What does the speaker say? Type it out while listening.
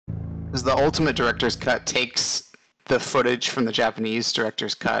Because the Ultimate Director's Cut takes the footage from the Japanese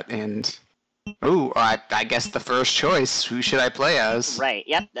Director's Cut and... Ooh, I guess the first choice. Who should I play as? Right.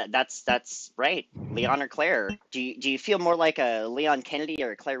 Yep. That's right. Leon or Claire? Do you feel more like a Leon Kennedy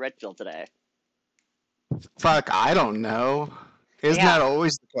or a Claire Redfield today? Fuck, I don't know. Isn't Yeah. that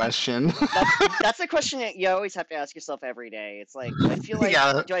always the question? That's a question that you always have to ask yourself every day. It's like, do I feel like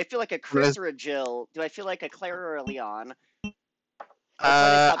Yeah. do I feel like a Chris or a Jill? Do I feel like a Claire or a Leon? That's why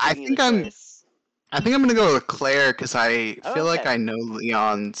they stopped I giving you think the I'm choice. gonna go with Claire because I Oh, feel like okay. I know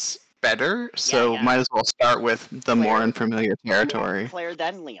Leon's better, so Yeah. might as well start with the more Claire, unfamiliar territory. Claire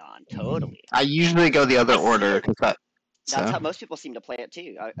then Leon. Totally. I usually go the other I see order it. because that. That's So. how most people seem to play it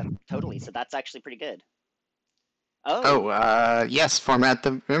too. Totally. So that's actually pretty good. Oh, Oh, yes, format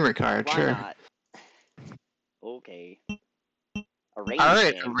the memory card, why sure. not? Okay. Arrange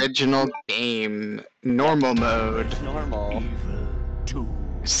Alright, game. original game, normal mode, Normal.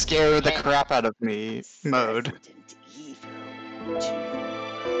 scare the crap out of me mode. Resident Evil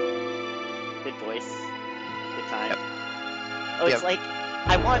 2. Good voice. Good time. Yep. Oh, it's Yep. like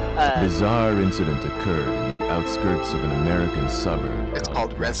I want Bizarre incident occurred in the outskirts of an American suburb. It's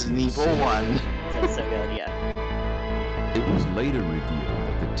called Resident Evil 1. That's so good, yeah. It was later revealed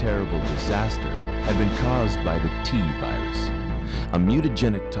that the terrible disaster had been caused by the T virus, a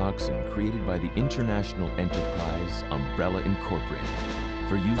mutagenic toxin created by the international enterprise Umbrella Incorporated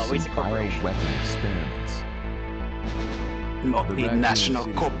for use always in a corporation. bioweapon experiments. The National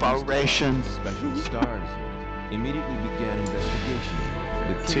Raccoon City Corporation. Police Department's Special Stars Unit immediately began investigation.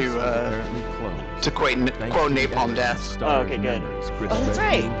 The case To, was apparently closed. To quote Thanks to the Napalm efforts Death. of Stars okay, good. members Chris Oh, that's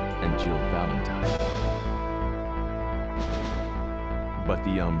right. Redfield and Jill Valentine. But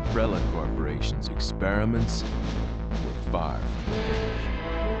the Umbrella Corporation's experiments were far from finished.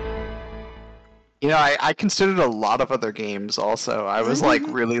 You know, I considered a lot of other games also. I was like,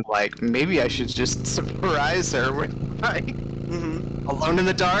 really like, maybe I should just surprise her with like Alone in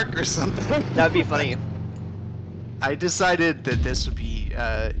the Dark or something. That'd be funny. I decided that this would be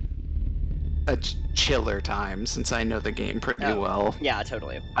a chiller time since I know the game pretty Oh. well. Yeah,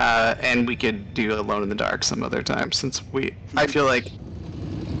 totally. And we could do Alone in the Dark some other time since I feel like,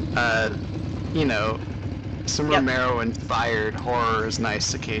 you know, some Yep. Romero-inspired horror is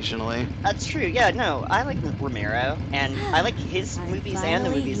nice occasionally. That's true. Yeah, no, I like Romero, and I like his movies and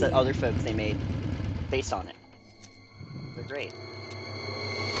the movies that other folks they made based on it. They're great.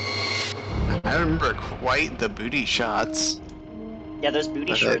 I don't remember quite the booty shots. Yeah, those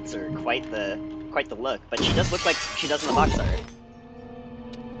booty Okay. shorts are quite the look, but she does look like she does in the box art.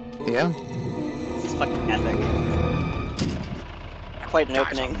 Yeah. This is fucking epic. Quite an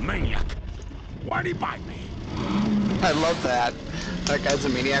opening. Maniac. Why'd he bite me? I love that. That guy's a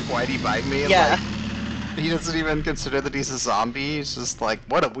maniac, why'd he bite me? And Yeah. like, he doesn't even consider that he's a zombie. He's just like,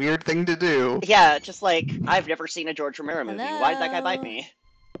 what a weird thing to do. Yeah, just like I've never seen a George Romero movie. Why did that guy bite me?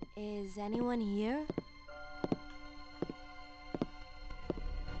 Is anyone here?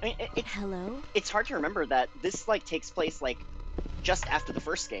 I mean, Hello? it's hard to remember that this like takes place like just after the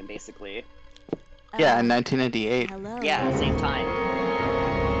first game, basically. Yeah, in 1998. Hello? Yeah, same time.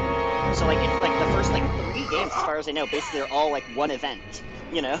 So like it's like the first like 3 games, as far as I know, basically they're all like one event.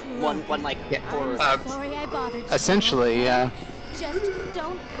 You know, one like Yeah. horror. Sorry I bothered you. Essentially, yeah. Just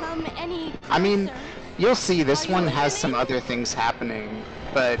don't come any I mean, closer. you'll see this Are you one has listening? some other things happening,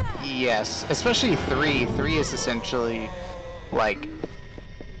 but yes, especially 3. 3 is essentially like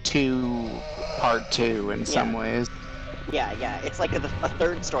part 2 in some Yeah. ways. Yeah, it's like a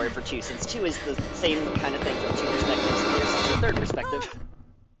third story for 2, since 2 is the same kind of thing from 2 perspectives. Here's the third perspective.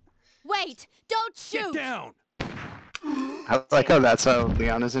 Wait! Don't Get shoot! down! I was like, oh, that's how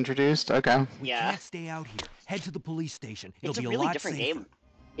Leon is introduced? Okay. Yeah, Can't stay out here. Head to the police station. It'll it's a be really lot different safer. game.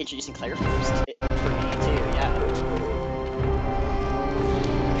 Introducing Claire first, for me too. Yeah,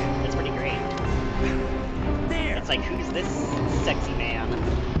 it's pretty great. There! It's like, who's this sexy man?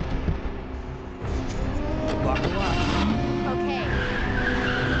 Buckle up. Okay.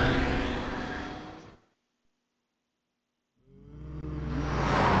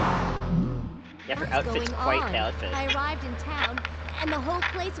 Yeah, her What's outfit's going quite on? the outfit. I arrived in town, and the whole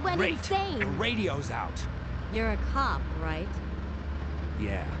place went Great. insane. The radio's out. You're a cop, right?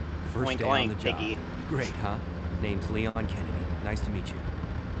 Yeah. First Oink, day on the oink, job. piggy. Great, huh? Name's Leon Kennedy. Nice to meet you.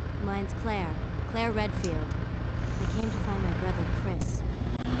 Mine's Claire. Claire Redfield. I came to find my brother, Chris.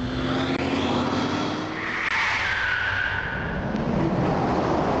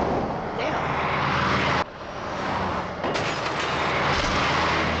 Damn.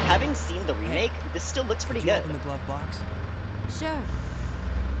 Having seen the remake, this still looks pretty Did you good. open the glove box? Sure.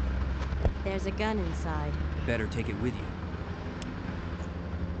 There's a gun inside. Better take it with you.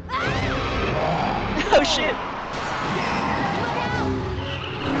 Ah! Oh shit!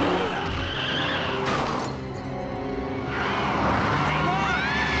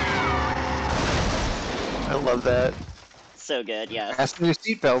 I love that. So good, yes. Fasten your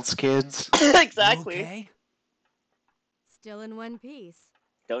seatbelts, kids. Exactly. You okay? Still in one piece.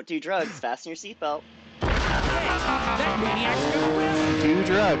 Don't do drugs. Fasten your seatbelt. Hey, that maniac's gonna whip! Do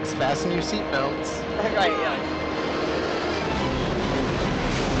drugs. Fasten your seatbelts. Right, yeah.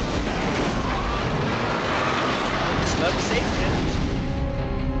 Smoke safe,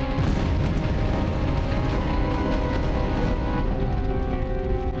 kid.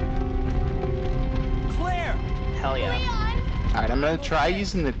 Claire! Hell yeah. Alright, I'm gonna try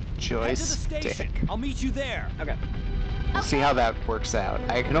using the Head to the joystick. station. I'll meet you there. Okay. We'll see how that works out.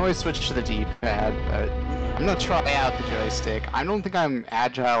 I can always switch to the D-pad, but I'm gonna try out the joystick. I don't think I'm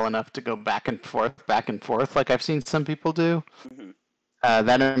agile enough to go back and forth like I've seen some people do. Mhm.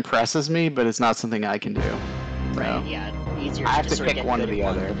 That impresses me, but it's not something I can do. Right, So, yeah. Easier I have just to sort of pick get one or good the at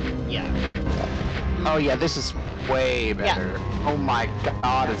other. Yeah. Oh yeah, this is way better. Oh my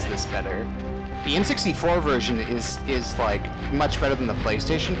god, is this better? The N64 version is like much better than the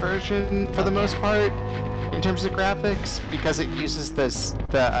PlayStation version for the most part in terms of graphics because it uses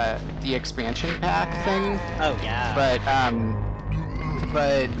the expansion pack thing. Oh yeah.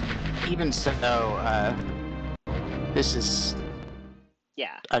 But even so, this is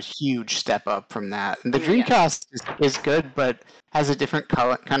Yeah. a huge step up from that. And the Yeah. Dreamcast is good, but has a different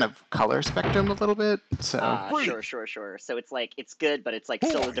kind of color spectrum a little bit. So Sure. So it's like it's good, but it's like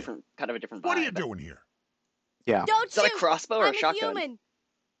still a different kind of a different vibe. What are you doing here? yeah, Don't Is that a shoot! crossbow or I'm a shotgun? human.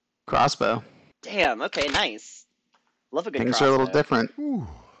 crossbow. Damn. Okay. Nice. Love a good Things crossbow. are a little different. Ooh.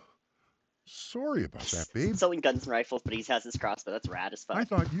 Sorry about that, babe. Selling guns and rifles, but he has his crossbow. That's rad as fuck. I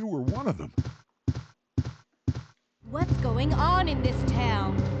thought you were one of them. What's going on in this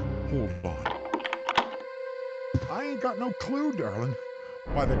town? Hold on. I ain't got no clue, darling.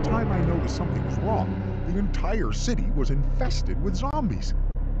 By the time I noticed something was wrong, the entire city was infested with zombies.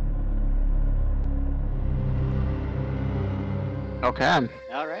 Okay,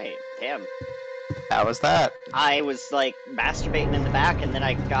 All right. Damn. that was that. I was like masturbating in the back, and then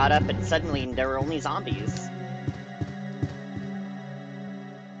I got up, and suddenly there were only zombies.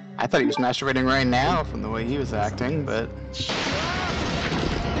 I thought he was masturbating right now from the way he was acting, but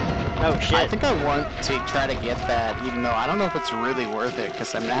Oh shit. I think I want to try to get that, even though I don't know if it's really worth it,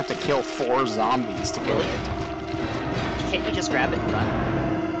 because I'm gonna have to kill 4 zombies to get it. Can't you just grab it and run?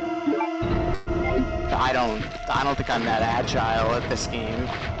 I don't think I'm that agile at this game.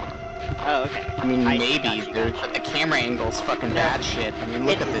 Oh, okay. I mean, maybe, got dude, you. but the camera angle's fucking bad shit. I mean,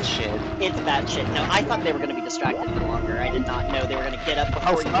 look at this shit. It's bad shit. No, I thought they were gonna be distracted for longer. I did not know they were gonna get up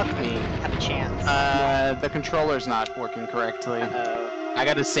Oh, before you fuck even me. have a chance. The controller's not working correctly. Uh-oh. I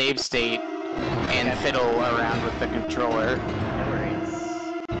gotta save state and fiddle around with the controller. No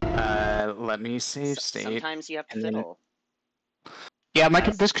worries. Let me save state. Sometimes you have to and then- fiddle. Yeah,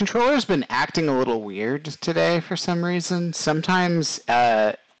 Yes. this controller's been acting a little weird today for some reason. Sometimes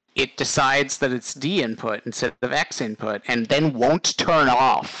it decides that it's D input instead of X input, and then won't turn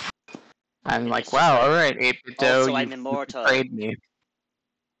off. I'm And like, it's just wow, like, all right, 8BitDo, also, I'm you immortal. betrayed me.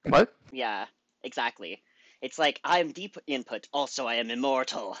 What? Yeah, exactly. It's like, I am deep input, also I am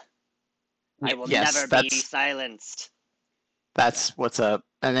immortal. I will Yes, never be that's- silenced. That's what's up.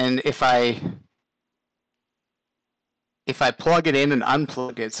 And then if I plug it in and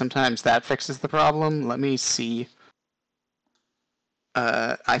unplug it, sometimes that fixes the problem. Let me see.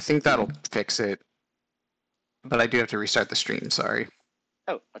 I think that'll fix it. But I do have to restart the stream, sorry.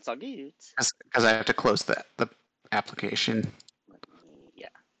 Oh, that's all good. Because I have to close the application Yeah.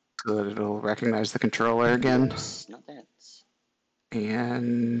 so that it'll recognize the controller again. Oops, not that.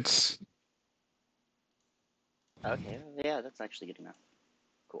 And Okay, yeah, that's actually good enough.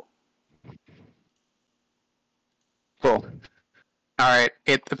 Cool. cool. Alright,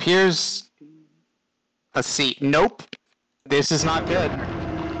 it appears. Let's see. Nope. This is not good.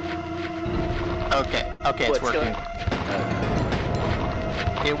 Okay, it's What's working. going-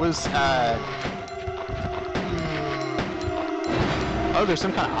 It was, Oh, there's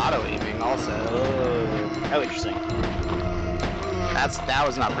some kind of auto aiming also. Oh, interesting. That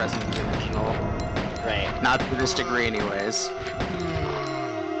was not present in the original. Right. Not to this degree anyways.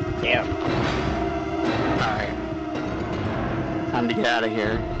 Damn. Alright. Time to get out of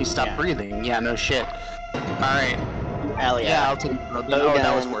here. He stopped Yeah. breathing. Yeah, no shit. Alright. Hell Yeah, yeah. I'll take Oh,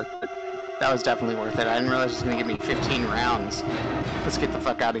 that was worth it. That was definitely worth it. I didn't realize it was gonna give me 15 rounds. Let's get the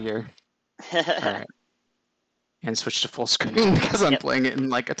fuck out of here. Alright. And switch to full screen because I'm Yep. playing it in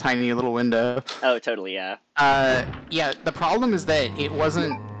like a tiny little window. Oh, totally, yeah. Yeah, the problem is that it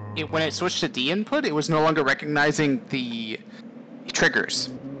wasn't when it switched to D input, it was no longer recognizing the triggers.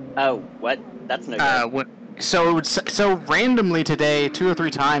 Oh, what? That's no good. So randomly today, 2 or 3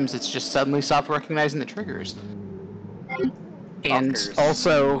 times, it's just suddenly stopped recognizing the triggers, and Fuckers.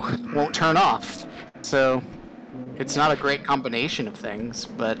 also won't turn off. So it's not a great combination of things,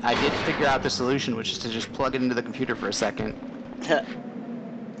 but I did figure out the solution, which is to just plug it into the computer for a second.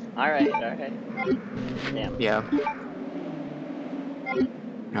 Alright. Damn. Yeah.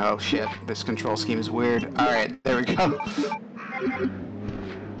 Oh shit, this control scheme is weird. Alright, there we go.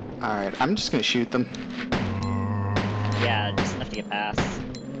 Alright, I'm just gonna shoot them. Yeah, just enough to get past.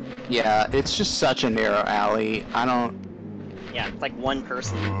 Yeah, it's just such a narrow alley. I don't... Yeah, it's like one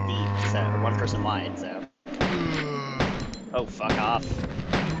person deep, so, or one person wide, so. Oh, fuck off.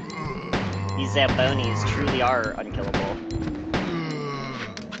 These Zambonis truly are unkillable.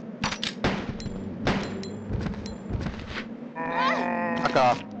 Fuck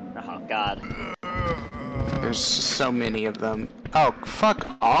off. Oh, God. There's so many of them. Oh, fuck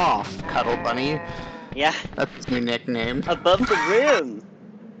off, Cuddle Bunny. Yeah, That's your nickname. above the rim!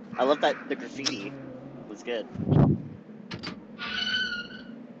 I love that the graffiti was good.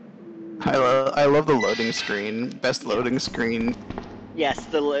 I love the loading screen. Best loading screen. Yes,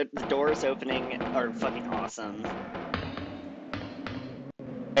 the doors opening are fucking awesome.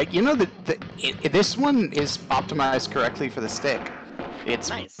 You know, this one is optimized correctly for the stick. It's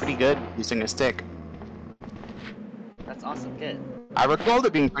Nice. pretty good using a stick. That's awesome, good. I recalled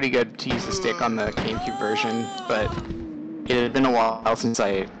it being pretty good to use the stick on the GameCube version, but it had been a while since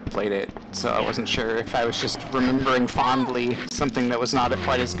I played it, so I wasn't sure if I was just remembering fondly something that was not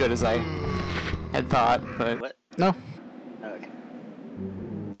quite as good as I had thought, but What? no. Oh, okay.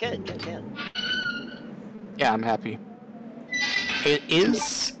 Good. Yeah, I'm happy. It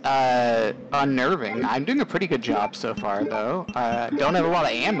is unnerving. I'm doing a pretty good job so far, though. Don't have a lot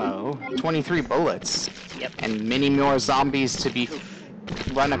of ammo. 23 bullets. Yep. And many more zombies to be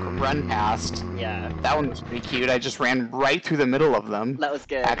run past. Yeah, That one was pretty cute. I just ran right through the middle of them. that was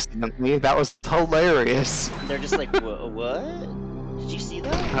good. Accidentally. That was hilarious. They're just like, what? Did you see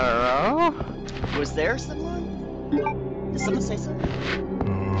that? Hello? Was there someone? Did someone say something?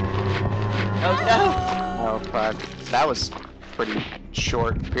 Oh no! Oh, fuck. That was pretty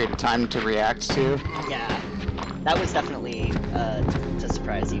short period of time to react to. Yeah, that was definitely to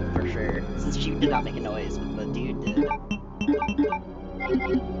surprise you for sure, since she did not make a noise, but the dude did.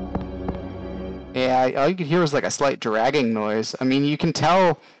 Yeah, all you could hear was like a slight dragging noise. I mean, you can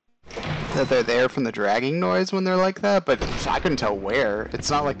tell that they're there from the dragging noise when they're like that, but I couldn't tell where. It's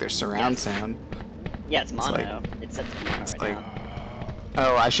not like there's surround sound. Yeah, it's mono. like- It's set to mono right like- now.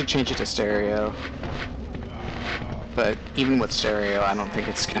 Oh, I should change it to stereo. But even with stereo, I don't think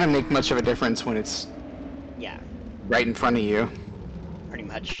it's gonna make much of a difference when it's Yeah, right in front of you. pretty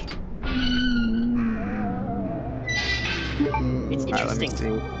much. Alright, It's let me interesting.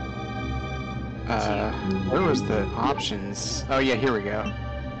 see. Where was the options? Oh yeah, here we go.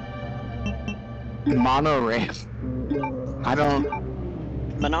 Monorail. I don't.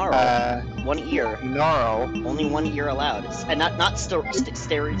 Monaural, one ear. Gnarl. Only one ear allowed. And not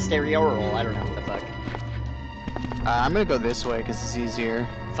stereo-oral, I don't know what the fuck. I'm gonna go this way because it's easier.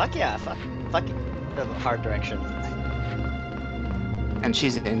 Fuck yeah, fuck the hard direction. And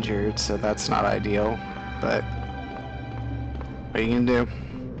she's injured, so that's not ideal. But what are you gonna do?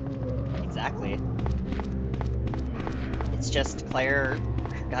 Exactly. It's just Claire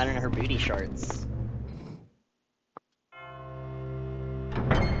got in her booty shorts.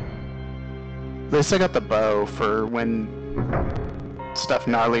 At least I got the bow for when stuff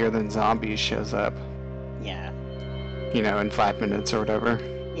gnarlier than zombies shows up. Yeah. You know, in 5 minutes or whatever.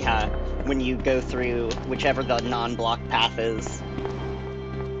 Yeah, when you go through whichever the non-block path is.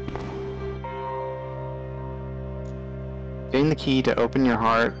 Getting the key to open your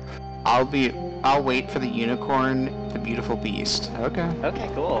heart. I'll wait for the unicorn, the beautiful beast. Okay. Okay,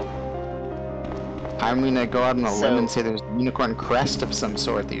 cool. I'm gonna go out on a So- limb and say there's a unicorn crest of some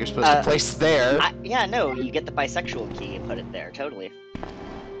sort that you're supposed to place there. Yeah, no, you get the bisexual key and put it there, totally.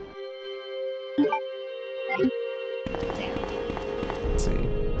 Damn. Let's see.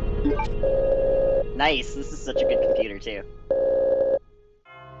 Nice, this is such a good computer, too.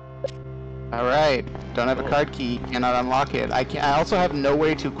 Alright. Don't have a Cool. card key, cannot unlock it. I also have no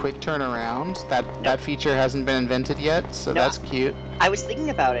way to quick turn around. That feature hasn't been invented yet, so No, that's cute. I was thinking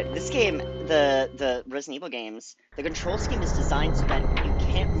about it. This game, the Resident Evil games, the control scheme is designed so that you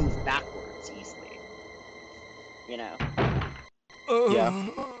can't move backwards easily. You know? Yeah.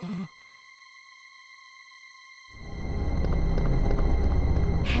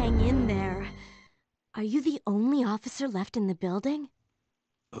 Hang in there. Are you the only officer left in the building?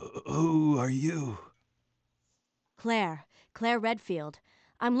 Who are you? Claire Redfield.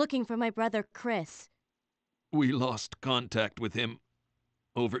 I'm looking for my brother Chris. We lost contact with him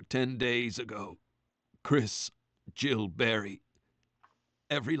over 10 days ago. Chris, Jill, Barry.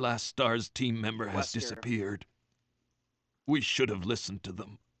 Every last STARS team member has Wesker. disappeared. We should have listened to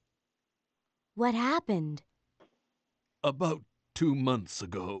them. What happened? About 2 months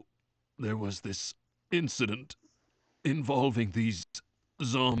ago, there was this incident involving these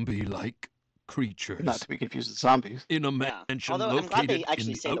zombie-like creatures. Not to be confused with zombies. In a Yeah. mansion Although I'm glad they located actually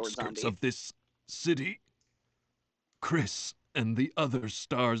in the say the word outskirts zombie. of this city. Chris and the other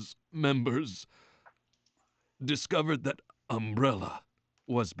STARS members discovered that Umbrella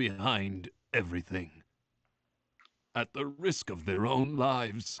was behind everything, at the risk of their own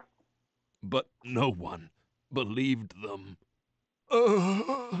lives. But no one believed them.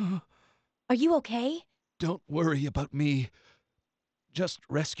 Are you okay? Don't worry about me. Just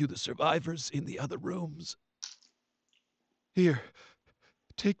rescue the survivors in the other rooms. Here,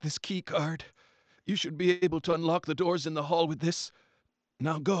 take this key card. You should be able to unlock the doors in the hall with this.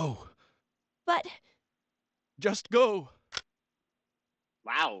 Now go. But... Just go.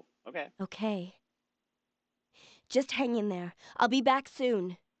 Wow. Okay. Okay. Just hang in there. I'll be back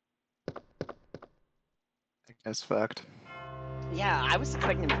soon. That's fucked. Yeah, I was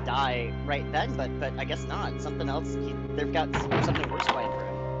expecting him to die right then, but I guess not. Something else. They've got something worse planned for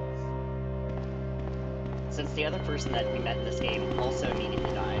him. Since the other person that we met in this game also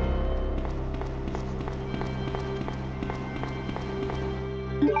immediately died.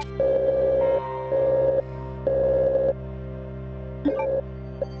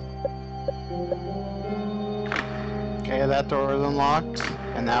 Okay, that door is unlocked,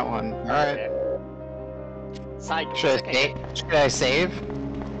 and that one. All right. Okay. Side door. Should I Okay. save? Should I save?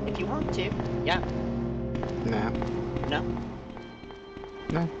 If you want to. Yeah. No. No?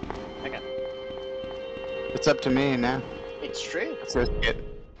 No. Okay. It's up to me now. It's true. Let's risk it.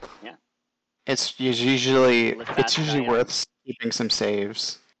 Yeah. It's usually Live fast, die young. worth keeping some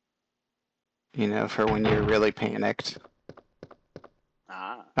saves. You know, for when you're really panicked.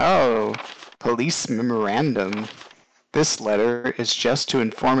 Ah. Oh, police memorandum. This letter is just to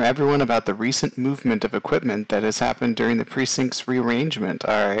inform everyone about the recent movement of equipment that has happened during the precinct's rearrangement.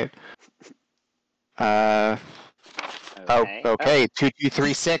 All right. Okay. Oh, okay.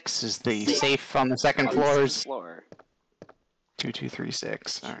 2236 is the safe on the second On the second floors. floor.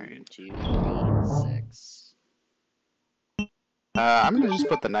 2236. All right. 2, 3, 6. I'm gonna just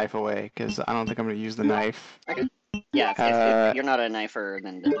put the knife away because I don't think I'm gonna use the knife. Yeah, if you're not a knifer,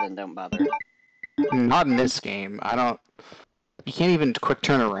 then don't bother. Not in this game. I don't. You can't even quick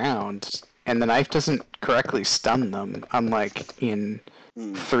turn around, and the knife doesn't correctly stun them. Unlike in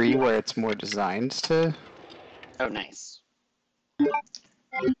 3, where it's more designed to. Oh, nice.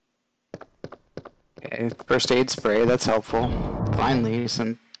 Okay, first aid spray. That's helpful. Finally,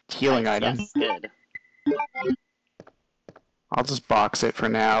 some healing Nice, item. Yes, good. I'll just box it for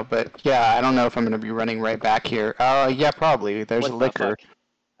now. But yeah, I don't know if I'm gonna be running right back here. Yeah, probably. There's What a the liquor. fuck?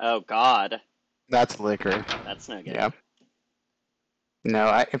 Oh God, That's liquor. that's no good. Yeah. No,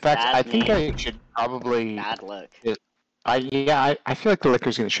 in fact, Bad I think name. I should probably. Bad luck. I feel like the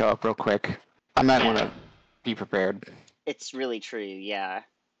liquor's gonna show up real quick. I might Yeah. want to be prepared. It's really true, yeah.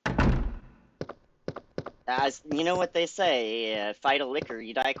 As you know what they say, fight a liquor,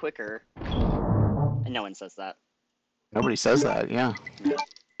 you die quicker. And no one says that. Nobody says that. Yeah.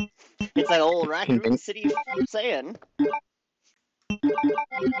 It's that old Raccoon Convin- City saying.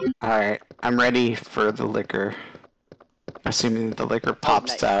 All right, I'm ready for the liquor. Assuming that the liquor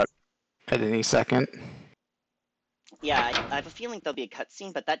pops nice. out at any second. Yeah, I have a feeling there'll be a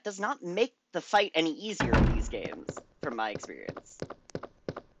cutscene, but that does not make the fight any easier in these games, from my experience.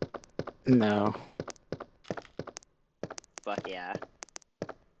 No. But yeah.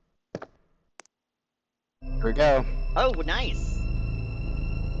 Here we go. Oh, nice!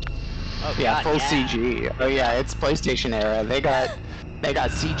 Oh, Yeah, God, full yeah. CG. Oh yeah, it's PlayStation era. They got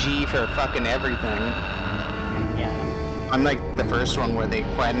CG for fucking everything. Yeah. Unlike the first one where they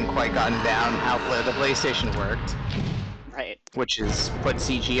hadn't quite gotten down how the PlayStation worked, Right. which is put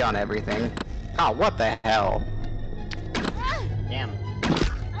CG on everything. Oh, what the hell? Damn.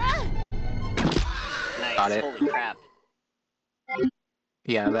 Nice. Got it. Holy crap.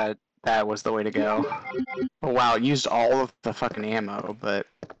 Yeah, that was the way to go. Oh wow, it used all of the fucking ammo, but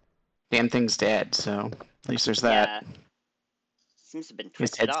damn thing's dead, so at least there's that. Yeah. Seems to have been His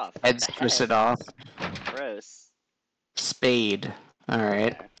twisted off. What head's the heck? twisted off. Gross. Spade.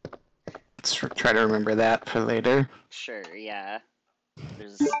 Alright. Okay. Let's try to remember that for later. Sure, yeah.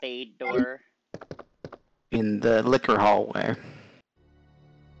 There's a spade door. In the liquor hallway.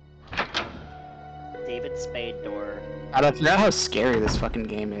 David Spade door. I don't know how scary this fucking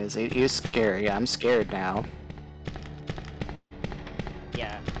game is. It is scary. I'm scared now.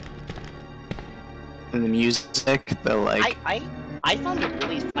 Yeah. And the music, the like. I found it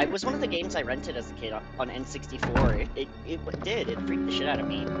really. It was one of the games I rented as a kid on N64. It freaked the shit out of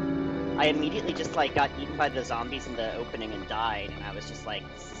me. I immediately just like got eaten by the zombies in the opening and died, and I was just like,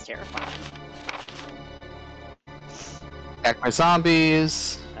 this is terrifying. Attacked by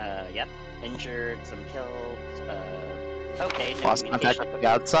zombies. Yep. Injured, some killed. Okay. No Lost contact communication with the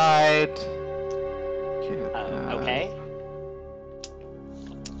outside. Okay.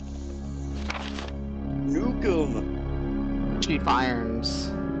 Nukem. Chief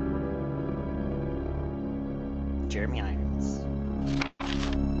Irons. Jeremy Irons.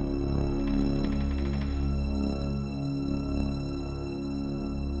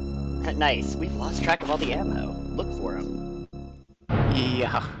 Nice. We've lost track of all the ammo. Look for him.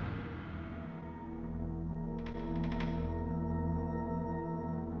 Yeah.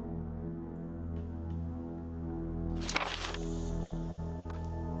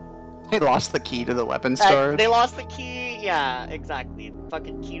 They lost the key to the weapon storage. They lost the key. Yeah, exactly.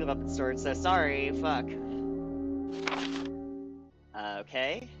 Fucking key to weapon storage. So sorry. Fuck.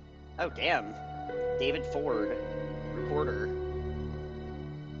 Okay. Oh damn. David Ford, reporter.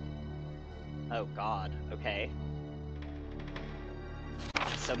 Oh god. Okay.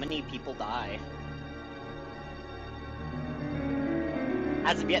 So many people die.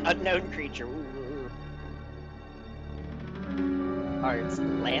 As of yet unknown creature. Ooh. Arts,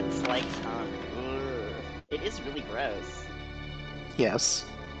 Lance-like tongue. Ugh. It is really gross. Yes.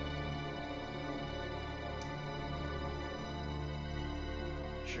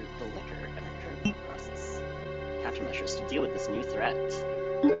 True, the liquor and current process. Countermeasures to deal with this new threat.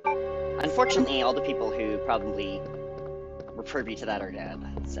 Unfortunately, all the people who probably were privy to that are dead,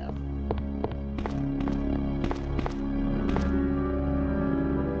 so.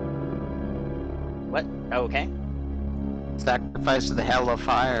 What? Oh, okay. Sacrifice to the hell of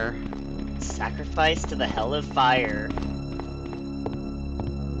fire. Sacrifice to the hell of fire.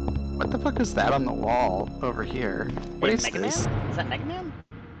 What the fuck is that on the wall over here? What is Mega this? Man? Is that Mega Man?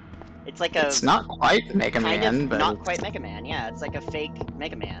 It's like a. It's not quite Mega kind Man, of but not quite Mega Man. Yeah, it's like a fake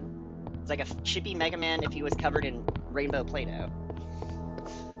Mega Man. It's like a chippy Mega Man if he was covered in rainbow Play-Doh.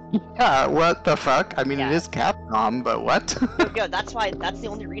 yeah, what the fuck? I mean, Yeah. it is Capcom, but what? Yo, that's the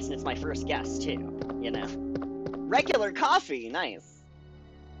only reason it's my first guess too. You know, regular coffee, nice.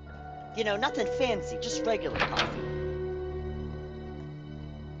 You know, nothing fancy, just regular coffee.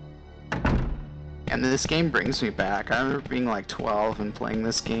 And this game brings me back. I remember being like 12 and playing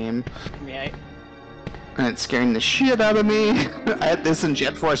this game, Right? and it's scaring the shit out of me. I had this in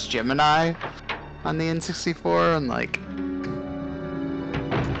Jet Force Gemini on the N64, and like,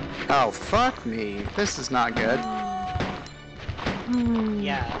 oh fuck me, this is not good.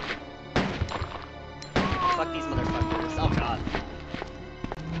 Yeah. Fuck these motherfuckers. Oh god.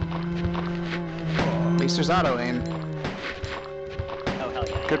 At least there's auto aim. Oh hell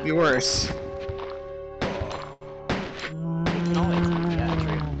yeah. Could be worse. It can always be, yeah,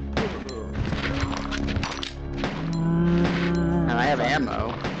 true. And I have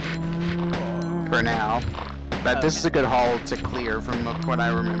ammo for now, but this is a good haul to clear from what I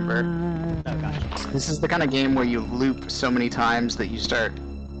remember. Oh gotcha. This is the kind of game where you loop so many times that you start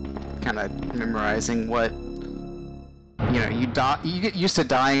kind of memorizing what, you know, you get used to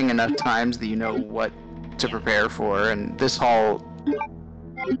dying enough times that you know what to prepare for, and this haul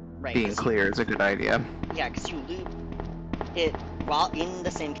Right. being 'cause clear is a good idea. Yeah, because you loop it while in the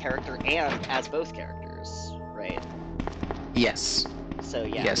same character and as both characters, right? Yes. So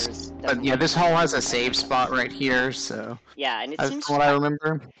yeah, Yes. there's But definitely yeah, this haul has a save spot right here, so yeah, and it that's seems what I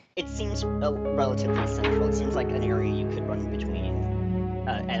remember. it seems relatively central. It seems like an area you could run between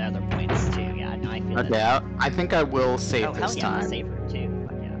at other points too. Yeah, no, I feel No it. doubt. I think I will save Oh hell this yeah, time. save room too.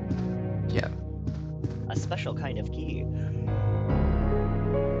 Fuck yeah. Yeah. A special kind of key.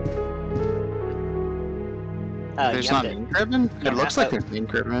 There's you have not to... name driven? you It looks have- like there's name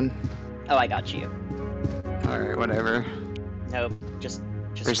driven. Oh, I got you. Alright, whatever. Nope, just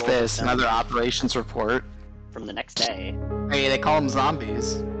There's roll this, with them another operations report. from the next day. Hey, they call them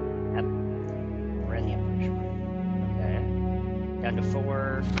zombies. Yep. We're in the operation. Okay. Down to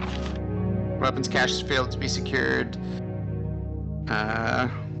 4. Weapons caches failed to be secured.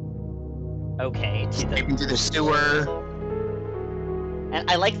 Okay, to the... Escaping through the sewer. And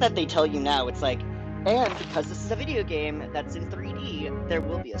I like that they tell you now, it's like, and because this is a video game that's in 3D, there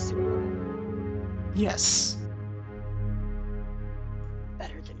will be a sewer. Yes.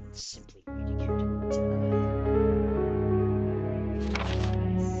 Better than simply reading here to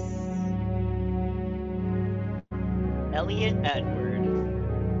Elliot Edward.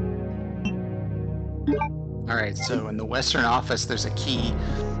 Alright, so in the Western office, there's a key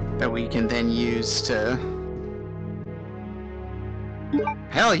that we can then use to...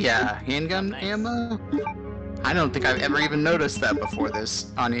 Hell yeah! Handgun Nice. ammo? I don't think I've ever even noticed that before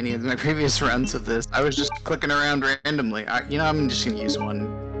this, on any of my previous runs of this. I was just clicking around randomly. I'm just gonna use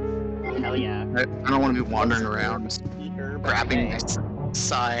one. Hell yeah. I don't want to be wandering around, just Eat herb grabbing every day. my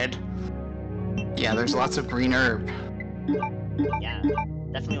side. Yeah, there's lots of green herb. Yeah,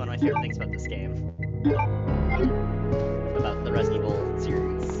 definitely one of my favorite things about this game. About the Resident Evil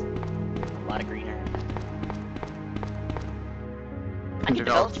series. A lot of green herb. I could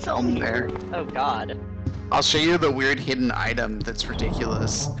develop film there. Oh god. I'll show you the weird hidden item that's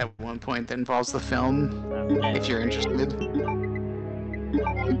ridiculous at one point that involves the film, if you're interested.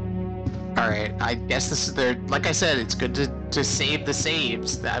 Alright, I guess this is their... Like I said, it's good to save the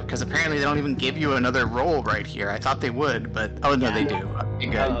saves, because apparently they don't even give you another roll right here. I thought they would, but... Oh, no, they do. Okay,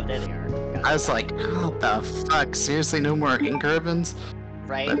 good. Oh, there they are. Gotcha. I was like, what the fuck? Seriously, no more ink ribbons?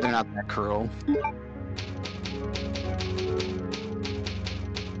 Right? But they're not that cruel.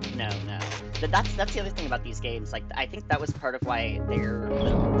 No. That's the other thing about these games. Like, I think that was part of why the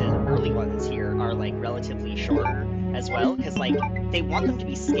early ones here are like relatively shorter as well, because like they want them to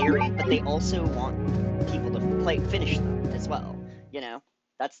be scary, but they also want people to finish them as well. You know,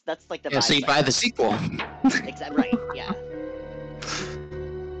 that's like the Yeah, so you buy the sequel. Exactly right. Yeah.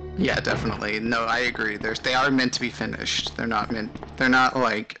 Yeah, definitely. No, I agree. They are meant to be finished. They're not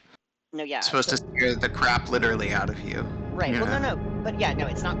like No, yeah. supposed to scare the crap literally out of you. Right. you Well, know? no, but yeah, no,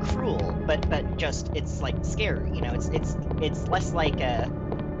 it's not cruel, but just it's like scary. You know, it's less like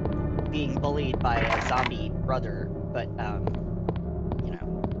being bullied by a zombie brother, but you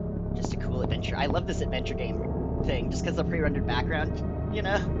know, just a cool adventure. I love this adventure game thing just because of the pre-rendered background. You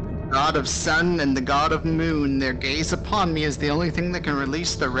know. God of sun and the god of moon, their gaze upon me is the only thing that can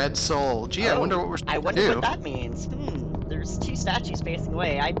release the red soul. Gee, I wonder what we're I supposed wonder to do. what that means. There's two statues facing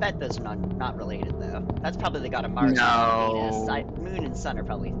away. I bet those are not related though. That's probably the god of Mars. No. And Venus. Moon and Sun are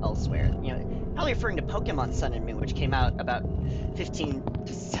probably elsewhere. You know, probably referring to Pokemon Sun and Moon, which came out about 15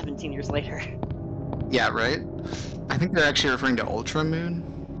 to 17 years later. Yeah, right? I think they're actually referring to Ultra Moon.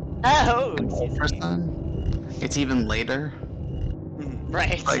 Oh, Ultra Sun. It's even later.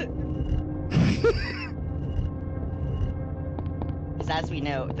 right. Like... Because as we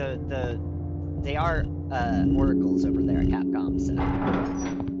know, they are oracles over there at Capcom. So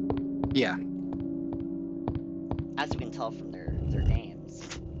Yeah. as you can tell from their names.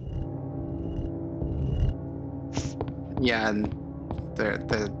 Yeah, and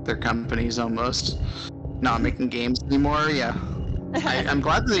their company's almost not making games anymore. Yeah, I'm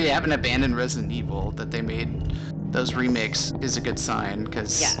glad that they haven't abandoned Resident Evil. That they made those remakes is a good sign,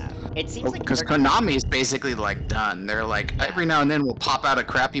 because Yeah, it seems like they're- Konami is basically like done. They're like every now and then we'll pop out a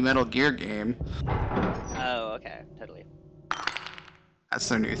crappy Metal Gear game. Oh, okay, totally. That's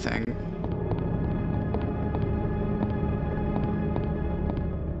their new thing.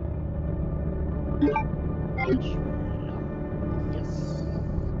 Yes.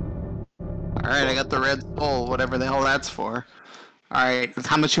 Alright, I got the red soul, whatever the hell that's for. Alright,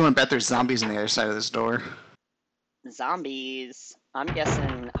 how much you want to bet there's zombies on the other side of this door? Zombies. I'm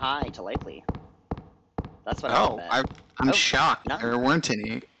guessing high to likely. That's what I'll Oh, bet. I'm Oh, shocked. none. There weren't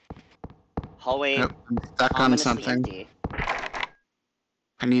any. Hallway. Nope, I'm stuck on ominously something. empty.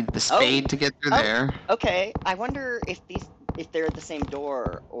 I need the spade to get through Oh. there. Okay, I wonder if they're the same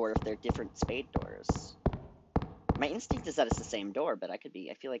door or if they're different spade doors. My instinct is that it's the same door, but I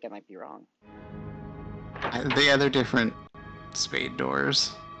feel like I might be wrong. Yeah, they're different spade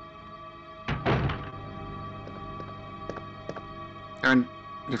doors. They're on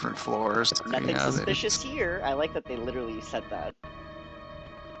different floors. Nothing yeah, suspicious here. I like that they literally said that.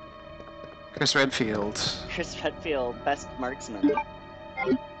 Chris Redfield. Chris Redfield, best marksman.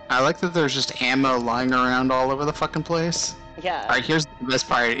 I like that there's just ammo lying around all over the fucking place. Yeah. Alright, here's the best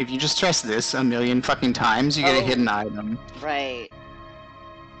part. If you just press this a million fucking times, you get a Oh. hidden item. Right.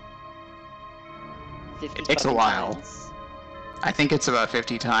 50 It takes a fucking while. times. I think it's about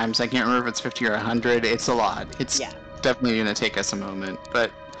 50 times. I can't remember if it's 50 or 100. It's a lot. It's Yeah. definitely gonna take us a moment, but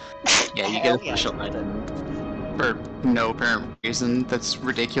yeah, you get Hell a yeah, special you did. item for no apparent reason. That's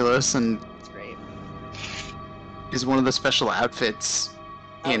ridiculous, and It's great. is one of the special outfits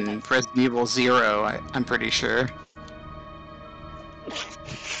in Okay. Resident Evil 0. I'm pretty sure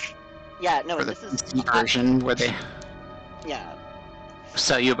Yeah, no, for the this is PC version where they yeah.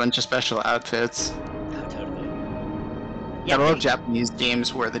 sell you a bunch of special outfits. Oh, totally. I Yeah, love they- Japanese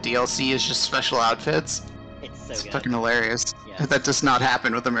games where the DLC is just special outfits. It's so It's good. fucking hilarious. Yes. That does not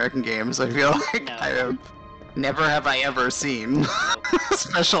happen with American games. I feel like No. I have Never have I ever seen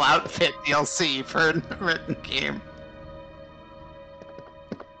special outfit DLC for a written game.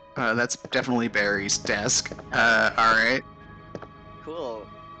 That's definitely Barry's desk. Alright. Cool.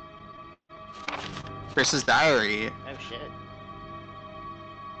 Chris's diary. Oh shit.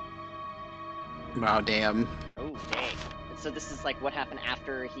 Wow, damn. Oh dang. So this is like what happened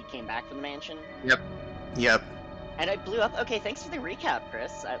after he came back from the mansion? Yep. And I blew up? Okay, thanks for the recap,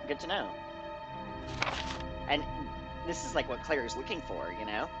 Chris. Good to know. And this is like what Claire is looking for, you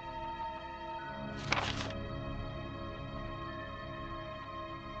know?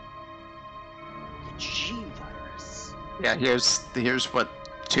 The G-Virus. Yeah, here's what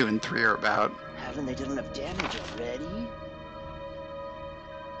 2 and 3 are about. Haven't they done enough damage already?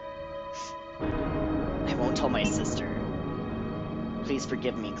 I won't tell my sister. Please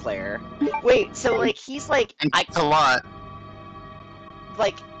forgive me, Claire. Wait, so like he's like It's a lot.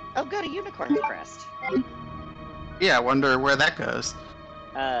 like oh good, a unicorn crest. Yeah, I wonder where that goes.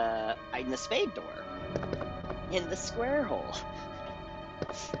 In the spade door. In the square hole.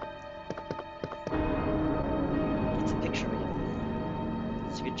 It's a picture of him.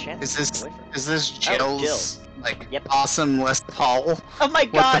 It's a good chance. Is this Jill's like Yep. awesome Les Paul? Oh my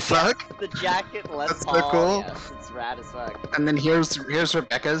What god! the fuck? Yes, the jacket, Les That's so Paul. cool. Yes, it's rad as fuck. And then here's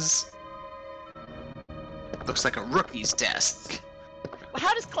Rebecca's. Looks like a rookie's desk. Well,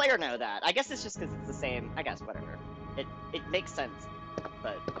 how does Claire know that? I guess it's just because it's the same. I guess whatever. It makes sense,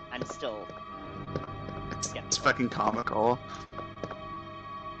 but I'm still. It's fucking comical.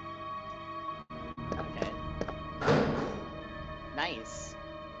 Okay. Nice.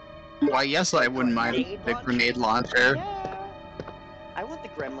 Why, yes, I wouldn't mind the grenade launcher. Yeah. I want the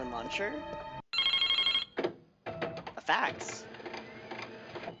gremlin launcher. A fax.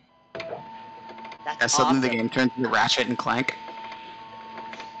 That's Yeah, suddenly the awesome. game turns into Ratchet and Clank.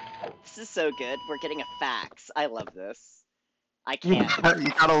 This is so good. We're getting a fax. I love this. I can't.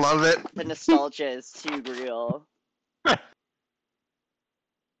 You gotta love it. The nostalgia is too real.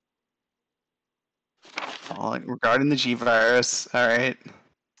 Oh, regarding the G-Virus, alright.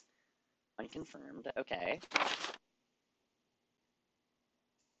 Unconfirmed. Okay.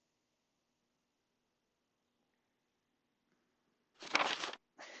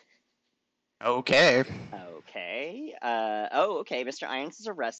 Okay. Okay. Oh, okay. Mr. Irons is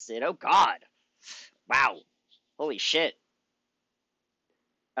arrested. Oh, God. Wow. Holy shit.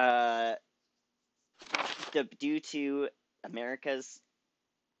 Due to America's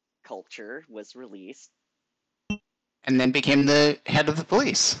culture was released And then became the head of the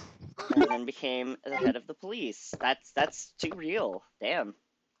police. and then became the head of the police. That's too real. Damn.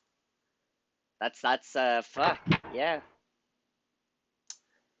 That's fuck. Yeah.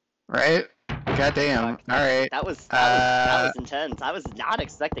 Right? Goddamn. Fuck. Alright. That was intense. I was not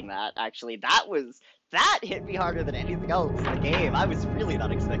expecting that, actually. That hit me harder than anything else in the game. I was really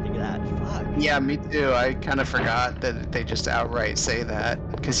not expecting that. Fuck. Yeah, me too. I kind of forgot that they just outright say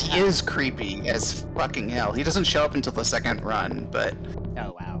that. Because he is creepy as fucking hell. He doesn't show up until the second run, but...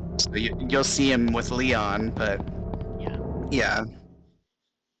 Oh, wow. So you'll see him with Leon, but... Yeah. Yeah.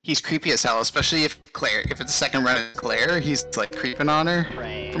 He's creepy as hell, especially if it's the second run of Claire, he's like creeping on her,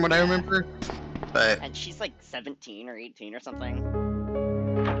 Right. from what I remember. But And she's like 17 or 18 or something.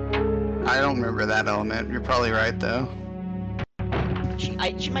 I don't remember that element. You're probably right, though. She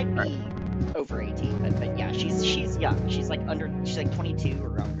might be over 18, but yeah, she's young. She's like 22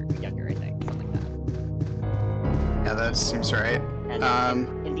 or younger, I think, something like that. Yeah, that seems right.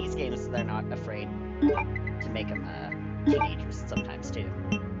 And in these games, they're not afraid to make them teenagers sometimes too.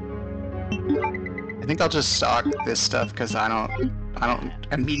 I think I'll just stock this stuff because I don't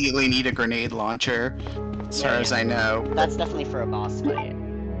immediately need a grenade launcher, as far as I know. That's definitely for a boss fight.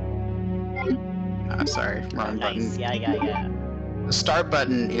 Sorry, wrong Nice. button. Yeah. The start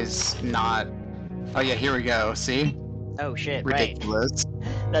button is not. Oh yeah, here we go. See? Oh shit! Ridiculous.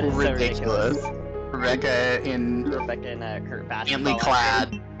 Right. That is Ridiculous. so ridiculous. Rebecca in Rebecca and Kurt basketball. scantily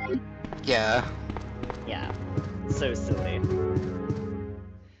clad. Yeah. Yeah. So silly.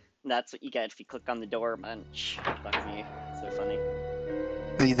 That's what you get if you click on the door munch. Fuck me. So funny.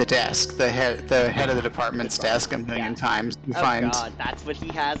 The desk, the head of the department's desk a million times. You Oh find god, that's what he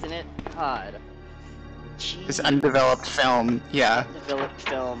has in it? God. this Jeez. undeveloped film. Yeah. Undeveloped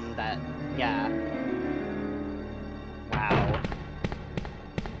film that, yeah. Wow.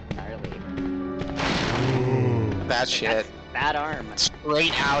 Gnarly. That shit. That's bad arm.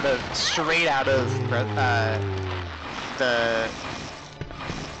 Straight out of the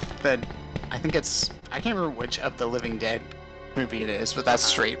I think I can't remember which of the Living Dead movie it is, but that's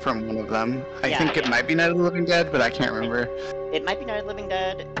straight from one of them. I think it might be Night of the Living Dead, but I can't remember. It might be Night of the Living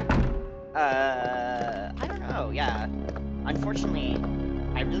Dead. I don't know. no, yeah. Unfortunately,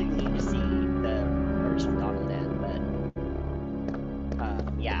 I really need to see the original Dawn of the Dead,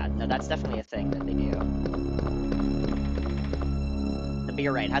 but yeah, no, that's definitely a thing that they do. But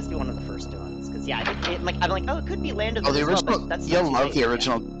you're right, it has to be one of the first ones, because yeah, I think I'm like, oh, it could be Land of the Oh, the Dead as well, original. but that's You'll too love late, the yeah.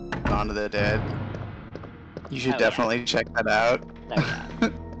 original Dawn of the Dead. You should Oh, yeah. definitely check that out. Oh, yeah.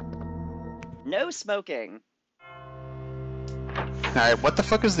 No smoking. Alright, what the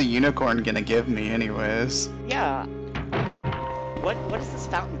fuck is the unicorn gonna give me, anyways? Yeah. What is this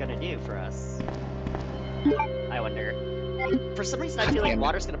fountain gonna do for us? I wonder. For some reason, I feel like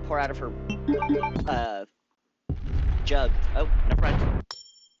water's gonna pour out of her jug. Oh, never mind.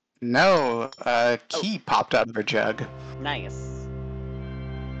 No, a key popped out of her jug. Nice.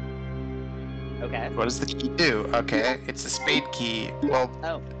 Okay. What does the key do? Okay, it's a spade key. Well,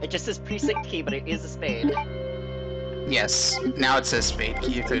 Oh, it just says precinct key, but it is a spade. yes. Now it says spade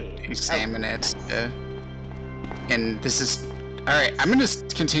key if you examine it. And this is... Alright, I'm gonna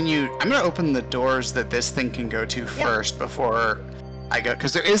continue... I'm gonna open the doors that this thing can go to first before I go...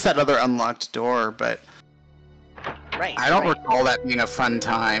 Because there is that other unlocked door, but... Right. I don't recall that being a fun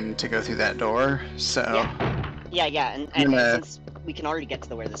time to go through that door, so... Yeah, and since we can already get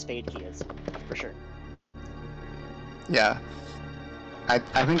to where the spade key is, for sure. Yeah. I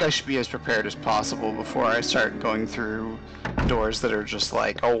think I should be as prepared as possible before I start going through doors that are just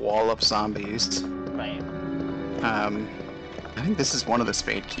like a wall of zombies. Right. I think this is one of the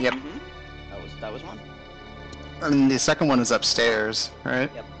spade keys. Yep. That was one. And the second one is upstairs,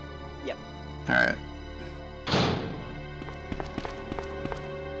 right? Yep. Alright.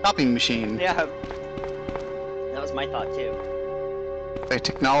 Copying machine. Yeah. That was my thought too. The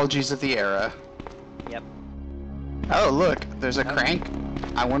technologies of the era. Yep. Oh, look, there's a crank.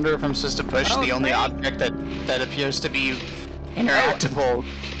 I wonder if I'm supposed to push the only object that appears to be interactable.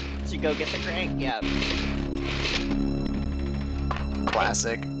 So you go get the crank, yeah.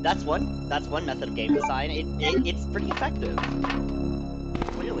 Classic. That's one method of game design. It's pretty effective.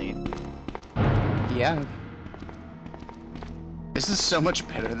 Clearly. Yeah. This is so much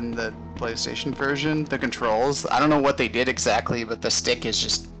better than the PlayStation version. The controls, I don't know what they did exactly, but the stick is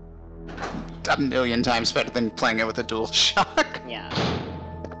just a million times better than playing it with a DualShock. Yeah.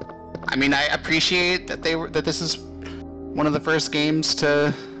 I mean, I appreciate that this is one of the first games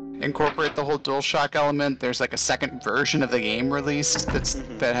to incorporate the whole DualShock element. There's like a second version of the game released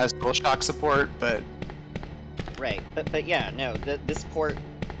that has DualShock support, but right. But yeah, no, this port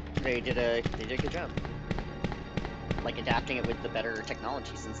they did a good job. Like adapting it with the better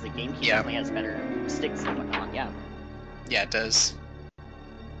technology, since the GameCube definitely has better sticks and whatnot. Yeah. Yeah, it does.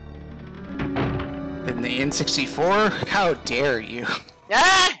 In the N64, how dare you?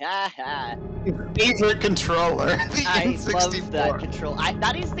 Favorite controller. The I N64. love that control.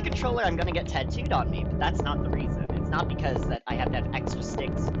 That is the controller I'm gonna get tattooed on me, but that's not the reason. It's not because that I have to have extra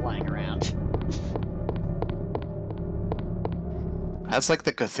sticks lying around. That's like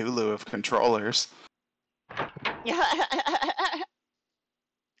the Cthulhu of controllers. Yeah.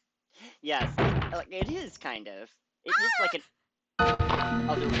 Yes, it is kind of. It is like an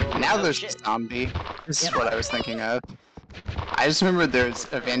otherworldly. Now there's a zombie. This is what I was thinking of. I just remember there's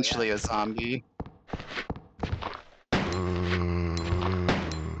eventually a zombie. I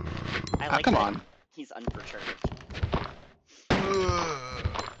like come that on. He's unperturbed.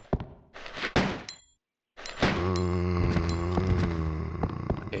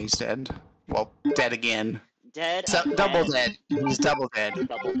 Yeah, he's dead. Well, dead again. Dead. Double dead. He's double dead.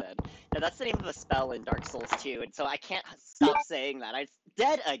 Double dead. Now that's the name of a spell in Dark Souls 2, and so I can't stop saying that.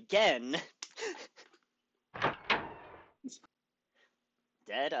 Dead again.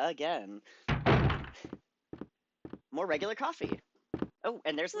 Dead again. More regular coffee. Oh,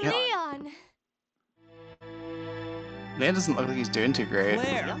 and there's Leon. Leon! Man doesn't look like he's doing too great.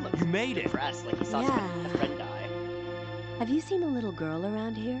 Claire, you made it. Depressed, like he saw a friend die. Have you seen a little girl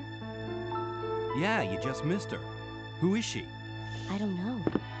around here? Yeah, you just missed her. Who is she? I don't know.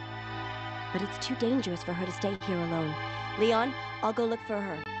 But it's too dangerous for her to stay here alone. Leon, I'll go look for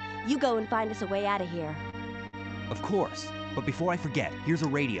her. You go and find us a way out of here. Of course. But before I forget, here's a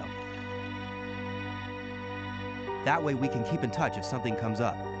radio. That way we can keep in touch if something comes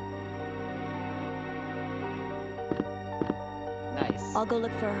up. Nice. I'll go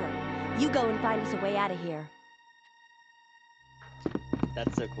look for her. You go and find us a way out of here.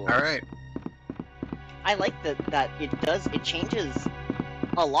 That's so cool. Alright. I like that it changes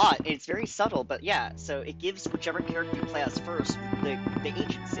a lot. It's very subtle, but yeah, so it gives whichever character you play as first the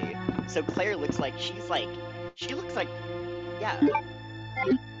agency. So Claire looks like yeah.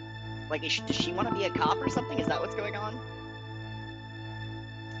 Like, does she want to be a cop or something? Is that what's going on?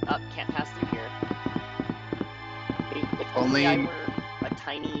 Oh, can't pass through here. only I Only were a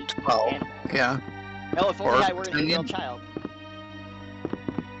tiny 12. animal. Yeah. No, if only Or I were a tiny real animal. child.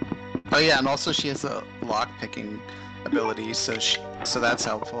 Oh yeah, and also she has a lock picking ability, so that's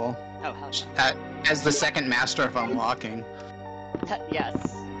helpful. Oh, hell As the second master of unlocking.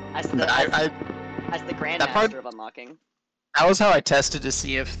 yes. As the That Grandmaster part- of unlocking. That was how I tested to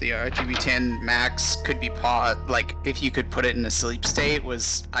see if the RGB10 Max could be like if you could put it in a sleep state.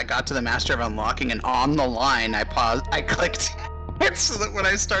 Was I got to the Master of Unlocking, and on the line I clicked it so that when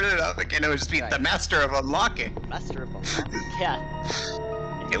I started it up again, it would just be the Master of Unlocking. Master of unlocking. Yeah.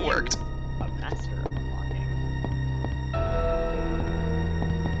 It worked. A master of unlocking.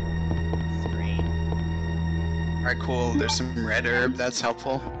 Strange. Alright, cool. There's some red herb. That's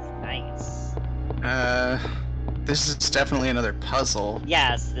helpful. Nice. This is definitely another puzzle.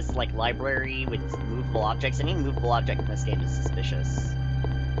 Yes, this like library with movable objects. Any movable object in this game is suspicious.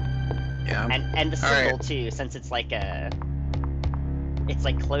 Yeah. And the symbol too, since it's like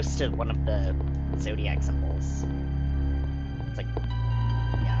close to one of the zodiac symbols. It's like,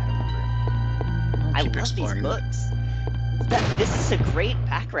 yeah, I don't remember. I love these books. This is a great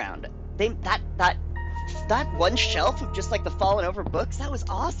background. That one shelf of just like the fallen over books, that was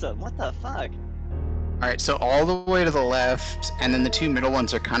awesome. What the fuck? Alright, so all the way to the left, and then the two middle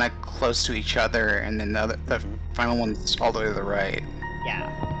ones are kind of close to each other, and then the final one's all the way to the right. Yeah.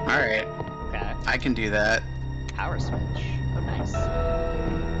 Alright. Okay. I can do that. Power switch. Oh, nice.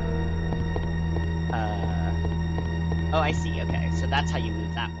 Oh, I see. Okay, so that's how you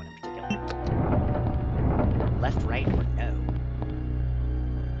move that one in particular. Left, right, or no?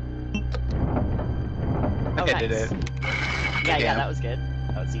 I Oh, did it. Yeah, that was good.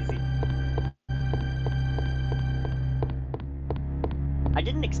 That was easy. I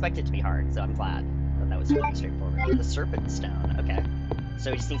didn't expect it to be hard, so I'm glad that was pretty straightforward. The Serpent Stone, okay.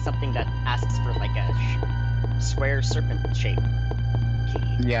 So we just need something that asks for like a square serpent shape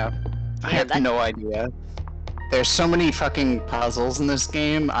key. Yeah. I have no idea. There's so many fucking puzzles in this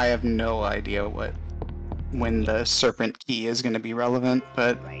game, I have no idea when the serpent key is going to be relevant,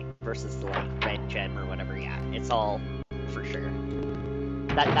 but... Right, versus the like red gem or whatever, yeah. It's all for sure.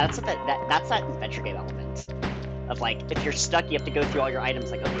 That's that adventure game element. Of like, if you're stuck, you have to go through all your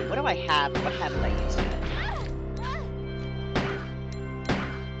items. Like, okay, what do I have? What haven't I used yet?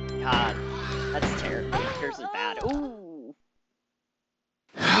 God, that's terrible. Liquors is bad. Ooh.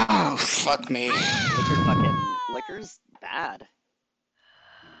 Oh, fuck me. Liquor's bad.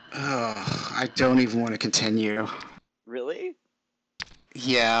 Oh, I don't even want to continue. Really?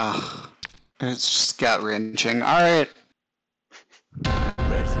 Yeah. It's just gut-wrenching. Alright.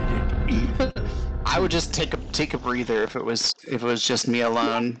 Resident Evil. I would just take a breather if it was just me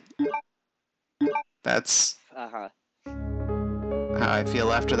alone. That's how I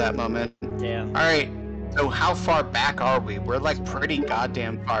feel after that moment. Damn. Alright, so how far back are we? We're like pretty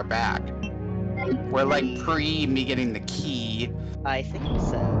goddamn far back. We're like pre me getting the key. I think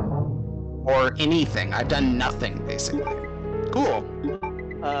so. Or anything. I've done nothing, basically. Cool.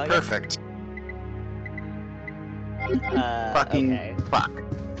 Perfect. Fucking okay. fuck.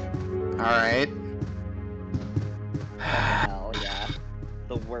 Alright. Hell yeah.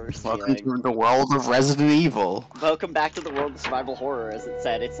 The worst Welcome feeling. to the world of Resident Evil. Welcome back to the world of survival horror, as it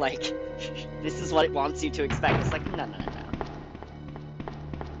said. It's like, this is what it wants you to expect. It's like, no.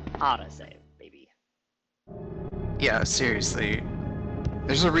 Autosave, baby. Yeah, seriously.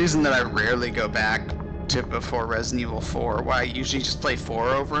 There's a reason that I rarely go back to before Resident Evil 4, why I usually just play 4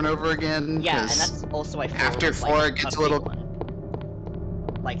 over and over again. Yeah, and that's also why 4 after was, 4 like, it gets a a little... big one.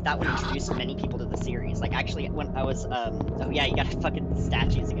 Like, that one introduced many people to the series. Like, actually, when I was, oh yeah, you got fucking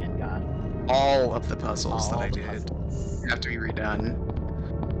statues again, God. All of the puzzles that I did puzzles. have to be redone.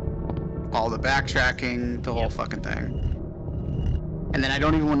 All the backtracking, the whole fucking thing. And then I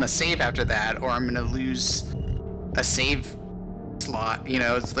don't even want to save after that, or I'm gonna lose a save slot. You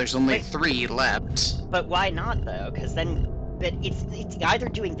know, there's only 3 left. But why not, though? Because then, it's either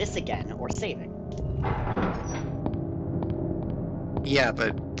doing this again or saving. Yeah,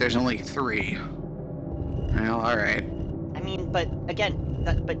 but there's only 3. Well, alright. I mean, but again,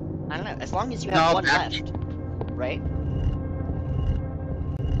 but I don't know. As long as you have one left, right?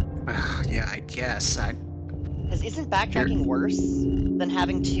 Yeah, I guess. Because isn't backtracking worse than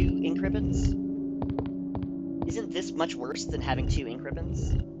having 2 ink ribbons? Isn't this much worse than having 2 ink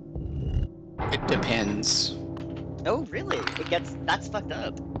ribbons? It depends. Oh, really? That's fucked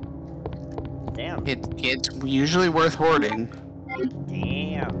up. Damn. It's usually worth hoarding.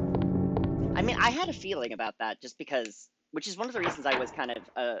 Damn. I mean, I had a feeling about that just because, which is one of the reasons I was kind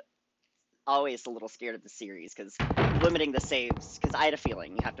of always a little scared of the series, because limiting the saves, because I had a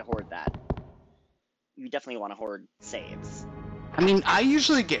feeling you have to hoard that. you definitely want to hoard saves. I mean, I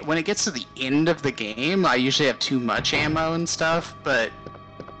usually get, when it gets to the end of the game, I usually have too much ammo and stuff, but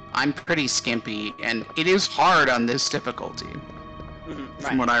I'm pretty skimpy, and it is hard on this difficulty,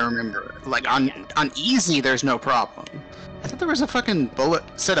 from what I remember. Like, on easy, there's no problem. I thought there was a fucking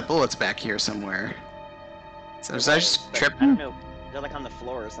set of bullets back here somewhere. So was I just tripping? I don't know. They're like on the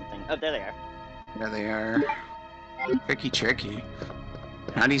floor or something. Oh, there they are. There they are. Tricky.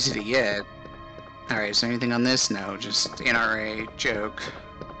 Not easy to get. Alright, is there anything on this? No, just NRA joke.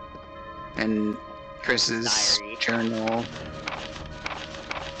 And Chris's Diary. journal.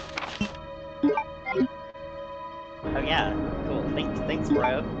 Oh yeah, cool. Thanks,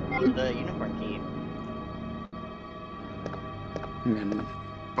 bro. The unicorn key. And then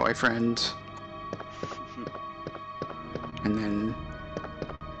boyfriend. And then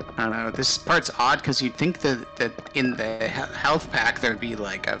I don't know, this part's odd because you'd think that in the health pack there'd be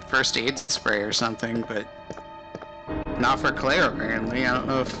like a first aid spray or something, but not for Claire apparently. I don't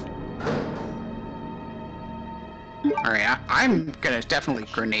know if... Alright, I'm gonna definitely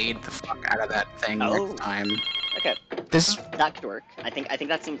grenade the fuck out of that thing next time. Okay. This... That could work. I think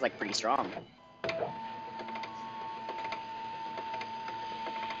that seems like pretty strong.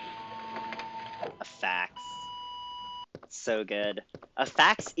 A fax. So good. A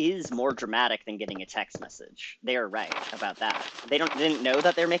fax is more dramatic than getting a text message. They are right about that. They didn't know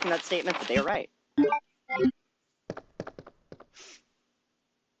that they're making that statement, but they are right.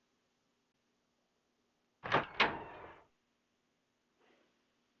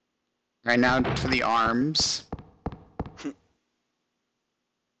 Right now for the arms.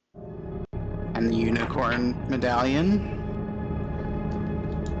 And the unicorn medallion.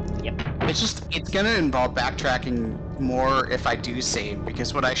 Yep. It's gonna involve backtracking more if I do save,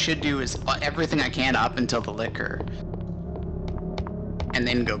 because what I should do is everything I can up until the liquor. And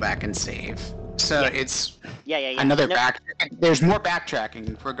then go back and save. So it's another there's more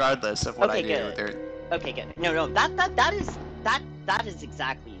backtracking regardless of what I do. Good. Okay, good. No, that is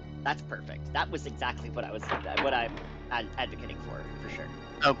exactly, that's perfect. That was exactly what I'm advocating for sure.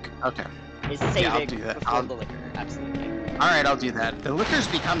 Okay. Is saving I'll do that. before the liquor, absolutely. Alright, I'll do that. The liquors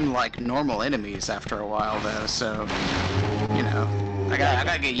become like normal enemies after a while though, so you know, I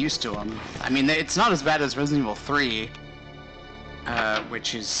gotta get used to them. I mean, it's not as bad as Resident Evil 3,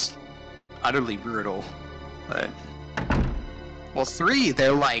 which is utterly brutal, but well, 3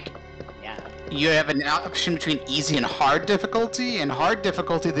 they're like you have an option between easy and hard difficulty, and hard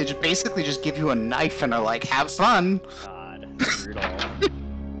difficulty they just basically just give you a knife and are like, have fun. God, brutal.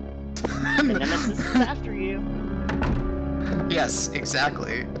 The nemesis is after you. Yes,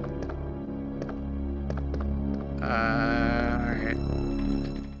 exactly. Alright.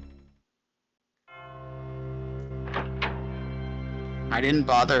 I didn't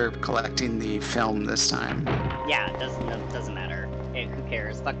bother collecting the film this time. Yeah, it doesn't matter. Who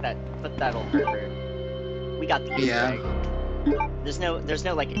cares? Fuck that. Put that old pervert. We got the Easter egg. There's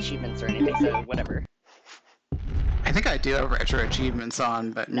no like achievements or anything, so whatever. I think I do have retro achievements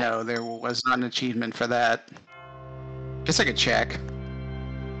on, but no, there was not an achievement for that. Guess I could check.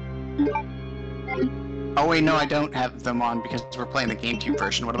 Oh wait, no, I don't have them on because we're playing the GameCube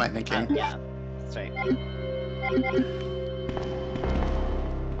version. What am I thinking? Yeah, that's right.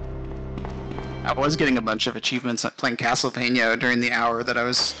 I was getting a bunch of achievements playing Castlevania during the hour that I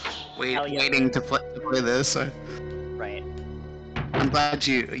was waiting to play this. So. Right. I'm glad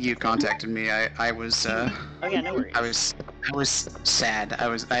you contacted me. I was oh yeah, no worries. I was sad.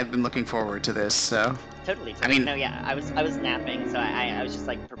 I've been looking forward to this. So. Totally. I mean, no, yeah, I was napping, so I was just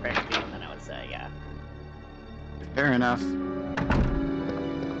like preparing to leave, and then I was yeah. Fair enough.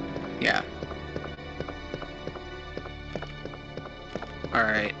 Yeah. All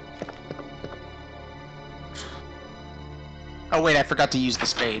right. Oh wait, I forgot to use the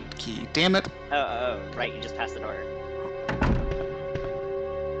spade key. Damn it. Oh, right, you just passed the door.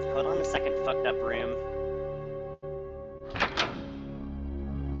 Hold on a second, fucked up room.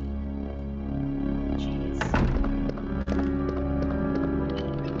 Jeez.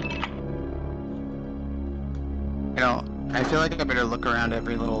 You know, I feel like I better look around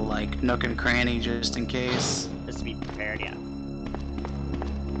every little, like, nook and cranny just in case. Just to be prepared, yeah.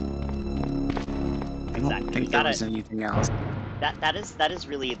 I don't think there was anything else. That is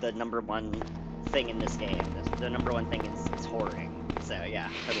really the number one thing in this game. The number one thing is hoarding. So yeah,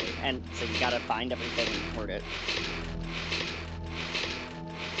 totally. And so you gotta find everything and hoard it.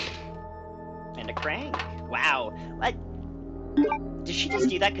 And a crank. Wow. What? Did she just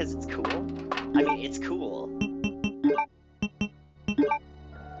do that because it's cool? I mean, it's cool.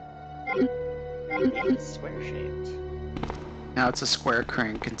 Yeah, it's square shaped. Now it's a square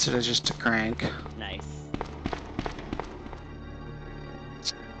crank instead of just a crank. Nice.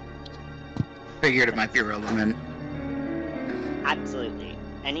 figured it might be relevant. Absolutely.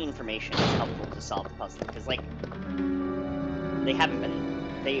 Any information is helpful to solve the puzzle, because, like,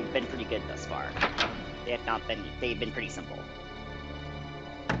 they've been pretty good thus far. They've been pretty simple.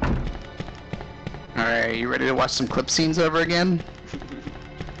 Alright, you ready to watch some clip scenes over again?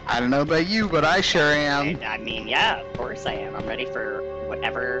 I don't know about you, but I sure am. I mean, yeah, of course I am. I'm ready for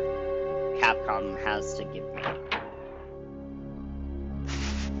whatever Capcom has to give me.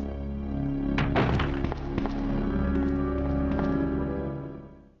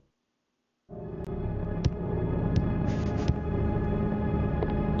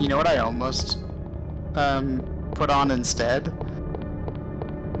 You know what I almost put on instead?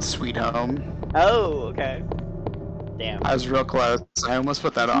 Sweet Home. Oh, okay. Damn. I was real close. I almost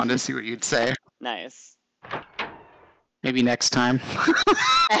put that on to see what you'd say. Nice. Maybe next time.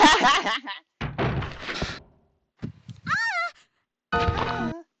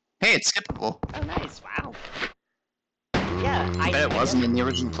 Hey, it's skippable. Oh, nice. Wow. Yeah, I bet it wasn't in the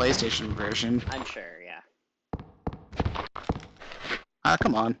original PlayStation version. I'm sure, yeah. Ah,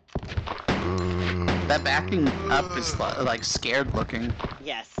 come on. That backing up is like scared looking.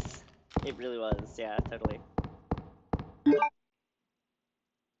 Yes. It really was, yeah, totally.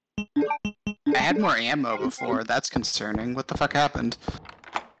 I had more ammo before, that's concerning. What the fuck happened?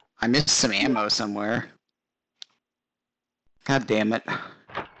 I missed some ammo somewhere. God damn it.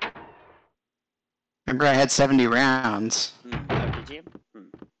 Remember I had 70 rounds. Oh, did you?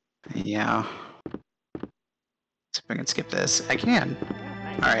 Yeah. So if I can skip this. I can.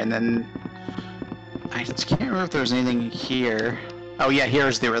 Nice. Alright, and then... I just can't remember if there's anything here. Oh yeah,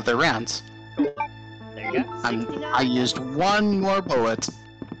 here's the other rounds. Cool. There you go. I used one more bullet.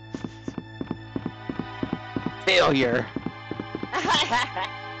 Failure.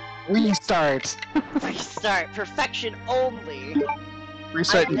 Restart. Restart. Perfection only.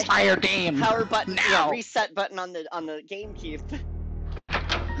 Reset entire game. Power button. Now. Yeah, reset button on the GameCube.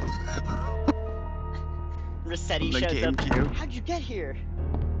 Resetti shows up. How'd you get here?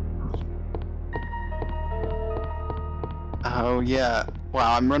 Oh yeah.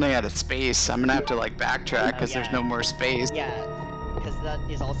 Wow, I'm running out of space. I'm gonna have to like backtrack because there's no more space. Yeah, because that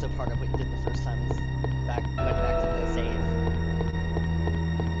is also part of what you did the first time. Is went back to the save.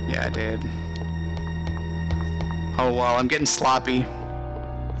 Yeah, I did. Oh well, I'm getting sloppy.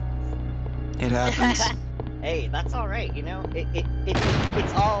 It happens. Hey, that's all right. You know,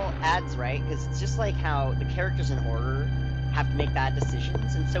 it's all ads, right? Because it's just like how the characters in horror have to make bad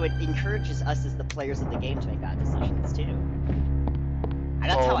decisions, and so it encourages us as the players of the game to make bad decisions too. And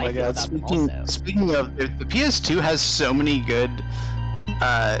that's how I feel about them also. Speaking of, the PS2 has so many good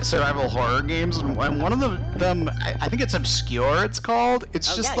survival horror games, and one of them, I think it's Obscure. It's called.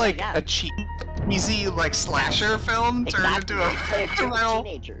 It's just a cheap, easy like slasher film turned into a survival.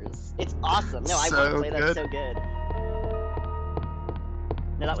 Teenagers. It's awesome. No, I want to play that so good.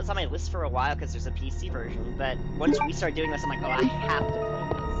 No, that was on my list for a while because there's a PC version, but once we start doing this, I'm like, oh, I have to play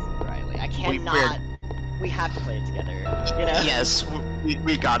this, Riley. I cannot. We have to play it together, you know? Yes,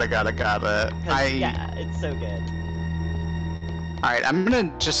 we gotta. Yeah, it's so good. Alright, I'm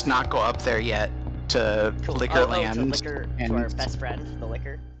gonna just not go up there yet to Liquorland. To our best friend, the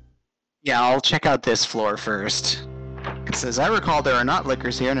Liquor. Yeah, I'll check out this floor first. Because as I recall, there are not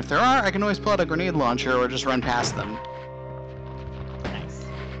liquors here, and if there are, I can always pull out a grenade launcher or just run past them. Nice.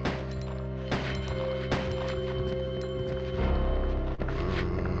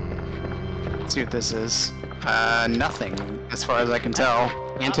 Let's see what this is. Nothing, as far as I can tell.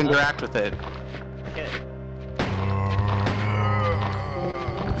 Can't interact with it. Good.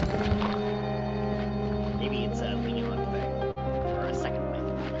 Maybe it's a Leon thing. Or a second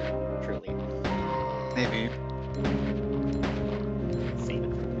wind. Truly. Maybe. Save it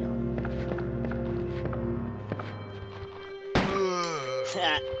for Leon.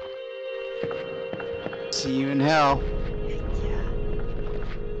 See you in hell. Yeah.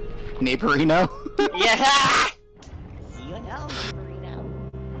 Neighborino? Yeah! See you in hell, Neighborino.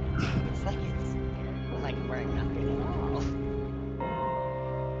 It's like we're nothing at all.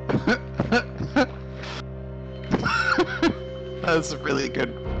 That's a really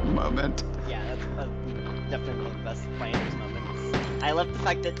good moment. Yeah, that's definitely one of the best Flanders moments. I love the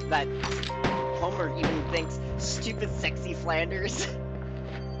fact that Homer even thinks stupid sexy Flanders.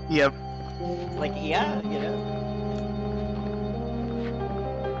 Yep. Like, yeah, you know.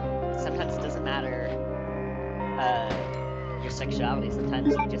 Sometimes it doesn't matter your sexuality.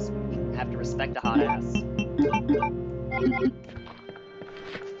 Sometimes you just have to respect a hot ass.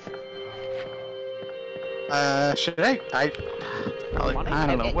 Should I I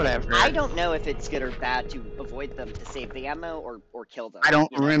don't know, whatever. I don't know if it's good or bad to avoid them to save the ammo or kill them. I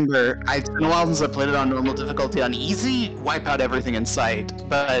don't remember. It's been a while since I played it on normal difficulty. On easy, wipe out everything in sight.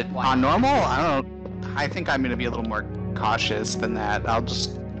 But on normal, I don't know. I think I'm gonna be a little more cautious than that. I'll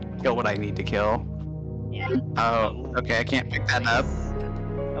just kill what I need to kill. Yeah. Oh, okay. I can't pick that up.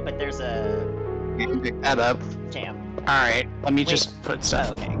 Oh, but there's a. Can't pick that up. Damn. All right. Let me just put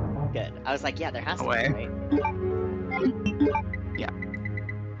stuff. Oh, okay. Good. I was like, yeah, there has to away. be, right? Yeah.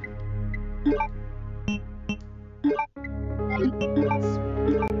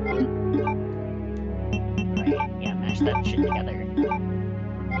 Right, yeah, mash that shit together.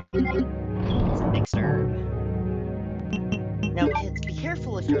 It's a mixed herb. Now, kids, be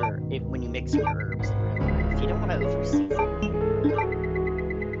careful when you mix your herbs. If you don't want to overseason.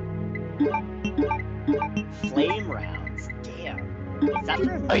 Flame rounds. Damn. Is that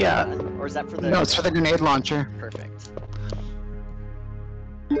for a gun? Or is that for the... No, it's for the grenade launcher. Perfect.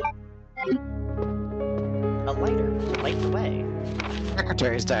 A lighter. Light the way.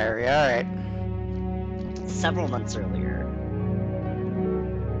 Secretary's diary, alright. Several months earlier.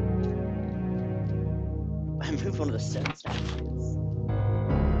 I moved one of the stone statues.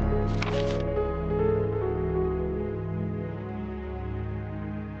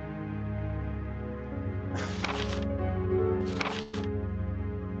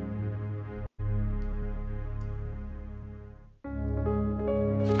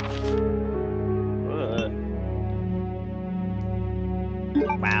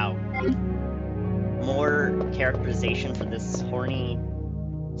 Wow. More characterization for this horny,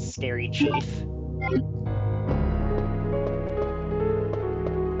 scary chief.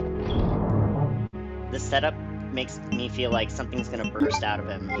 The setup makes me feel like something's gonna burst out of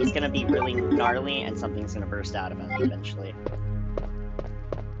him. He's gonna be really gnarly and something's gonna burst out of him eventually.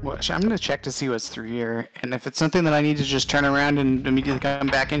 Well, I'm gonna check to see what's through here, and if it's something that I need to just turn around and immediately come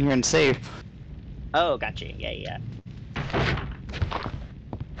back in here and save. Oh, gotcha. Yeah.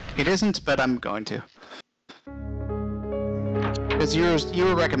 It isn't, but I'm going to. Because you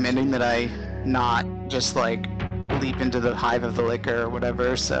were recommending that I not just like leap into the hive of the liquor or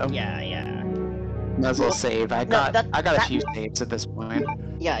whatever, so Yeah. might as well save. I got that- a few saves at this point.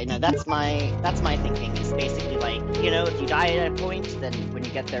 Yeah, I know, that's my thinking. It's basically like, if you die at a point, then when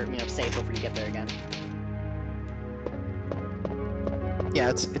you get there, save before you get there again. Yeah,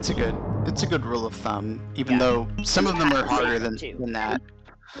 it's a good rule of thumb, even though some of them are harder than that.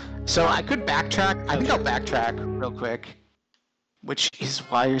 So I could backtrack. I think I'll backtrack real quick, which is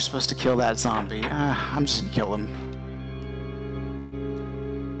why you're supposed to kill that zombie. I'm just gonna kill him.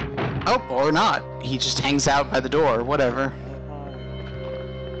 Oh, or not. He just hangs out by the door. Whatever.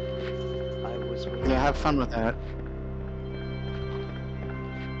 Yeah, have fun with that.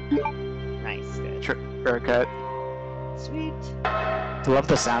 Nice, good. Haircut. Sweet. I love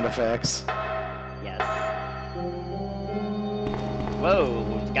the sound effects. Yes. Whoa,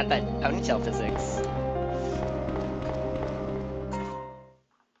 got that ponytail physics.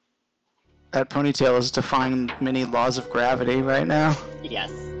 That ponytail is defying many laws of gravity right now. Yes.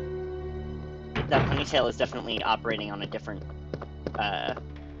 That ponytail is definitely operating on a different,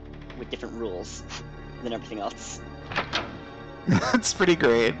 with different rules than everything else. That's pretty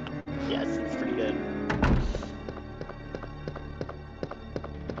great. Yes, it's pretty good.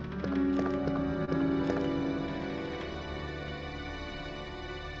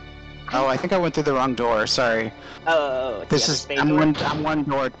 Oh, I think I went through the wrong door. Sorry. Oh, I'm one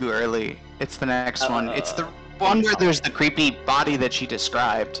door too early. It's the next one. It's the one where there's the creepy body that she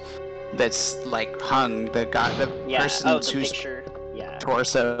described. That's like hung. The person whose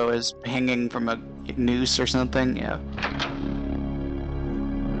torso is hanging from a noose or something. Yeah.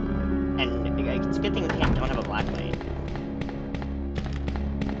 And it's a good thing we don't have a black light.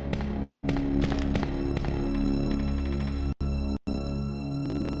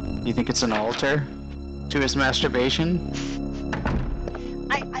 You think it's an altar to his masturbation?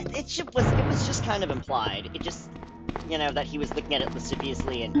 It was just kind of implied. It just, that he was looking at it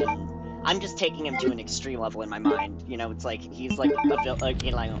lasciviously, and I'm just taking him to an extreme level in my mind. It's like he's like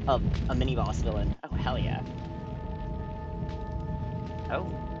a mini boss villain. Oh hell yeah! Oh,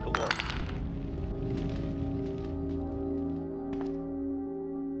 cool.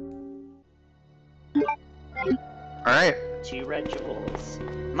 All right. 2 red jewels.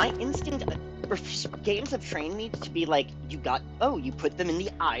 My instinct, games have trained me to be like, you put them in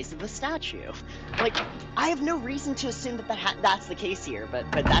the eyes of the statue. Like, I have no reason to assume that's the case here, but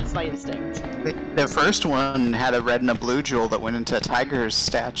that's my instinct. The first one had a red and a blue jewel that went into a tiger's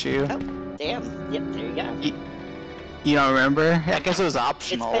statue. Oh, damn. Yep, there you go. You don't remember? I guess it was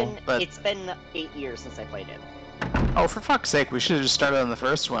optional, but... It's been 8 years since I played it. Oh, for fuck's sake, we should have just started on the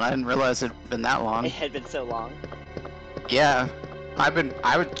first one. I didn't realize it'd been that long. It had been so long. Yeah.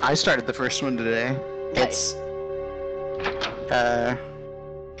 I started the first one today. Nice.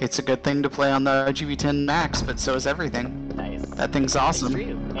 It's a good thing to play on the RGB10 Max, but so is everything. Nice. That thing's awesome. It's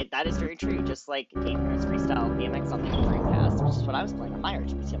true. That is very true. Just like Gamer's Freestyle BMX on the Dreamcast, which is what I was playing on my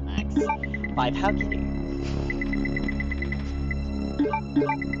RGB10 Max. By How Kitty.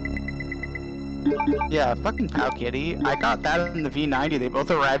 Yeah, fucking Powkiddy. I got that in the V90. They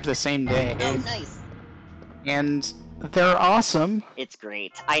both arrived the same day. Oh, nice. And they're awesome. It's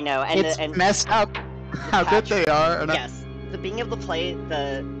great. I know. And It's and messed up how good they are. And yes. The being able to play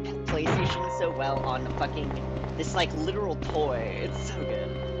the PlayStation so well on fucking this like literal toy. It's so good.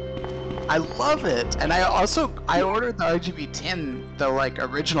 I love it. And I ordered the RGB10, the like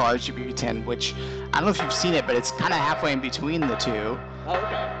original RGB10, which I don't know if you've seen it, but it's kind of halfway in between the two. Oh,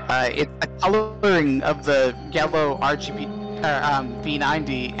 okay. It's the coloring of the yellow RGB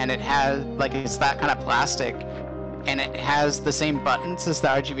V90, and it has like it's that kind of plastic, and it has the same buttons as the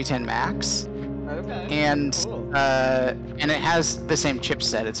RGB10 Max. Okay. And Cool. and it has the same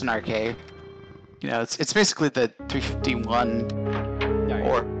chipset. It's an arcade. You know, it's basically the 351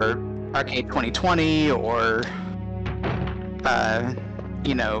 or Arcade 2020 or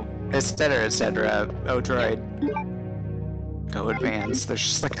you know, etc. Odroid. Go Advance. There's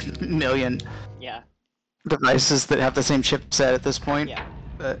just like a million devices that have the same chipset at this point. Yeah.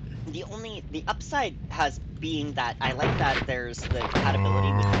 But The upside has being that I like that there's the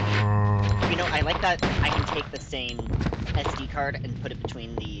compatibility with you know, I like that I can take the same SD card and put it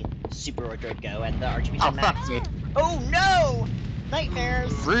between the Super Odroid Go and the RGB10 Max. Fuck me. Oh no!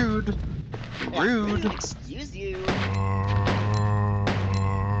 Nightmares! Rude. Yeah, Rude. Excuse you.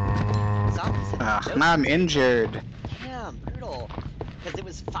 Zombies have no I'm injured. Damn, brutal. Because it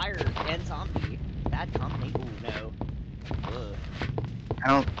was fire and zombie. Bad combination. Ooh, no.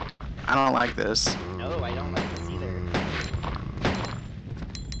 Ugh. I don't like this. No, I don't like this either.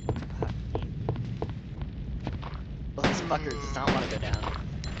 Well, this fucker does not want to go down.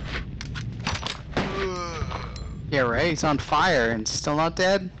 Yeah, right? He's on fire and still not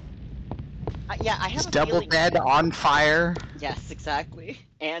dead? Yeah, I have He's a double feeling... dead, on fire. Yes, exactly.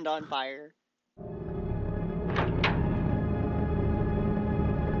 And on fire.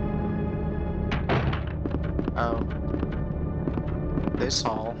 Oh. This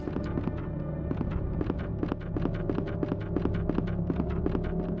hall.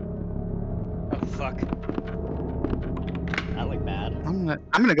 Oh, fuck. That looked bad. I'm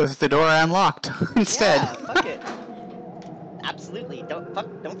gonna go through the door I unlocked instead. Yeah, fuck it. Absolutely. Don't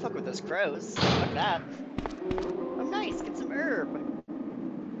fuck with those crows. Fuck that. Oh, nice. Get some herb.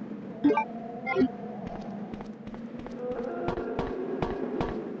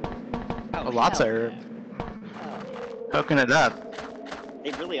 Oh, Lots of hell herb. yeah. Oh, Hooking it up.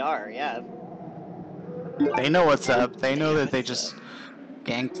 they really are, yeah. They know what's up. They know that they just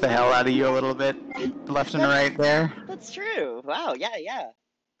ganked the hell out of you a little bit, left and right there. That's true. Wow, yeah.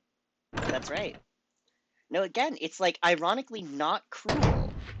 That's right. No, again, it's like ironically not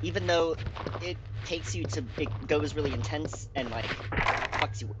cruel, even though it takes you to, it goes really intense and like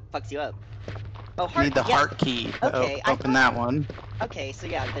fucks you up. Oh, heart. You need the yeah. heart key to Okay, open that one. Okay, so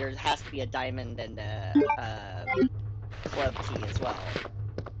yeah, there has to be a diamond and a club key as well.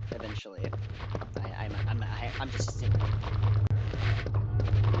 Eventually, I'm just assuming.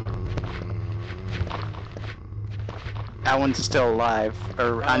 That one's still alive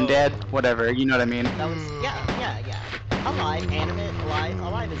or undead, whatever. You know what I mean. That was yeah. Alive, animate,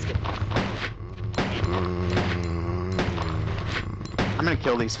 alive is good enough. I'm gonna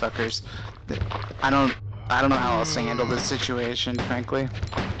kill these fuckers. I don't know how else to handle this situation, frankly.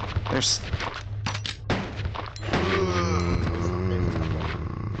 There's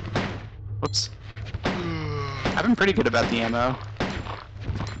whoops. I've been pretty good about the ammo.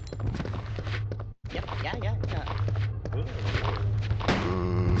 Yep, yeah.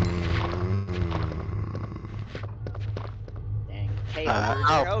 Dang. Okay,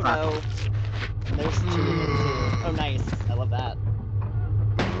 oh no. There's two of them too. Oh nice. I love that.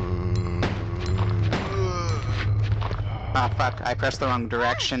 Ah, fuck. I pressed the wrong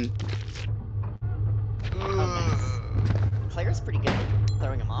direction. Oh nice. Claire's pretty good at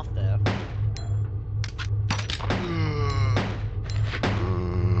throwing him off though.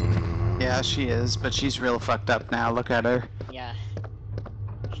 Yeah, she is, but she's real fucked up now. Look at her. Yeah.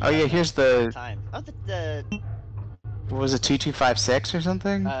 Oh yeah, here's the... Time. Oh, the What was it, 2256 or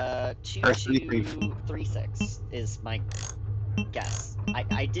something? 2236 is my guess.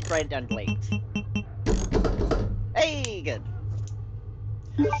 I did write it down late. Hey, good.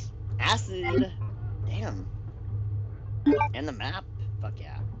 Acid. Damn. And the map. Fuck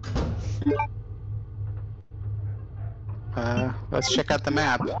yeah. Let's check out the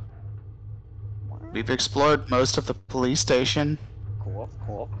map. We've explored most of the police station. Cool,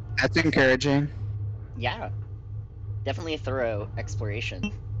 cool. That's encouraging. Yeah. Definitely a thorough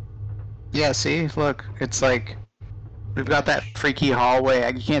exploration. Yeah, see? Look, it's like... We've got that freaky hallway.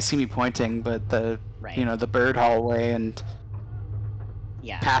 You can't see me pointing, but the... Right. You know, the bird hallway, and...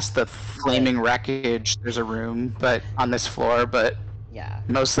 Yeah. Past the flaming wreckage, there's a room, but on this floor, but... Yeah.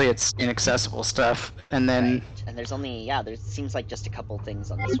 Mostly it's inaccessible stuff. And then... Right. And there's only... Yeah, there seems like just a couple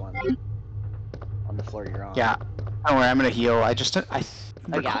things on this one. On the floor you're on. Yeah. Don't worry, I'm gonna heal. I just... I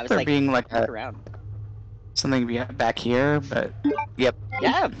yeah, I was there like, being like look a... around. Something back here, but... Yep.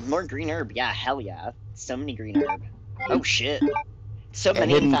 Yeah, more green herb. Yeah, hell yeah. So many green herb. Oh shit. So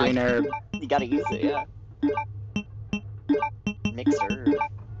many hidden in fact. green herb. You gotta use it, yeah. Mixed herb.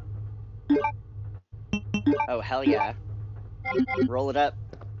 Oh hell yeah. Roll it up.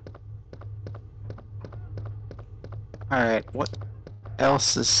 Alright, what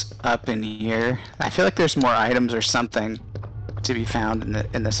else is up in here? I feel like there's more items or something to be found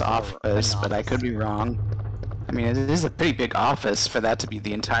in this office, but I could be wrong. I mean, it is a pretty big office for that to be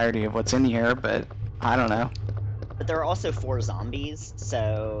the entirety of what's in here, but I don't know. But there are also 4 zombies,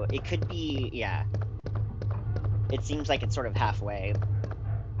 so it could be, yeah. It seems like it's sort of halfway.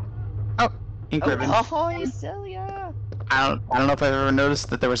 Oh, ink ribbon. Oh, hell yeah! I don't know if I've ever noticed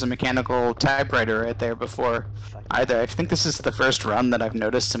that there was a mechanical typewriter right there before either. I think this is the first run that I've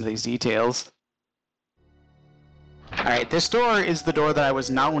noticed some of these details. Alright, this door is the door that I was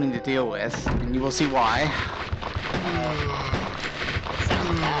not wanting to deal with, and you will see why.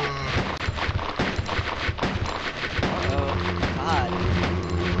 Sounds bad. Oh, God.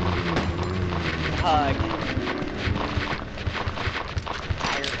 Hug.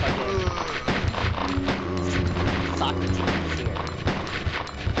 Fire fucking... Socrates here.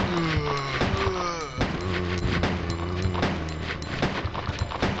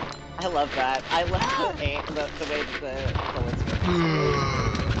 I love that. I love the way that the bullets work.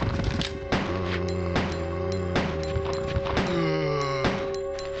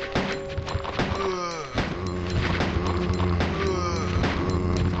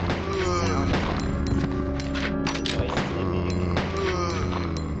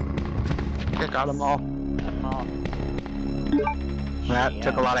 I got them all. That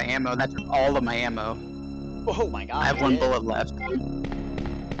took a lot of ammo. That took all of my ammo. Oh my god. I have one bullet left.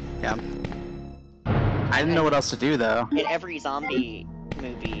 Yeah. I didn't know what else to do, though. In every zombie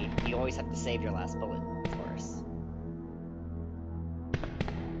movie, you always have to save your last bullet, of course.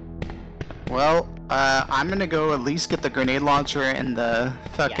 Well, I'm gonna go at least get the grenade launcher and the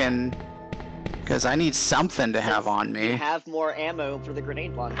fucking... Because I need something to have on me. You have more ammo for the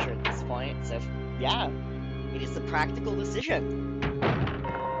grenade launcher at this point, so yeah. It is a practical decision.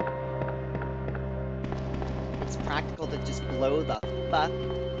 It's practical to just blow the fuck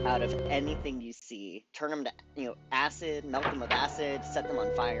out of anything you see. Turn them to, acid, melt them with acid, set them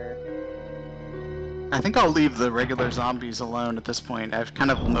on fire. I think I'll leave the regular zombies alone at this point. I've kind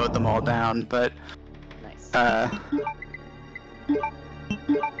of mowed them all down, but... Nice.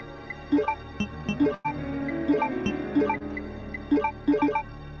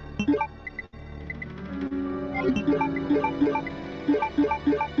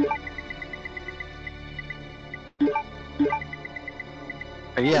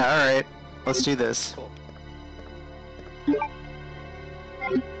 But yeah, alright. Let's do this. Cool.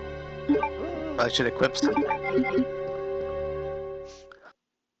 I should equip something. Oh, yeah.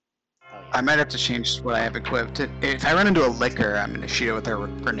 I might have to change what I have equipped. If I run into a liquor, I'm gonna shoot it with a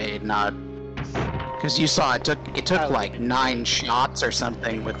grenade, not... Because you saw it took like 9 shots or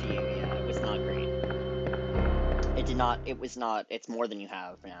something with... Yeah, it was not great. It was not, it's more than you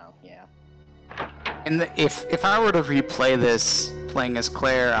have now, yeah. And if I were to replay this playing as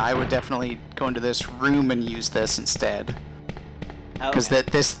Claire, I would definitely go into this room and use this instead. Because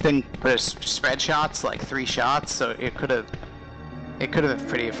this thing spread shots, like 3 shots, so it could have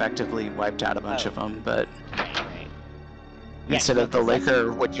pretty effectively wiped out a bunch of them, but Right. instead of the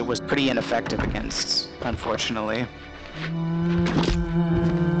liquor, which it was pretty ineffective against, unfortunately.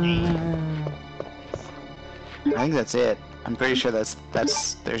 I think that's it. I'm pretty sure there's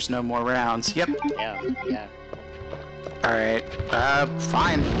no more rounds. Yep. Yeah. Alright.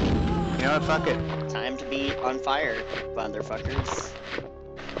 Fine. You know what, fuck it. Time to be on fire, motherfuckers.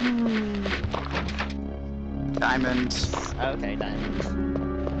 Diamond. Okay, diamond.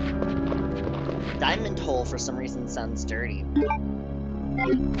 Diamond hole for some reason sounds dirty.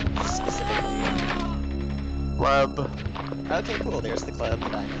 Specifically. Club. Okay, cool, there's the club,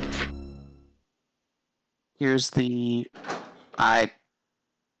 diamond. Here's the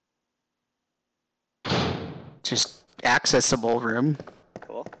just accessible room.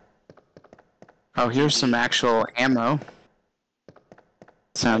 Cool. Oh, here's some actual ammo.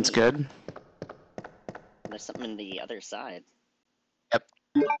 Sounds good. There's something in the other side. Yep.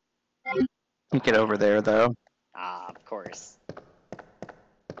 Can't get over there though. Ah, of course.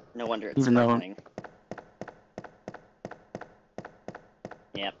 No wonder it's Even though- sparkling.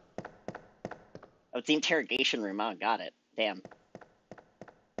 Yep. Oh, it's the interrogation room. Oh, got it. Damn.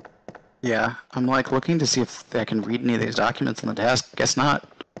 Yeah, I'm like looking to see if I can read any of these documents on the desk. Guess not.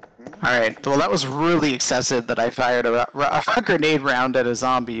 Alright, well that was really excessive that I fired a grenade round at a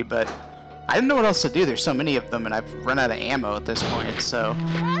zombie, but I didn't know what else to do. There's so many of them and I've run out of ammo at this point, so...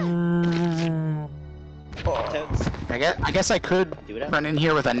 Toads. I guess I could Do it up. run in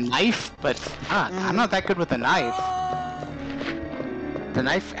here with a knife, but I'm not that good with a knife. The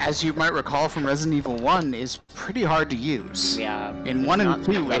knife, as you might recall from Resident Evil 1, is pretty hard to use. Yeah. In it's 1 and not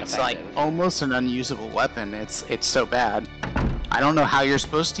 2, that it's like effective. almost an unusable weapon. It's so bad. I don't know how you're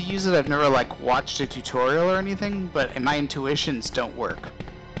supposed to use it. I've never like watched a tutorial or anything, but my intuitions don't work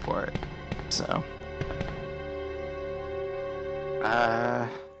for it. So,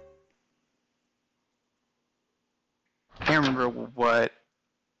 can't remember what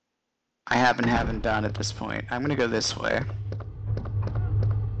I have and haven't done at this point. I'm gonna go this way.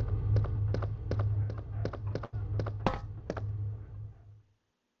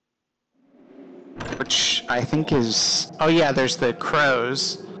 Which I think is... Oh yeah, there's the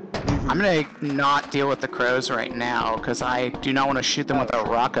crows. I'm gonna not deal with the crows right now, because I do not want to shoot them with a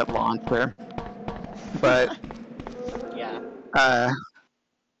rocket launcher. But, Yeah.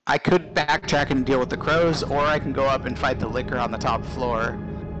 I could backtrack and deal with the crows, or I can go up and fight the licker on the top floor.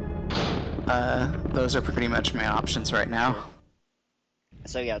 Those are pretty much my options right now.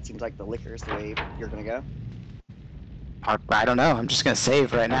 So yeah, it seems like the liquor's the way you're gonna go. I don't know, I'm just gonna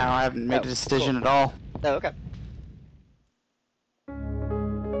save right now. I haven't made a Oh, decision cool. at all. Oh, okay.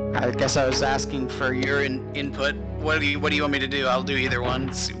 I guess I was asking for your input. What do you want me to do? I'll do either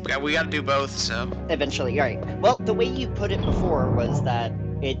one. We gotta do both, so. Eventually, right. Well, the way you put it before was that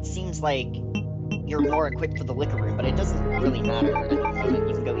it seems like you're more equipped for the liquor room, but it doesn't really matter at the moment.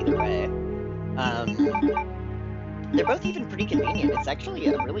 You can go either way. They're both even pretty convenient. It's actually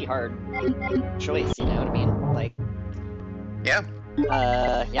a really hard choice, you know what I mean? Like, Yeah.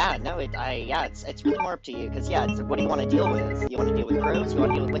 yeah, no, it's really more up to you, because, yeah, it's, what do you want to deal with? You want to deal with crows? You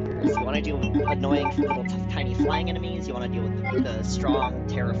want to deal with lickers? You want to deal with annoying little tiny flying enemies? You want to deal with the strong,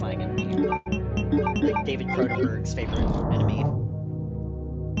 terrifying enemy? Like David Cronenberg's favorite enemy.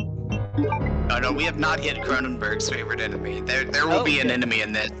 Oh no, we have not hit Cronenberg's favorite enemy. There will be an good. enemy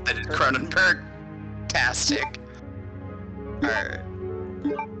in this that is Cronenberg-tastic. Alright.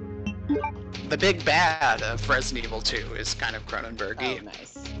 The big bad of Resident Evil 2 is kind of Cronenberg-y. Oh,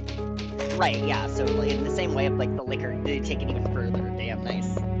 nice. Right, yeah, so in the same way of like the liquor, they take it even further. Damn nice.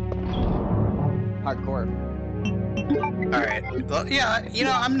 Hardcore. Alright, well, yeah, you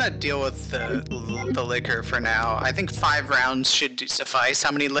know, I'm gonna deal with the liquor for now. I think 5 rounds should suffice.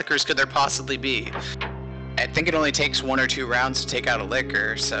 How many liquors could there possibly be? I think it only takes 1 or 2 rounds to take out a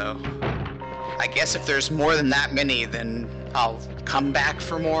liquor, so... I guess if there's more than that many, then I'll come back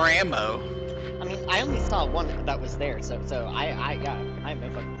for more ammo. I mean, I only saw one that was there, so I have no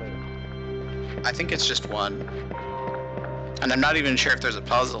fucking clue. I think it's just 1. And I'm not even sure if there's a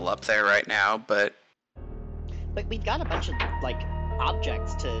puzzle up there right now, but... But we've got a bunch of like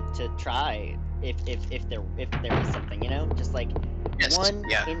objects to try if there is something, you know, just like one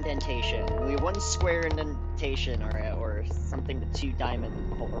indentation, one square indentation, or something with 2 diamond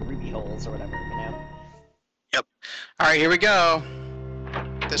or ruby holes or whatever, you know. Yep. All right, here we go.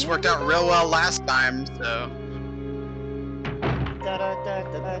 This worked out real well last time, so. Da da da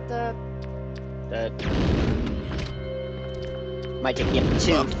da da da. Might take you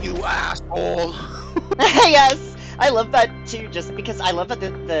 2. Fuck you, asshole. Yes, I love that too. Just because I love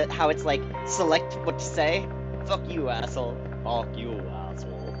the how it's like select what to say. Fuck you, asshole. Fuck you,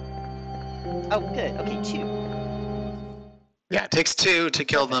 asshole. Oh, good. Okay, 2. Yeah, it takes 2 to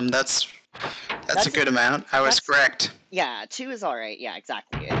kill them. That's a good amount. I was correct. Yeah, 2 is all right. Yeah,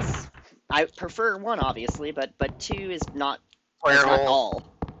 exactly. I prefer 1 obviously, but 2 is not Square not hole. all.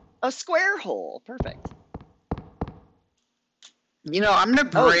 A square hole. Perfect. You know, I'm gonna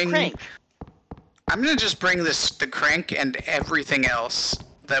Oh, bring. crank. I'm gonna just bring the crank and everything else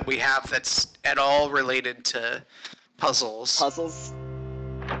that we have that's at all related to puzzles. Puzzles.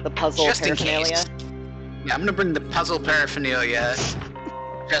 The puzzle Just in paraphernalia. case. Yeah, I'm gonna bring the puzzle paraphernalia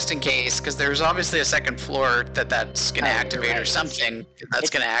just in case, because there's obviously a second floor that's gonna Oh, you're activate or right. something that's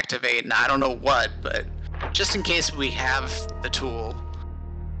gonna activate, and I don't know what, but just in case we have the tool.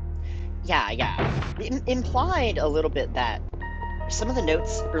 Yeah. Implied a little bit that some of the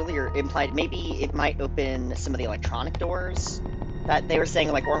notes earlier implied maybe it might open some of the electronic doors that they were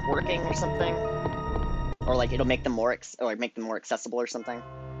saying like weren't working or something, or like it'll make them more accessible or something.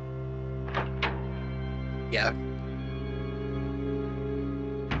 Yeah.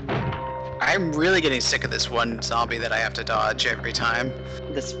 I'm really getting sick of this one zombie that I have to dodge every time.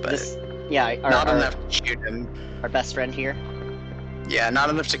 Not enough to shoot him. Our best friend here. Yeah, not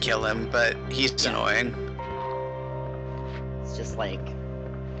enough to kill him, but he's annoying. It's just like,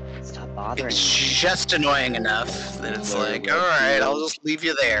 stop bothering me. It's just annoying enough that it's like, alright, I'll just leave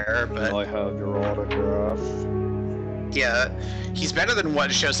you there, but... I have your autograph. Yeah, he's better than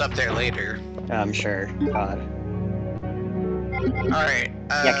what shows up there later. I'm sure. God. Alright,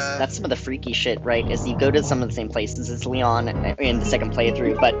 Yeah, 'cause that's some of the freaky shit, right? Is you go to some of the same places as Leon in the second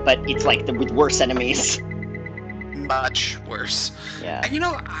playthrough, but it's like with worse enemies. Much worse. Yeah. And you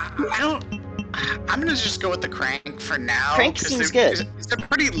know, I'm gonna just go with the Crank for now. Crank seems good. It's a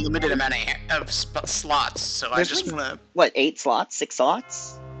pretty limited amount of slots, so I just wanna... What, 8 slots? 6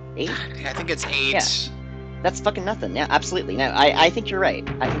 slots? 8? I think it's 8. Yeah. That's fucking nothing. Yeah, absolutely. No, I think you're right.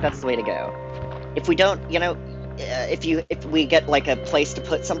 I think that's the way to go. If we don't, you know, if we get like a place to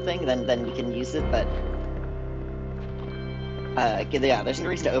put something, then we can use it. But yeah, there's no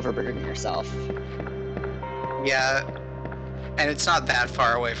reason to overburden yourself. Yeah, and it's not that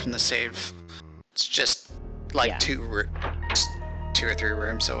far away from the save. It's just like 2 or 3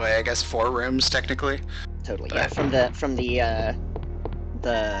 rooms away. I guess 4 rooms technically. Totally. But... Yeah, from the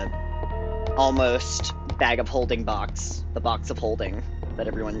almost bag of holding box, the box of holding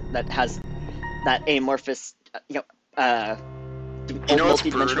that has that amorphous, what's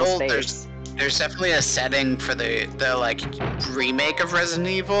brutal? Space. There's definitely a setting for the like remake of Resident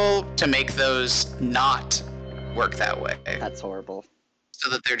Evil to make those not work that way. That's horrible. So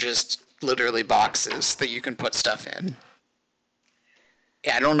that they're just literally boxes that you can put stuff in.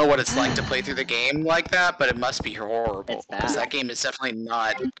 Yeah, I don't know what it's like to play through the game like that, but it must be horrible. Because that game is definitely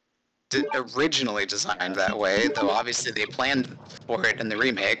not originally designed that way, though obviously they planned for it in the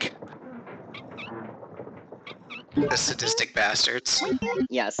remake. The sadistic bastards.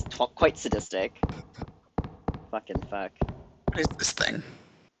 Yes, quite sadistic. Fucking fuck. What is this thing?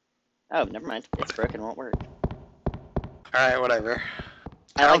 Oh, never mind. It's broken, won't work. Alright, whatever.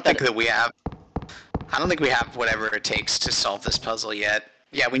 I don't think we have whatever it takes to solve this puzzle yet.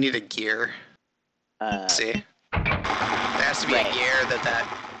 Yeah, we need a gear. Let's see. There has to be a gear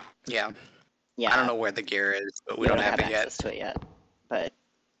Yeah. I don't know where the gear is, but we don't have it yet. Access to it yet. But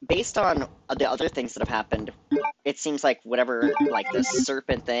based on the other things that have happened, it seems like whatever, like the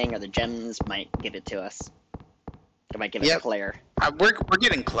serpent thing or the gems might give it to us. It might give it a Claire. We're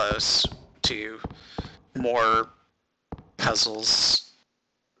getting close to more puzzles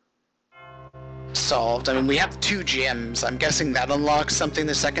solved. I mean, we have 2 gems. I'm guessing that unlocks something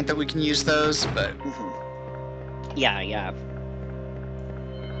the second that we can use those, but... Yeah.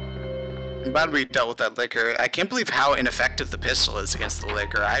 I'm glad we dealt with that liquor. I can't believe how ineffective the pistol is against the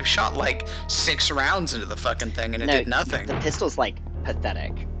liquor. I've shot like 6 rounds into the fucking thing and it did nothing. The pistol's like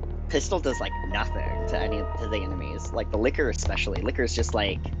pathetic. Pistol does like nothing to the enemies. Like the liquor especially. Liquor's just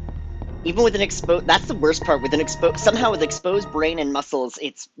like, even with an exposed, that's the worst part. With an somehow with exposed brain and muscles,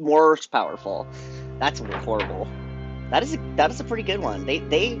 it's more powerful. That's horrible. That is a pretty good one.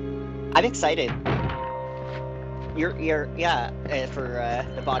 I'm excited. For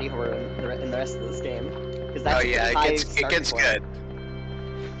the body horror in the rest of this game, because that's it gets good.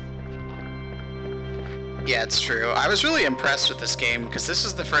 Yeah, it's true. I was really impressed with this game because this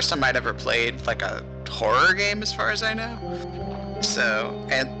was the first time I'd ever played like a horror game, as far as I know. So,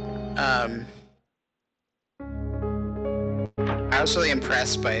 and I was really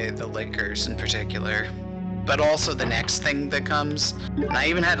impressed by the liquors in particular. But also the next thing that comes, and I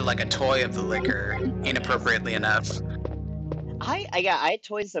even had like a toy of the liquor, inappropriately enough. I had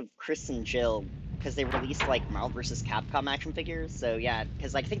toys of Chris and Jill because they released like Marvel vs. Capcom action figures. So yeah,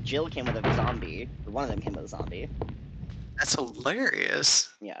 because I think Jill came with a zombie, or one of them came with a zombie. That's hilarious.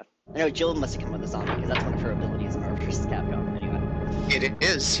 Yeah, I know Jill must have come with a zombie because that's one of her abilities in Marvel vs. Capcom. Anyway. It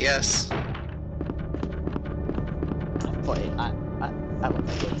is, yes. Boy, I love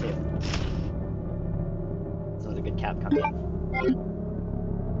that game too. A good Capcom game.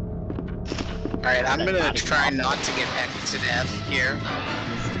 Alright, I'm gonna try not to get epic to death here.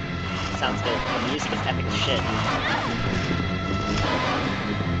 Sounds good. The music is epic as shit.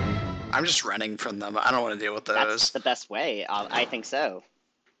 I'm just running from them. I don't want to deal with those. That's the best way. I think so.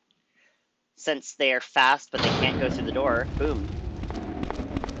 Since they're fast, but they can't go through the door. Boom.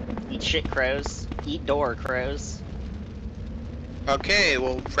 Eat shit, crows. Eat door, crows. Okay,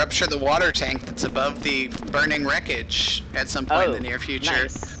 we'll rupture the water tank that's above the burning wreckage at some point in the near future.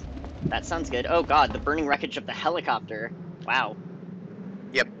 Nice. That sounds good. Oh god, the burning wreckage of the helicopter. Wow.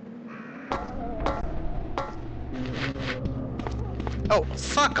 Yep. Oh,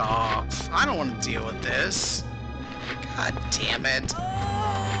 fuck off. I don't want to deal with this. God damn it.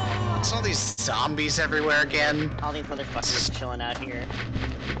 There's all these zombies everywhere again. All these motherfuckers chilling out here.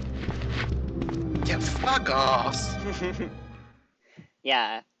 Yeah, fuck off.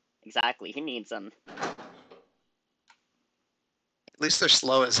 Yeah, exactly. He needs them. At least they're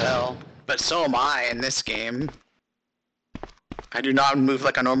slow as hell. But so am I in this game. I do not move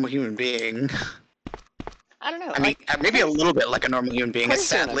like a normal human being. I don't know. I mean, maybe a little bit like a normal human being, Quincy's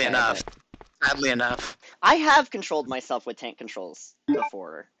sadly okay, enough. Sadly enough. I have controlled myself with tank controls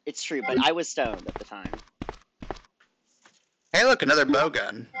before. It's true, but I was stoned at the time. Hey, look, another bow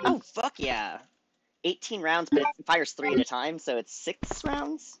gun. Oh, fuck yeah. 18 rounds, but it fires 3 at a time, so it's 6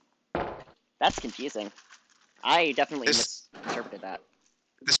 rounds? That's confusing. I definitely misinterpreted that.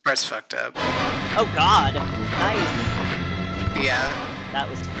 This part's fucked up. Oh god! Nice! Yeah. That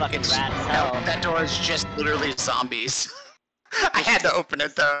was fucking rad as hell. That door is just literally zombies. I had to open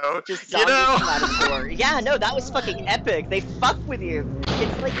it though. Just zombies come out of the door. Yeah, no, that was fucking epic. They fuck with you.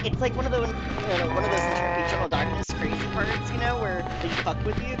 It's like one of those Eternal Darkness crazy parts, you know, where they fuck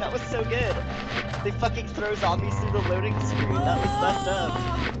with you. That was so good. They fucking throw zombies through the loading screen. That was messed up.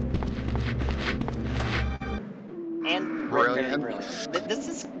 And brilliant. This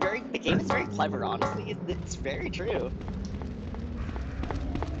is the game is very clever, honestly. It's very true.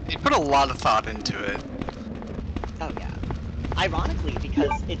 They put a lot of thought into it. Oh yeah. Ironically,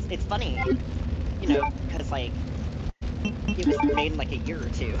 because it's funny, you know, because like it was made in like a year or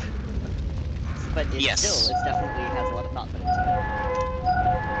two, but it definitely has a lot of thought put into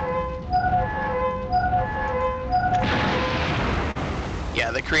it.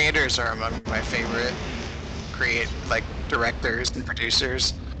 Yeah, the creators are among my favorite directors and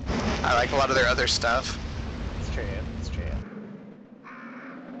producers. I like a lot of their other stuff. It's true. It's true.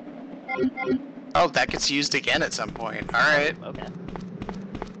 Oh, that gets used again at some point. Alright. Okay.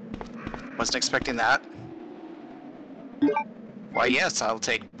 Wasn't expecting that. Why, yes, I'll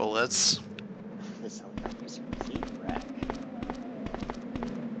take bullets. This helicopter's a complete wreck.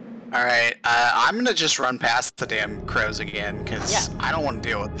 Alright, I'm gonna just run past the damn crows again, because I don't want to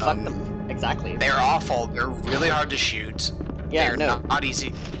deal with them. Fuck them. Exactly. They're awful. They're really hard to shoot. Yeah, they're not easy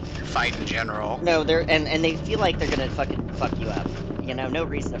to fight in general. No, they're and they feel like they're gonna fucking fuck you up. You know, no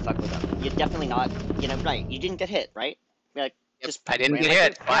reason to fuck with them. You're definitely not, you know, right. You didn't get hit, right? Like, I didn't get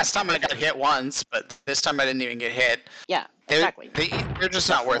hit. Last time I got hit once, but this time I didn't even get hit. Yeah, exactly. They're just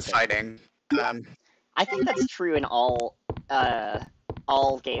not worth fighting. I think that's true in all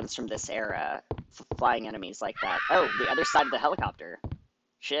games from this era. Flying enemies like that. Oh, the other side of the helicopter.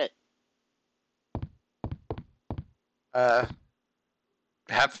 Shit. Have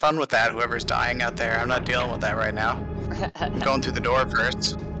fun with that, whoever's dying out there. I'm not dealing with that right now. I'm going through the door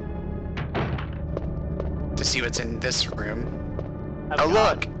first. To see what's in this room. Oh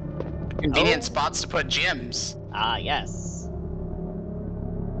look! Convenient spots to put gems. Ah, yes.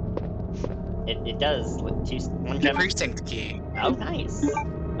 It does. One gem. Precinct key. Oh, nice.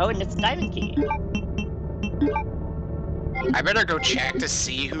 Oh, and it's a diamond key. I better go check to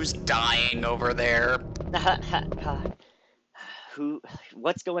see who's dying over there.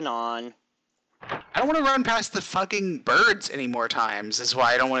 What's going on? I don't want to run past the fucking birds any more times, is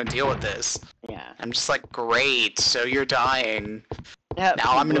why I don't want to deal with this. Yeah. I'm just like, great, so you're dying. Yeah,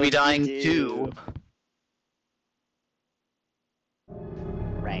 now I'm gonna be dying too.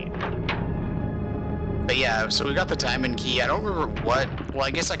 Right. But yeah, so we got the diamond key. I don't remember what... Well, I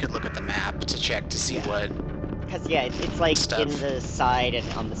guess I could look at the map to check to see what... Because, yeah, it's like in the side and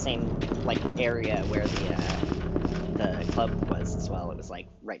on the same, like, area where the club was as well. It was, like,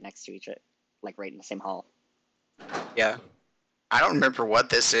 right next to each other. Like, right in the same hall. Yeah. I don't remember what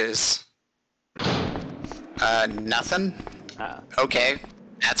this is. Nothing? Okay.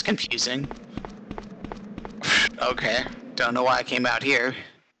 That's confusing. Okay. Don't know why I came out here.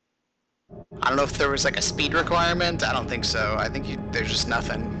 I don't know if there was, like, a speed requirement. I don't think so. I think there's just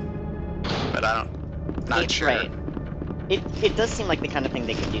nothing. But I don't... Not sure. Right. It does seem like the kind of thing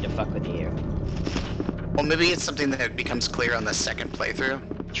they could do to fuck with you. Well, maybe it's something that becomes clear on the second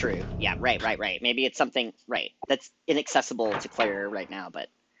playthrough. True. Yeah, right. Maybe it's something, that's inaccessible to Claire right now, but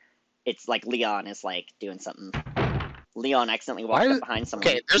it's like Leon is, like, doing something. Leon accidentally walked up behind someone.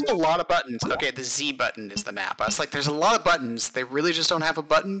 Okay, there's a lot of buttons. Okay, the Z button is the map. I was like, there's a lot of buttons. They really just don't have a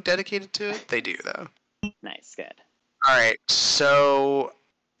button dedicated to it? They do, though. Nice, good. Alright, so...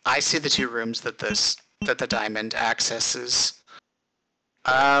 I see the 2 rooms that the diamond accesses.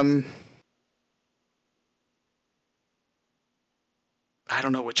 I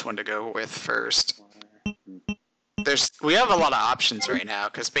don't know which one to go with first. We have a lot of options right now,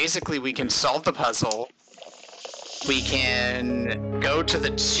 because basically we can solve the puzzle. We can go to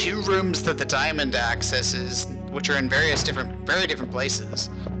the 2 rooms that the diamond accesses, which are in very different places.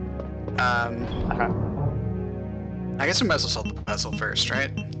 I guess we might as well solve the puzzle first,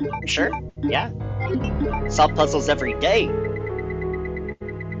 right? Sure. Yeah. Solve puzzles every day.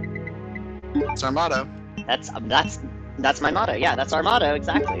 That's our motto. That's my motto. Yeah, that's our motto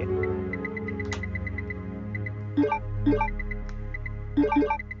exactly.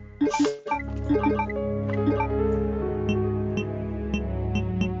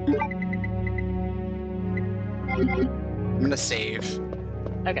 I'm gonna save.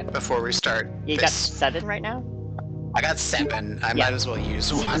 Okay. Before we start. You got 7 right now? I got 7. I might as well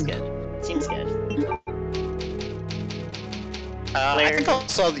use one. Seems good. Seems good. I think I'll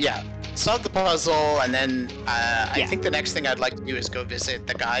solve the puzzle, and then I think the next thing I'd like to do is go visit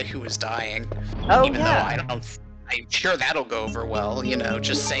the guy who was dying. Oh, even though I'm sure that'll go over well,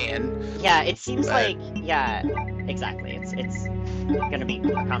 just saying. Yeah, it seems like, yeah, exactly. It's gonna be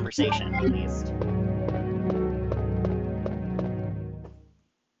a conversation, at least.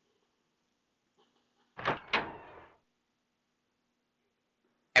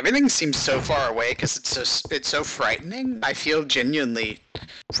 Everything seems so far away because it's so frightening. I feel genuinely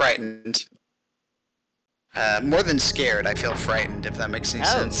frightened. More than scared, I feel frightened, if that makes any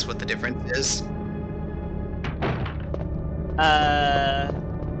sense, what the difference is.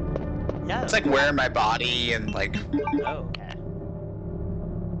 No. It's like wearing my body and like... Oh, okay.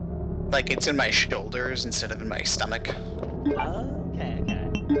 Like it's in my shoulders instead of in my stomach. Okay.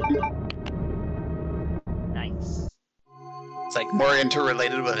 Nice. It's like more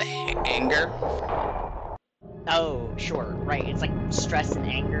interrelated with anger. Oh, sure, right. It's like stress and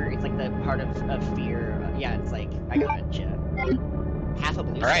anger. It's like the part of fear. Yeah, it's like, I gotcha. Half a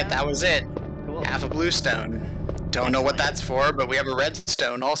blue stone? Alright, that was it. Cool. Half a blue stone. Don't know what that's for, but we have a red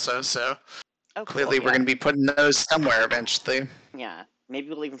stone also, so clearly we're going to be putting those somewhere eventually. Yeah, maybe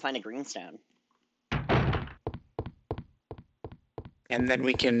we'll even find a green stone. And then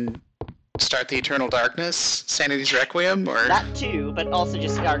we can start the Eternal Darkness, Sanity's Requiem, or... That too, but also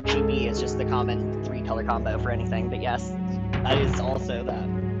just RGB is just the common 3-color combo for anything, but yes, that is also that.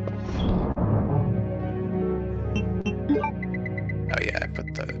 Oh yeah, I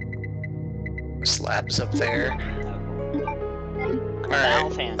put the slabs up there.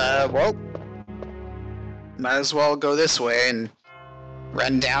 Alright, well, might as well go this way and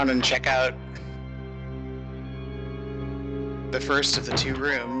run down and check out the first of the 2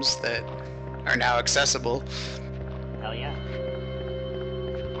 rooms that are now accessible. Hell yeah.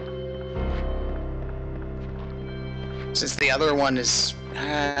 Since the other one is...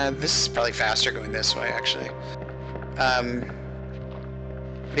 this is probably faster going this way, actually.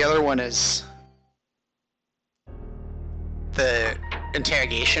 The other one is... the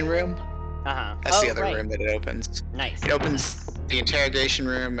interrogation room. That's the other room that it opens. Nice. It opens the interrogation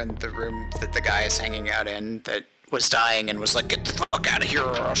room and the room that the guy is hanging out in that was dying and was like, get the fuck out of here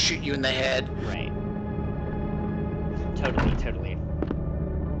or I'll shoot you in the head. Right. Totally.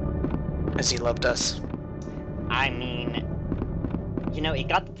 As he loved us. I mean, it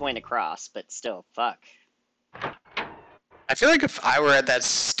got the point across, but still, fuck. I feel like if I were at that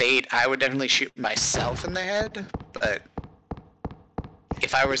state, I would definitely shoot myself in the head, but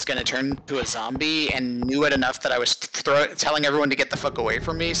if I was gonna turn to a zombie and knew it enough that I was telling everyone to get the fuck away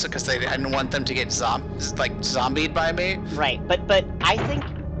from me, because I didn't want them to get zombied by me. Right, but I think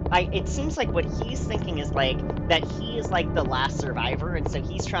it seems like what he's thinking is like that he is like the last survivor, and so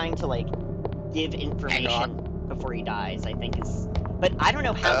he's trying to like give information before he dies. I think is, but I don't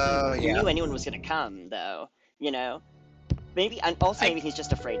know how he knew anyone was gonna come though. Maybe, and also maybe he's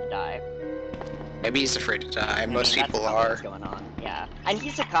just afraid to die. Maybe he's afraid to die. Most people are. What's going on? Yeah, and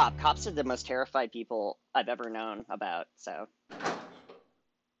he's a cop. Cops are the most terrified people I've ever known about. So, I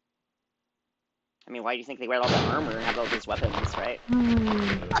mean, why do you think they wear all the armor and have all these weapons, right?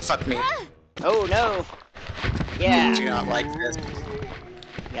 Fuck me. Oh no! Yeah. I do not like this.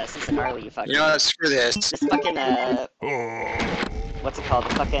 Yeah, this is gnarly. You fucking. You know what? Screw this. This fucking what's it called?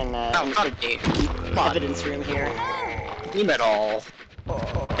 The fucking evidence room here. Aim it all.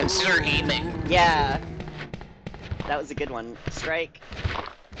 Consider aiming. Yeah. That was a good one. Strike.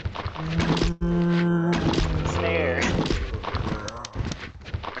 Spare.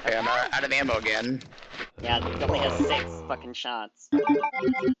 Okay, I'm out of ammo again. Yeah, he only has 6 fucking shots.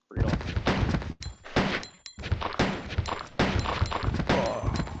 Brutal.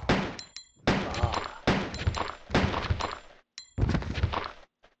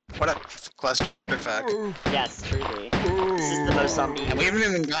 What a clusterfuck. Yes, truly. This is the most zombie. And we haven't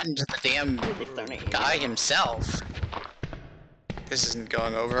even gotten to the damn they've done it. guy himself. This isn't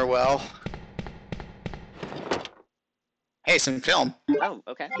going over well. Hey, some film. Oh,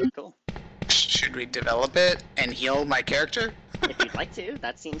 okay, cool. Should we develop it and heal my character? If you'd like to,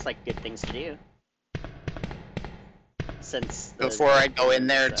 that seems like good things to do. Since Before I go in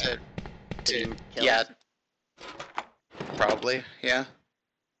there to kill yeah. Probably, yeah.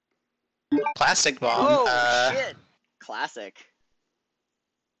 Plastic bomb. Oh shit! Classic.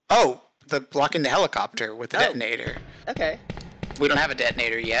 Oh, the blocking the helicopter with the Oh. detonator. Okay. We don't have a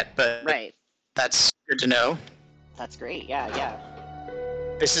detonator yet, but Right. that's good to know. That's great. Yeah, yeah.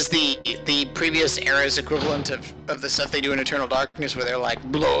 This is the previous era's equivalent of the stuff they do in Eternal Darkness, where they're like,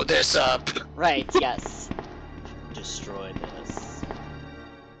 blow this up. Right. Yes. Destroy this.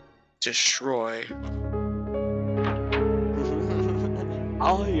 Destroy.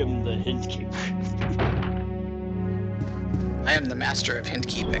 I am the hint keeper. I am the master of hint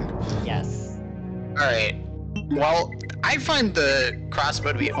keeping. Yes. Alright. Well, I find the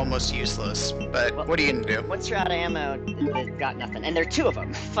crossbow to be almost useless, but Well, what are you gonna do? Once you're out of ammo, they've got nothing. And there are two of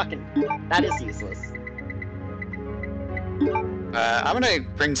them. Fucking. That is useless. I'm gonna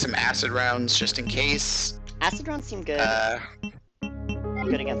bring some acid rounds just in case. Acid rounds seem good. Alright,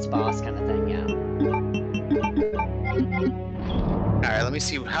 Good against boss kind of thing, yeah. let me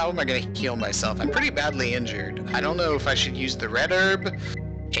see. How am I gonna heal myself? I'm pretty badly injured. I don't know if I should use the red herb,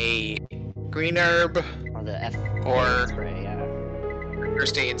 a green herb, Or the F or spray, yeah.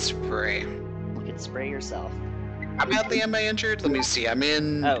 first aid spray. You could spray yourself. How badly am I injured? Let me see. I'm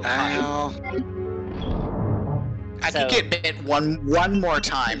in. Oh, I So- could get bit one more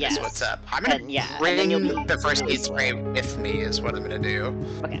time. Yes. Is what's up. I'm gonna And, yeah, and bring then you'll be the first really aid spray with me. Is what I'm gonna do,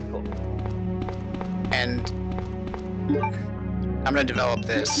 Okay, cool. and I'm gonna develop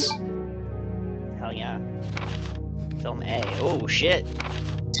this. Hell yeah. Film A. Oh shit.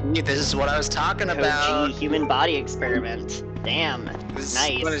 See, this is what I was talking about. OG human body experiment. Damn. This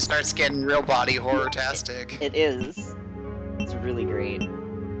Nice. is when it starts getting real body horror-tastic. It is. It's really great.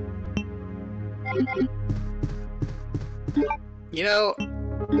 You know,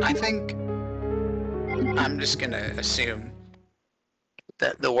 I think I'm just gonna assume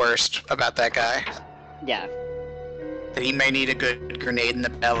that the worst about that guy. Yeah. That he may need a good grenade in the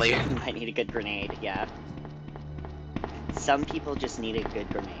belly. I need a good grenade, yeah. Some people just need a good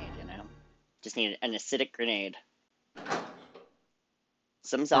grenade, you know? Just need an acidic grenade.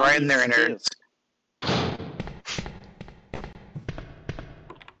 Some zombies Right in their do. innards.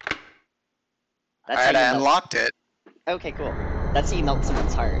 That's Alright, how I you melt- unlocked it. Okay, cool. That's how you melt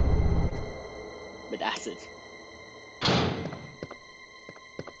someone's heart. With acid.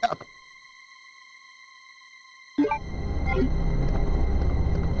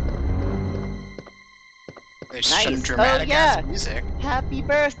 There's Nice. some Oh, dramatic yeah. ass music. Happy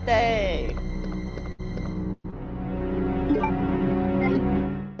birthday!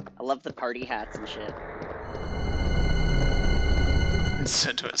 I love the party hats and shit. It's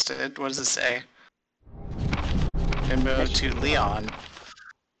so twisted. What does it say? Bimbo to Leon.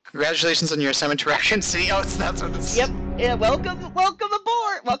 Congratulations on your assignment to Raccoon City. Oh, that's what it's. Yep. Yeah. Welcome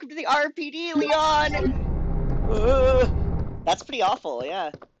aboard. Welcome to the RPD, Leon. That's pretty awful.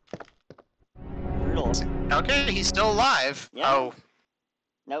 Yeah. Brutal. Okay, he's still alive. Yeah. Oh,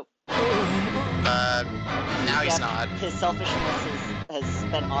 Nope. now he's Yeah, not. His selfishness has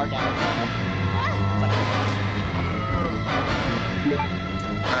been our downfall.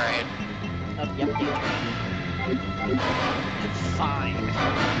 Alright. Oh, yep, danger. Fine.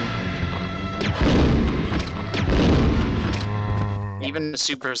 Even a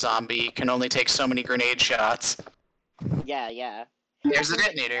super zombie can only take so many grenade shots. Yeah, yeah. There's the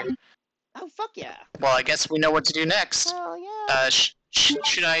detonator. Oh, fuck yeah. Well, I guess we know what to do next. Hell yeah.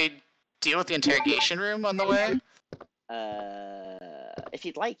 Should I deal with the interrogation room on the way? If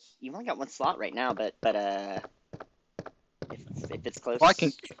you'd like, you've only got one slot right now, but if it's close. Well, I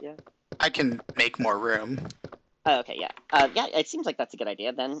can- Yeah. I can make more room. Oh, okay, yeah. Yeah, it seems like that's a good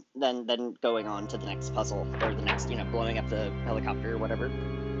idea. Then going on to the next puzzle or the next, blowing up the helicopter or whatever.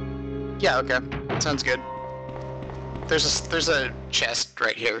 Yeah, okay. Sounds good. There's a chest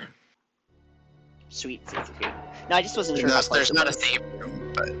right here. Sweet. No, I just wasn't sure. how close There's it not a was. save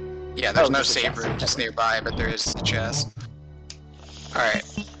room, but yeah, there's Oh, no just a save chest. room just nearby, but there is a chest. Alright.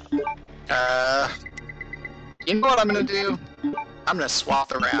 You know what I'm gonna do? I'm gonna swap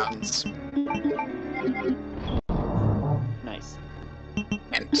the rounds, Nice.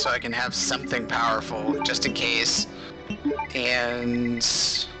 and so I can have something powerful just in case. And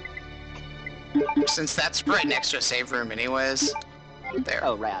since that's right next to a save room anyways, There.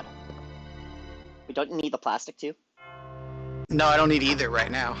 Oh, rad. We don't need the plastic too? No, I don't need either right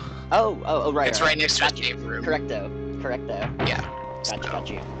now. Oh, right. It's right next to the Got you. escape room. Correcto. Yeah. Got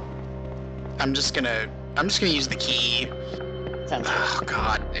you. I'm just gonna use the key. Sounds good. Oh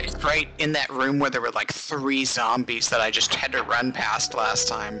god, it's right in that room where there were like 3 zombies that I just had to run past last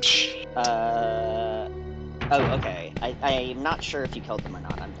time. Oh, okay. I'm not sure if you killed them or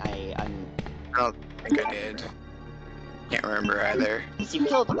not. I don't think I did. Can't remember either. You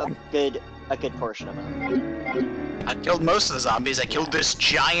killed a good portion of them. I killed most of the zombies. I killed this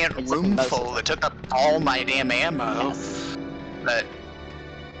giant It's room most of full them. that took up all my damn ammo. Yes. But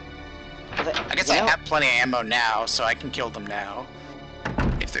I guess I have plenty of ammo now, so I can kill them now.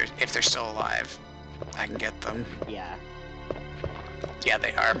 If they're still alive, I can get them. Yeah. Yeah,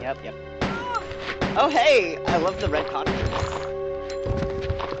 they are. Yep. Oh hey! I love the red contours.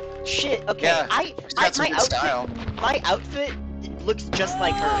 Shit. Okay. Yeah, it's got some good style. My outfit looks just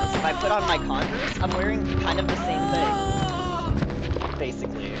like hers. If I put on my Converse, I'm wearing kind of the same thing.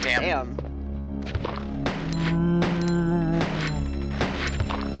 Basically. Damn.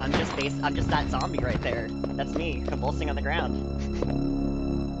 I'm just that zombie right there. That's me, convulsing on the ground.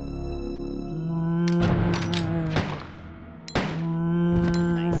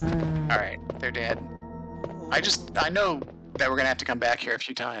 Nice. Alright, they're dead. I know that we're gonna have to come back here a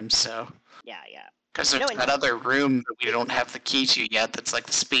few times, so. Yeah. Because there's that other room that we don't have the key to yet that's like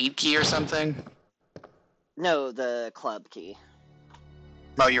the speed key or something. No, the club key.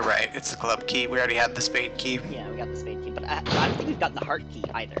 Oh, you're right. It's the club key. We already had the spade key. Yeah, we got the spade key, but I don't think we've got the heart key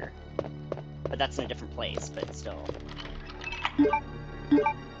either. But that's in a different place, but still.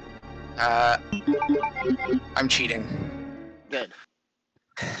 I'm cheating. Good.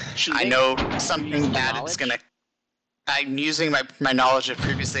 I Cheating? know Using something your bad is knowledge? gonna... I'm using my knowledge of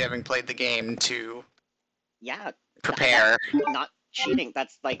previously having played the game to Yeah. prepare. Not cheating.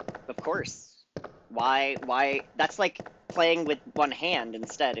 That's like, of course. Why? That's like playing with one hand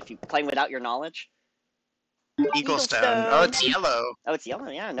instead. If you playing without your knowledge. Eagle stone. Oh, it's yellow. Oh, it's yellow.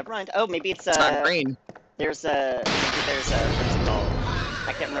 Yeah, never mind. Oh, maybe it's It's not green. There's a what's it called?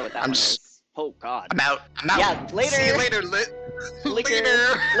 I can't remember what that one is. Oh God. I'm out. Yeah, later. See you later,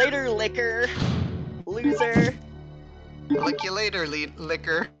 Later, liquor. Loser. Lick you later,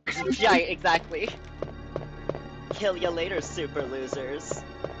 liquor. Yeah, exactly. Kill you later, super losers.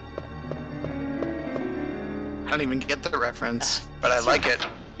 I don't even get the reference, but I like it.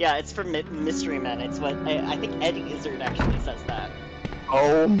 Yeah, it's from Mystery Men. It's what I think Ed Izzard actually says that.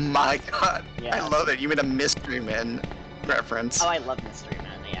 Oh my god. Yeah. I love it. You made a Mystery Men reference. Oh, I love Mystery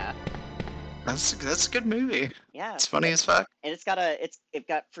Men. Yeah. That's a good movie. Yeah. It's funny as fuck. And it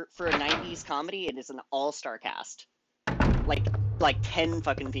got for a '90s comedy, it is an all-star cast. Like 10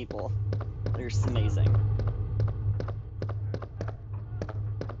 fucking people. They're just amazing.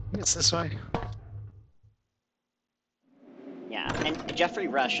 It's this way. Yeah, and Jeffrey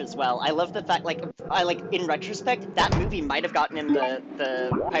Rush as well. I love the fact, in retrospect, that movie might have gotten him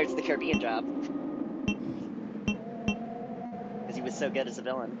the Pirates of the Caribbean job. Because he was so good as a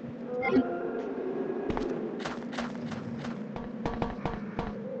villain.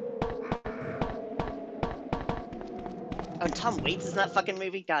 Oh, and Tom Waits is in that fucking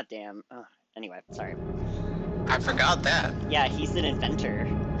movie? Goddamn. Anyway, sorry. I forgot that. Yeah, he's an inventor.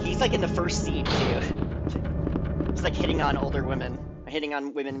 He's like in the first scene, too. He's like hitting on older women. Hitting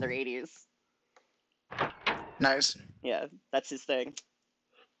on women in their 80s. Nice. Yeah, that's his thing.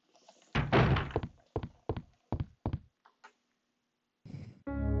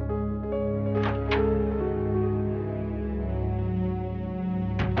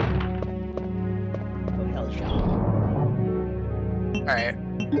 Oh, hell yeah. Alright.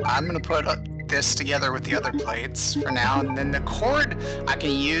 I'm gonna put this together with the other plates for now, and then the cord I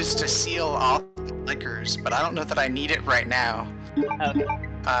can use to seal off the liquors, but I don't know that I need it right now. Okay.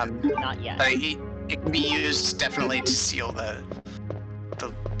 Not yet. But it can be used definitely to seal the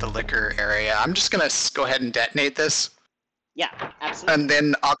liquor area. I'm just gonna go ahead and detonate this, Yeah, absolutely. and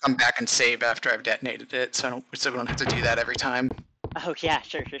then I'll come back and save after I've detonated it, so we don't have to do that every time. Oh, yeah,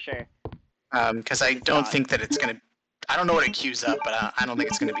 sure. Because I don't think that it's gonna. I don't know what it queues up, but I don't think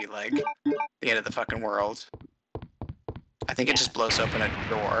it's gonna be like the end of the fucking world. I think it just blows open a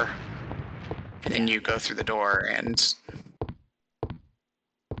door, and then you go through the door and.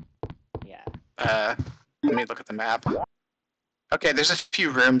 Yeah. Let me look at the map. Okay, there's a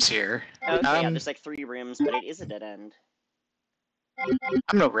few rooms here. Okay, yeah, there's like 3 rooms, but it is a dead end. I'm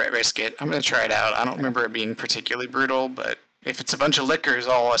gonna risk it. I'm gonna try it out. I don't remember it being particularly brutal, but if it's a bunch of liquors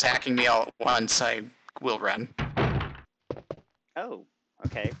all attacking me all at once, I will run. Oh,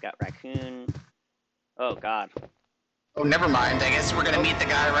 okay, got raccoon. Oh, God. Oh, never mind. I guess we're gonna meet the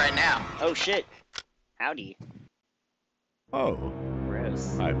guy right now. Oh shit. Howdy. Oh,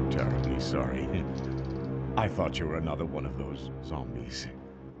 Gross. I'm terribly sorry. I thought you were another one of those zombies.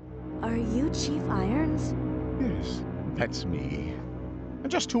 Are you Chief Irons? Yes, that's me.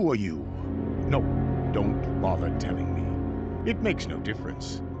 And just who are you? No, don't bother telling me. It makes no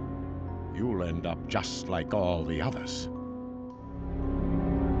difference. You'll end up just like all the others.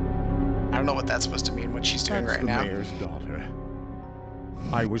 I don't know what that's supposed to mean, what she's doing That's right the now. mayor's daughter.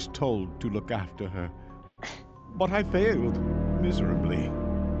 I was told to look after her, but I failed miserably.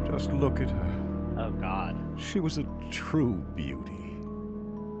 Just look at her. Oh god. She was a true beauty.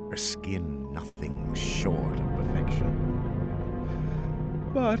 Her skin nothing short of perfection.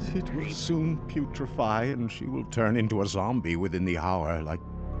 But it will soon putrefy and she will turn into a zombie within the hour like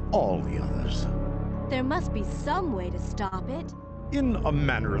all the others. There must be some way to stop it. In a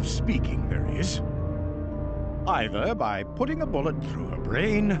manner of speaking, there is. Either by putting a bullet through her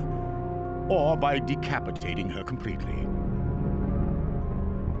brain, or by decapitating her completely.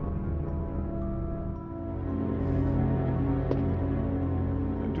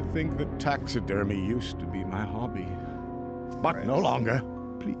 And to think that taxidermy used to be my hobby. But no longer.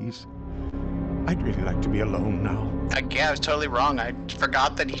 Please. I'd really like to be alone now. Yeah, I was totally wrong. I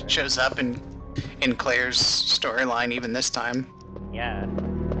forgot that he shows up in Claire's storyline even this time. Yeah.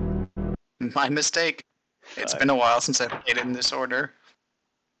 My mistake. It's been a while since I've played it in this order.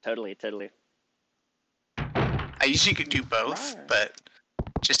 Totally. I usually could do both, Right. but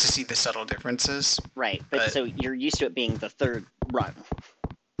just to see the subtle differences. Right, but so you're used to it being the third run,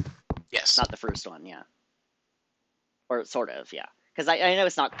 Yes. not the first one, yeah. Or sort of, yeah. Because I know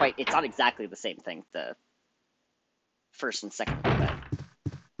it's not exactly the same thing, the first and second one,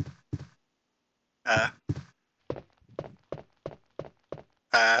 but...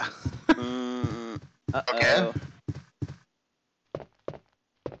 Uh-oh. Okay.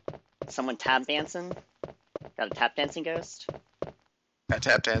 Someone tap dancing? Got a tap dancing ghost? Got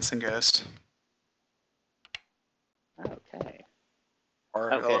tap dancing ghost. Okay.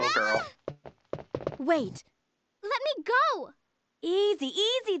 Or Okay. a little girl. Wait. Let me go! Easy,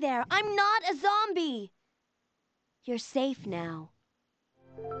 easy there. I'm not a zombie. You're safe now.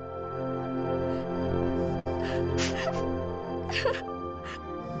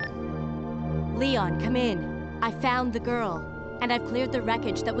 Leon, come in. I found the girl, and I've cleared the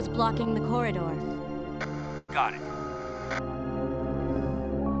wreckage that was blocking the corridor. Got it.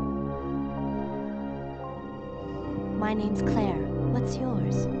 My name's Claire. What's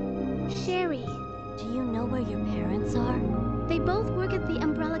yours? Sherry. Do you know where your parents are? They both work at the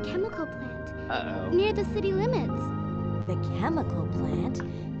Umbrella Chemical Plant, Uh-oh. near the city limits. The chemical plant?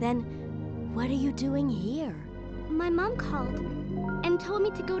 Then what are you doing here? My mom called and told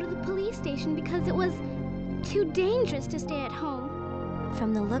me to go to the police station because it was too dangerous to stay at home.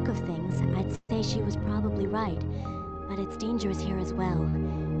 From the look of things, I'd say she was probably right. But it's dangerous here as well.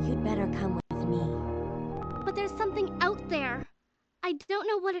 You'd better come with me. But there's something out there. I don't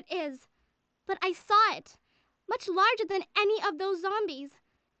know what it is, but I saw it. Much larger than any of those zombies.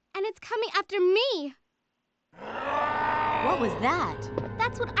 And it's coming after me. What was that?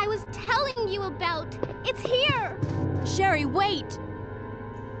 That's what I was telling you about. It's here. Sherry, wait!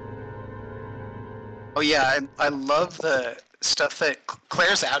 Oh yeah, I love the stuff that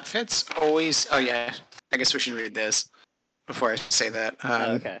Claire's outfits always... Oh yeah, I guess we should read this before I say that.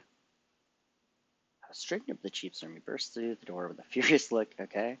 Okay. Straighten up the Chief's army, burst through the door with a furious look,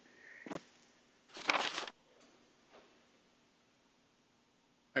 okay?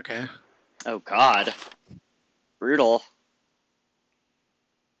 Okay. Oh god. Brutal.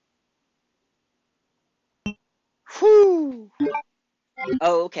 Whew!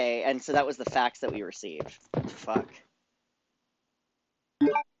 Oh, okay, and so that was the fax that we received. Fuck.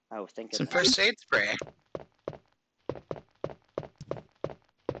 Oh, thank Some goodness. first aid spray.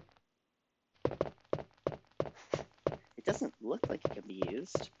 It doesn't look like it can be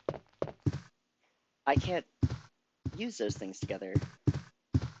used. I can't use those things together.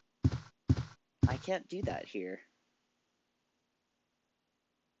 I can't do that here.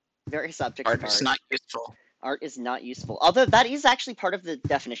 Various objects of Art is art. not useful. Art is not useful. Although that is actually part of the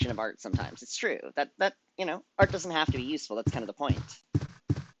definition of art sometimes. It's true. That you know, art doesn't have to be useful. That's kind of the point.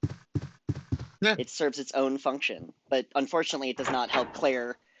 Yeah. It serves its own function. But unfortunately it does not help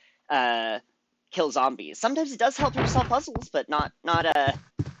Claire kill zombies. Sometimes it does help her solve puzzles, but not much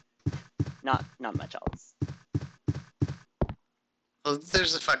else. Well,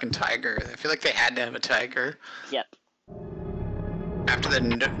 there's a fucking tiger. I feel like they had to have a tiger. Yep. After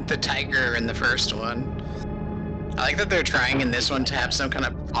the tiger in the first one. I like that they're trying in this one to have some kind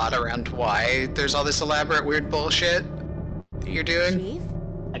of plot around why there's all this elaborate weird bullshit. you're doing. Chief?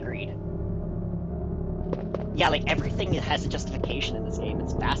 Agreed. Yeah, like everything has a justification in this game.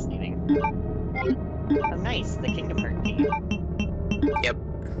 It's fascinating. Oh, nice. The Kingdom Hearts game. Yep.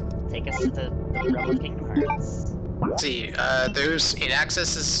 Take us to the realm of Kingdom Hearts. Let's see, it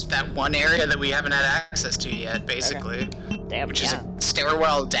accesses that one area that we haven't had access to yet, basically. Okay. Damn, which yeah. is a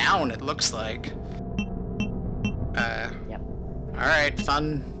stairwell down, it looks like. Yep. Alright,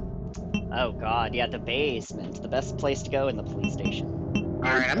 fun. Oh god, yeah, the basement. The best place to go in the police station.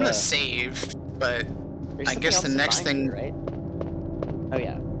 Alright, I'm gonna save, but There's I guess the something else next to thing... find here, right? Oh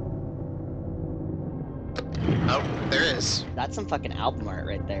yeah. Oh, there is. That's some fucking album art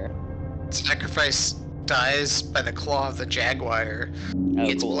right there. Sacrifice dies by the claw of the jaguar. Oh,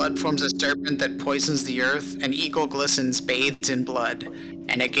 Its cool. blood forms a serpent that poisons the earth. An eagle glistens, bathed in blood.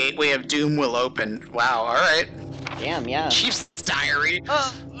 And a gateway of doom will open. Wow, alright. Damn, yeah. Chief's diary.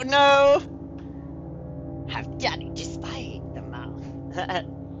 Oh, no! Have done it despite the mouth.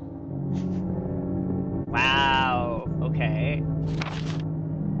 Wow, okay.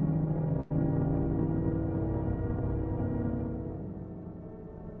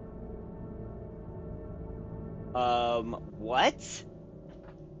 What?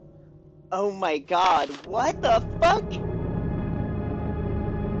 Oh my god, what the fuck?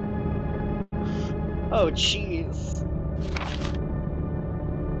 Oh, jeez.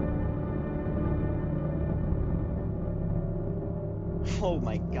 Oh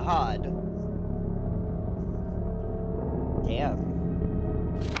my god. Damn.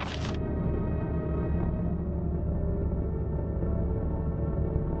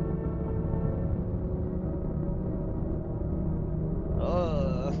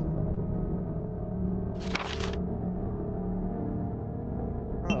 Ugh.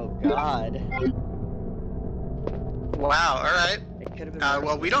 Oh god. Wow, alright. It could have been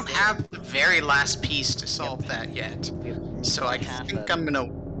Well, we don't worse. have the very last piece to solve that yet. So I think I'm gonna...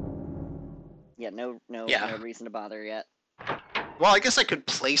 Yeah, no Yeah. reason to bother yet. Well, I guess I could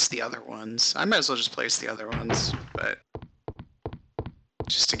place the other ones. I might as well just place the other ones, but...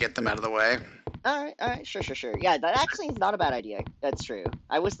 just to get them out of the way. Alright, sure. Yeah, that actually is not a bad idea. That's true.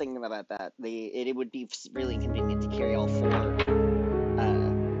 I was thinking about that. It would be really convenient to carry all four,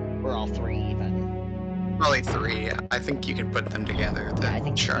 or all three even. Probably 3. I think you can put them together. The Yeah, I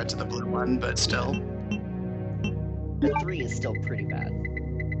think so. shards of the blue one, but still. The 3 is still pretty bad.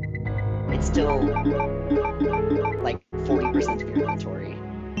 It's still like 40% of your inventory,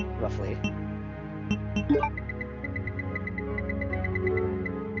 roughly.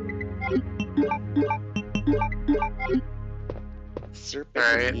 Serpent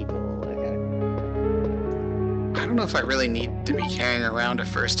Alright. is evil, okay. I don't know if I really need to be carrying around a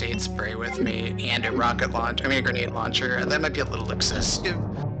first aid spray with me and a rocket launcher. I mean, a grenade launcher. That might be a little excessive.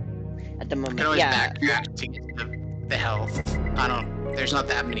 At the I moment, can always yeah. backtrack to get the health. There's not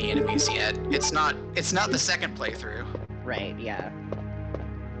that many enemies yet. It's not the second playthrough. Right, yeah.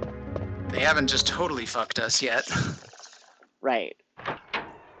 They haven't just totally fucked us yet. Right.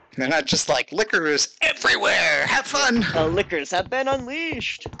 They're not just like, liquor is everywhere! Have fun! The liquors have been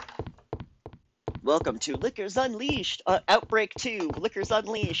unleashed! Welcome to Liquors Unleashed! Outbreak 2, Liquors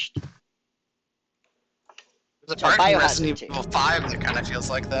Unleashed! There's a So part in Biohazard Resident 2. Evil 5 that kind of feels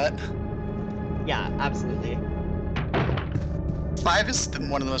like that. Yeah, absolutely. 5 is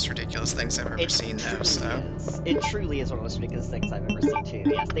one of the most ridiculous things I've ever seen, though, truly so... is. It truly is one of the most ridiculous things I've ever seen, too.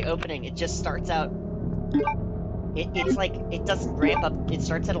 Yes, the opening, it just starts out... It's like, it doesn't ramp up, it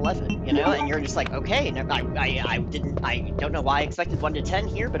starts at 11, you know? And you're just like, okay, no, I don't know why I expected 1 to 10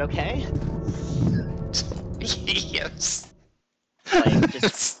 here, but okay. Yes. Like,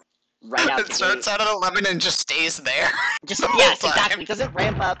 just right out It the starts gate. out at 11 and just stays there. Just, the whole yes, time. exactly. It doesn't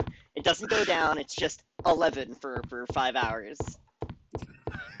ramp up, it doesn't go down, it's just 11 for 5 hours.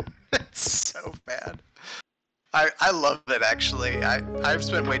 It's so bad. I love it, actually. I've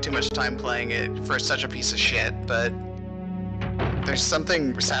spent way too much time playing it for such a piece of shit, but there's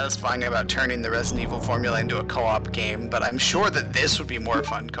something satisfying about turning the Resident Evil formula into a co-op game, but I'm sure that this would be more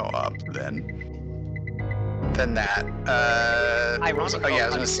fun co-op than that. Ironically, oh yeah, I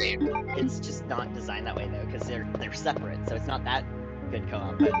was gonna say. It's just not designed that way, though, because they're separate, so it's not that good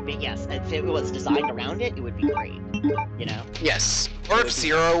co-op. But yes, if it was designed around it, it would be great, you know? Yes. Or if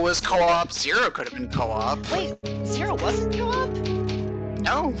Zero was co-op, Zero could have been co-op. Wait, Zero wasn't co-op?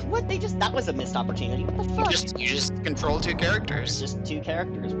 No. What? That was a missed opportunity. What the fuck? You just control 2 characters. Just 2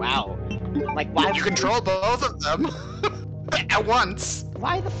 characters. Wow. Like, why? You control both of them at once.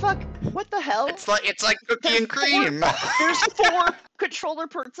 Why the fuck? What the hell? It's like cookie and cream. There's 4 controller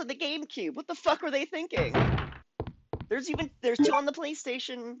ports on the GameCube. What the fuck were they thinking? There's 2 on the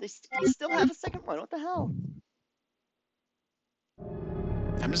PlayStation. They still have a second one. What the hell?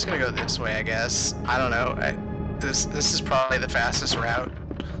 I'm just gonna go this way, I guess. I don't know. This is probably the fastest route.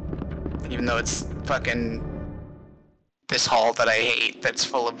 Even though it's fucking this hall that I hate that's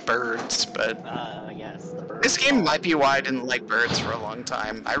full of birds, but yes, the bird this game hall. might be why I didn't like birds for a long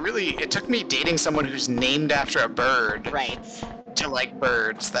time. It took me dating someone who's named after a bird Right. to like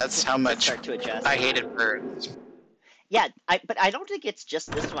birds. That's how much Start to adjust. I hated birds. Yeah, but I don't think it's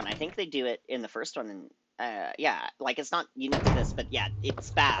just this one. I think they do it in the first one, and yeah, like it's not unique to this, but yeah,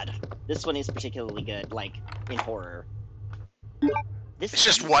 it's bad. This one is particularly good, like in horror. It's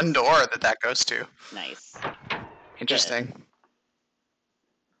just one door that goes to. Nice. Interesting.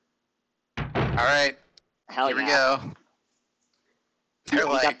 All right. Hell Here we yeah. go. They're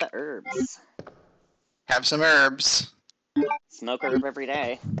We like, got the herbs. have some herbs. Smoke herb every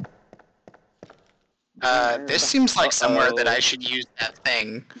day. This seems like somewhere that I should use that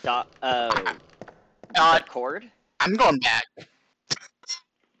thing. That cord? I'm going back.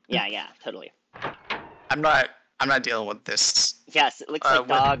 Yeah, totally. I'm not dealing with this. Yes, it looks like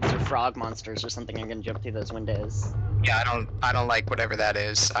dogs or frog monsters or something are gonna jump through those windows. Yeah, I don't like whatever that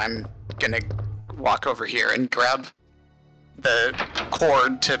is. I'm gonna walk over here and grab the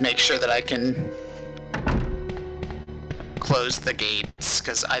cord to make sure that I can close the gates,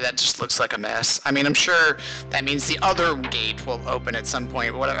 because that just looks like a mess. I mean, I'm sure that means the other gate will open at some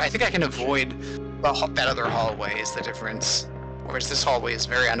point, but whatever. I think I can avoid that other hallway is the difference. Whereas this hallway is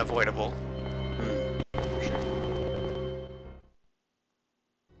very unavoidable.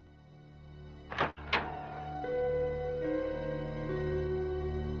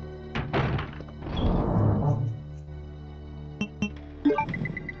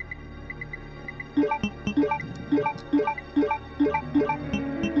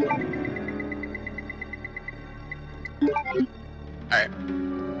 Alright.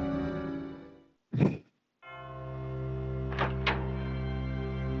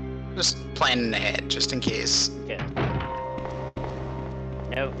 Just planning ahead, just in case. Good.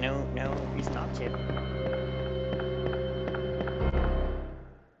 No reason not to.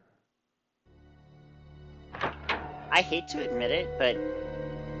 I hate to admit it, but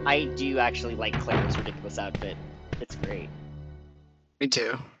I do actually like Claire's ridiculous outfit. It's great. Me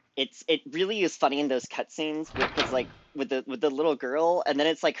too. It really is funny in those cutscenes because like with the little girl, and then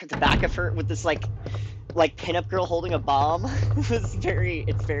it's like the back of her with this like pinup girl holding a bomb. It's very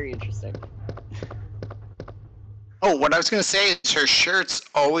interesting. Oh, what I was gonna say is her shirts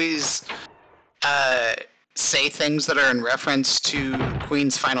always say things that are in reference to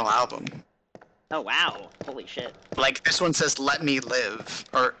Queen's final album. Oh wow! Holy shit! Like this one says "Let Me Live"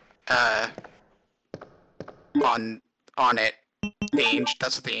 or on it. The angel.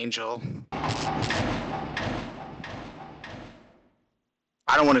 That's what the angel.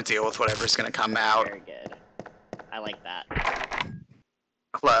 I don't want to deal with whatever's gonna come out. Very good. I like that.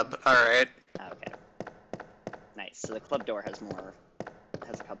 Club. All right. Okay. Nice. So the club door has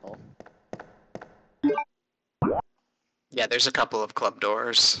a couple. Yeah, there's a couple of club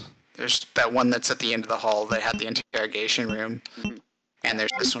doors. There's that one that's at the end of the hall that had the interrogation room. Mm-hmm. And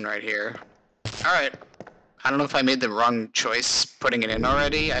there's this one right here. Alright. I don't know if I made the wrong choice putting it in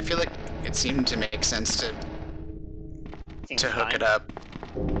already. I feel like it seemed to make sense to hook it up.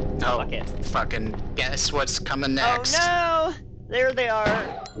 Oh, fuck it. Fucking guess what's coming next. Oh no! There they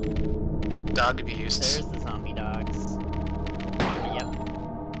are! Dog abuse. There's the zombie dogs. Yep.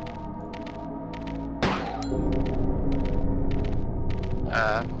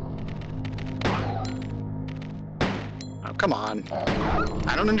 Oh, come on.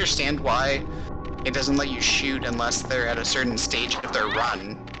 I don't understand why it doesn't let you shoot unless they're at a certain stage of their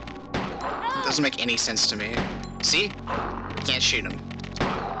run. It doesn't make any sense to me. See? You can't shoot them.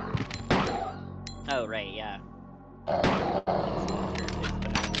 Oh, right, yeah.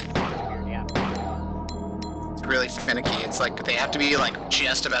 Yeah. It's really finicky. It's like they have to be like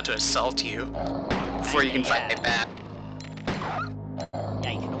just about to assault you before you can fight it back.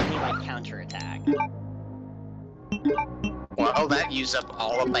 Yeah, you can only like counterattack. Well, that used up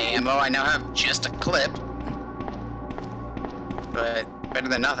all of my ammo. I now have just a clip. But better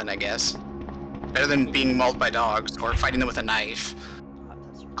than nothing, I guess. Better than being mauled by dogs or fighting them with a knife.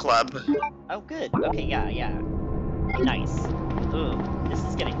 Club. Oh, good. Okay, yeah. Nice. Ooh, this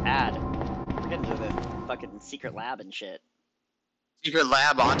is getting bad. We're getting to the fucking secret lab and shit. Secret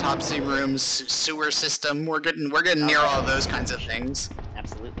lab, autopsy rooms, sewer system. We're getting near all of those kinds of things.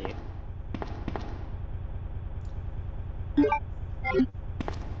 Absolutely.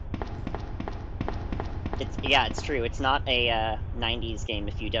 It's true. It's not a 90s game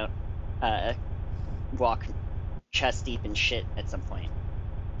if you don't walk chest deep in shit at some point.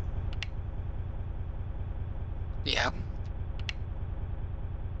 Yeah.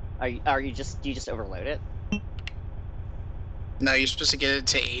 Do you just overload it? No, you're supposed to get it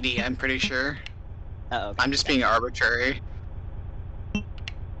to 80, I'm pretty sure. Oh, okay. I'm just being arbitrary.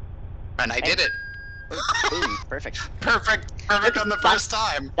 And I did it! Ooh, perfect. Perfect on the first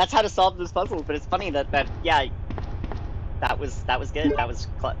time! That's how to solve this puzzle, but it's funny that yeah, that was good. That was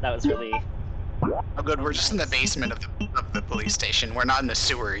really... Oh good, we're just in the basement of the police station. We're not in the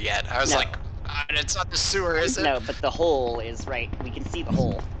sewer yet. I was like, God, it's not the sewer, is it? No, but the hole is right. We can see the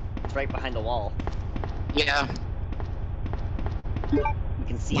hole. It's right behind the wall. Yeah. You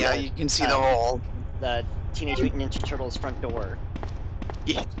can see Yeah, you can see the hole. The Teenage Mutant Ninja Turtles front door.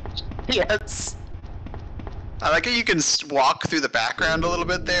 Yeah. Yes. I like how you can walk through the background a little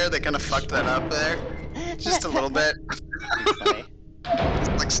bit there. They kind of fucked that up there. Just a little bit.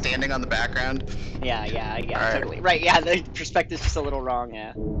 Like standing on the background. Yeah, right. totally. Right, yeah, the perspective's just a little wrong,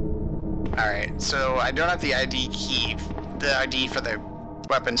 yeah. Alright, so I don't have the ID key, the ID for the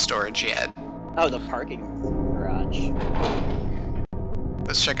weapon storage yet. Oh, the parking garage.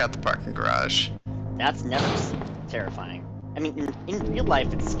 Let's check out the parking garage. That's never terrifying. I mean, in real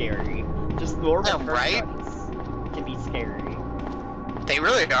life it's scary. Just normal right? can be scary. They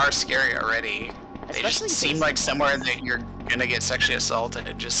really are scary already. They Especially just seem like somewhere that you're gonna get sexually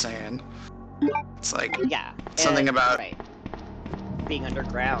assaulted, just saying. It's like, yeah, something about... Right. Being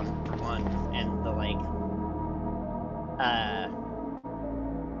underground, for one, and the, like, yeah.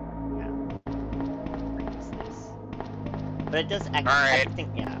 What is this? But it does actually, Alright. I think,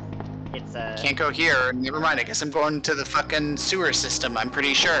 yeah. It's, Can't go here. Never mind, I guess I'm going to the fucking sewer system, I'm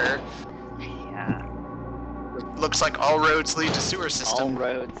pretty sure. Yeah. Looks like all roads lead to sewer system. All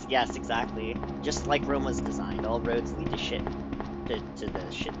roads, yes, exactly. Just like Rome was designed, all roads lead to shit. To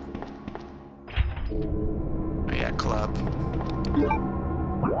the shit pool. Oh yeah, club.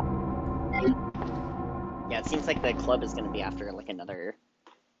 Yeah, it seems like the club is gonna be after, like, another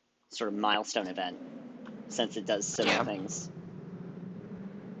sort of milestone event, since it does similar things.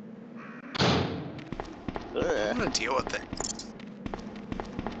 I'm gonna deal with it.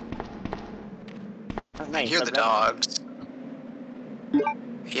 Oh, I nice, hear the dogs.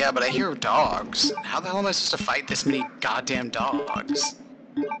 Yeah, but I hear dogs. How the hell am I supposed to fight this many goddamn dogs?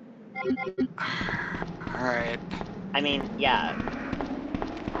 Alright. I mean, yeah.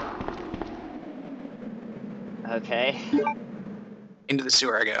 Okay. Into the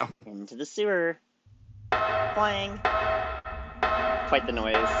sewer I go. Into the sewer. Flying. Quite the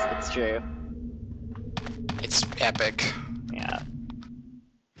noise, it's true. It's epic. Yeah.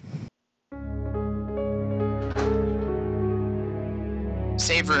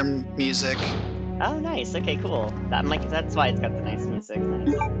 Save room music. Oh, nice. Okay, cool. That's why it's got the nice music.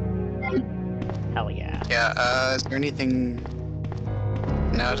 Nice. Hell yeah. Yeah, is there anything...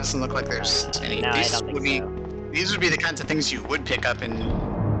 No, it doesn't look like there's any... No, I don't think so. These would be the kinds of things you would pick up in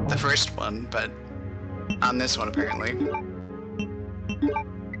the first one, but on this one, apparently.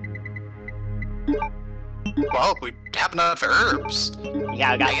 Well, we have enough herbs.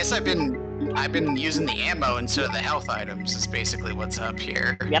 Yeah, I guess I've been using the ammo instead of the health items, is basically what's up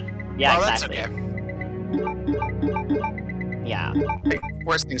here. Yep. Yeah, oh, exactly. That's okay. Yeah.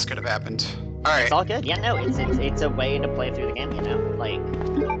 Worst things could have happened. Alright. It's all good. Yeah, no, it's a way to play through the game, you know? Like,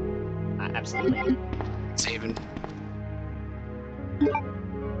 absolutely. Saving.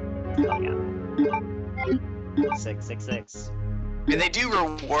 Oh, yeah. 666. And they do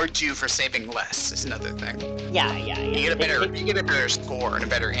reward you for saving less, is another thing. Yeah. You get a better score and a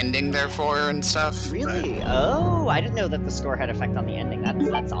better ending, therefore, and stuff. Really? But... Oh, I didn't know that the score had effect on the ending.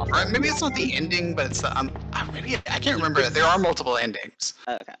 That's awful. Or maybe it's not the ending, but it's the maybe I can't remember. There are multiple endings.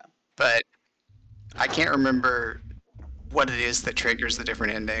 Okay. But I can't remember what it is that triggers the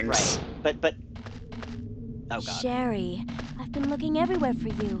different endings. Right. But. Oh god. Sherry, I've been looking everywhere for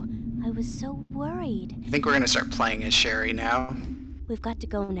you. I was so worried. I think we're gonna start playing as Sherry now. We've got to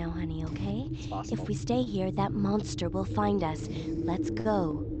go now, honey, okay? It's possible. If we stay here, that monster will find us. Let's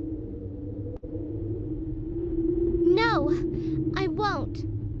go. No, I won't.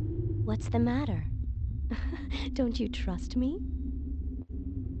 What's the matter? Don't you trust me?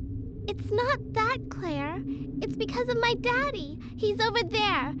 It's not that, Claire. It's because of my daddy. He's over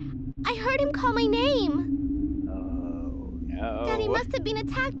there. I heard him call my name. Oh, no. Daddy must have been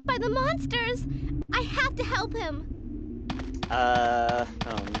attacked by the monsters. I have to help him. Oh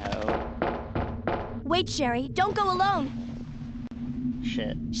no. Wait, Sherry, don't go alone.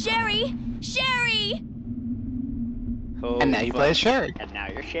 Shit. Sherry! Sherry! Oh, And now you play as Sherry. And now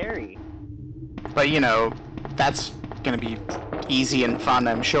you're Sherry. But you know, that's gonna be easy and fun,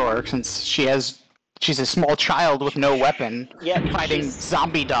 I'm sure, since she's a small child with no weapon, fighting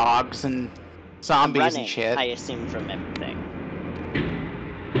zombie dogs and zombies running, and shit. I assume from everything.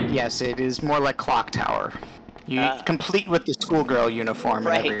 Yes, it is more like Clock Tower. You complete with the schoolgirl uniform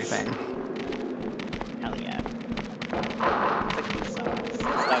Right. and everything. Hell yeah. Look at these dogs. These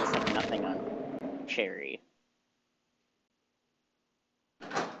dogs have nothing on Cherry.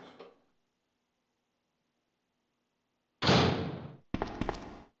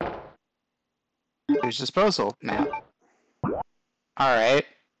 There's disposal map. Alright.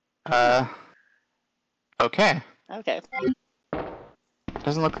 Okay. Okay.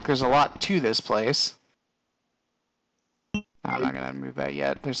 Doesn't look like there's a lot to this place. I'm not gonna move that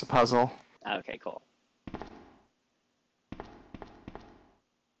yet. There's a puzzle. Okay, cool.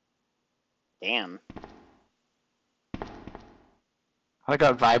 Damn. I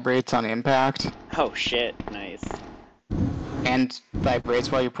got vibrates on impact. Oh shit, nice. And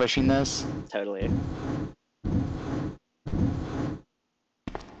vibrates while you're pushing this. Totally.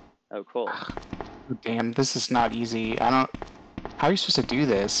 Oh, cool. Damn, this is not easy. I don't... How are you supposed to do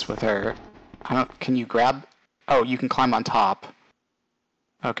this with her? I don't... Can you grab... Oh, you can climb on top.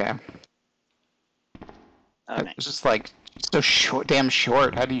 Okay. Oh, nice. It's just like, so short, damn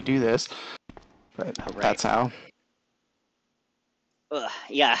short. How do you do this? But Oh, right. that's how. Ugh,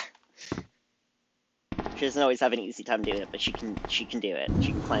 yeah. She doesn't always have an easy time doing it, but she can do it.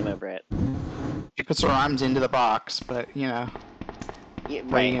 She can climb over it. She puts her arms into the box, but, you know, Yeah,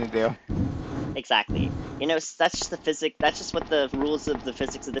 what are you right. gonna do? Exactly. You know, that's just the physics. That's just what the rules of the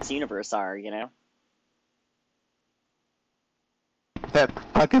physics of this universe are. You know. That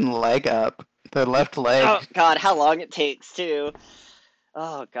fucking leg up. The left leg. Oh god, how long it takes too.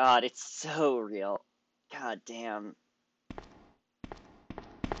 Oh god, it's so real. God damn.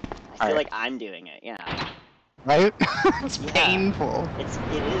 I feel like I'm doing it. Yeah. Right? It's Yeah. painful. It is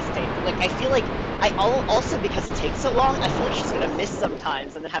painful. Like I feel like also because it takes so long, I feel like she's gonna miss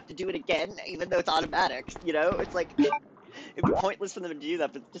sometimes and then have to do it again, even though it's automatic. You know, it's like it'd be pointless for them to do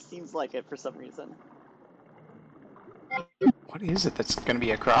that, but it just seems like it for some reason. What is it that's gonna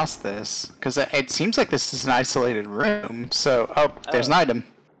be across this? Because it seems like this is an isolated room. So, oh, there's an item.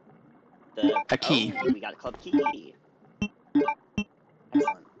 A key. Oh, we got a club key.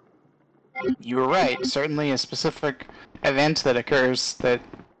 Excellent. You were right. Certainly a specific event that occurs that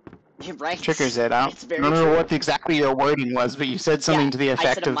You're right. triggers it. I It's very don't know true. what exactly your wording was, but you said something to the I said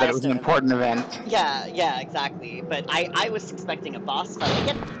effect a of that it was an milestone important event. Yeah, exactly. But I was expecting a boss fight.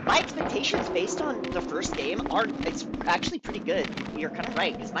 Again, my expectations based on the first game it's actually pretty good. You're kind of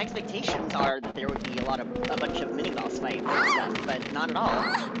right, because my expectations are that there would be a bunch of mini boss fights and stuff, but not at all.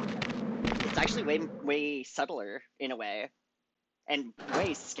 It's actually way subtler in a way, and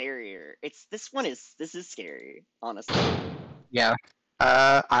way scarier. This is scary, honestly. Yeah.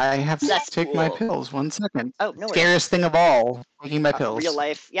 I have to That's take my cool. pills. 1 second. Oh, no worries. Scariest thing of all, taking my pills. Real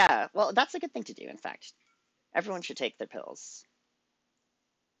life, yeah. Well, that's a good thing to do, in fact. Everyone should take their pills.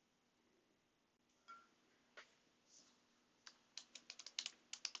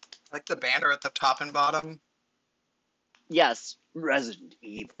 Like the banner at the top and bottom. Yes, Resident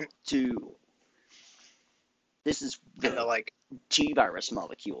Evil 2. This is the like G-virus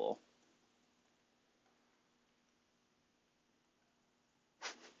molecule.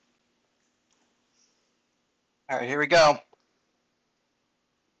 All right, here we go.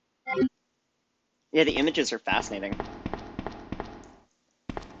 Yeah, the images are fascinating.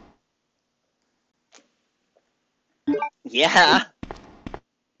 Yeah.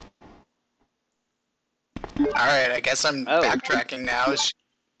 All right, I guess I'm backtracking now. Is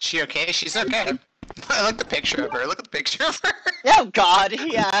she okay? She's okay. I like the picture of her. Look at the picture of her. Oh God,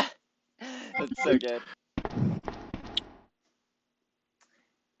 yeah. That's so good.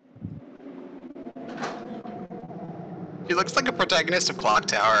 She looks like a protagonist of Clock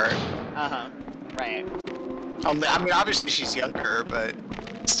Tower. Uh-huh. Right. I mean, obviously she's younger, but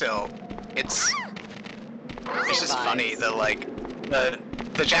still, it's just funny that like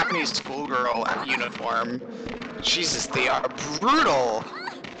the Japanese schoolgirl uniform. Jesus, they are brutal.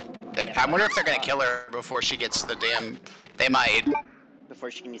 I wonder if they're gonna kill her before she gets the damn. They might.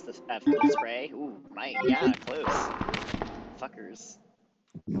 Before she can use the the spray. Ooh, might. Yeah, close. Fuckers.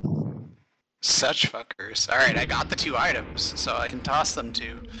 Such fuckers. All right, I got the 2 items, so I can toss them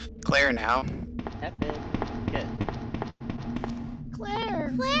to Claire now. Epic. Good.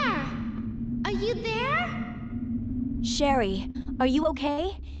 Claire! Claire! Are you there? Sherry, are you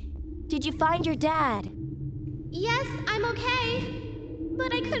okay? Did you find your dad? Yes, I'm okay.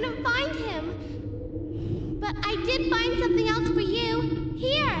 But I couldn't find him. But I did find something else for you.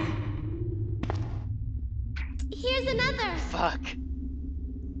 Here. Here's another. Fuck.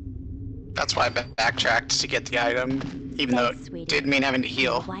 That's why I backtracked to get the item, even though Thanks, it sweetie. did mean having to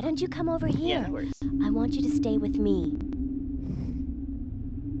heal. Why don't you come over here? Yeah, no worries. I want you to stay with me.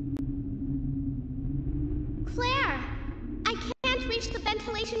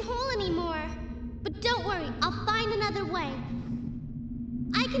 ventilation hole anymore. But don't worry, I'll find another way.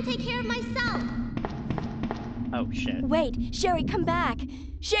 I can take care of myself. Oh, shit. Wait, Sherry, come back!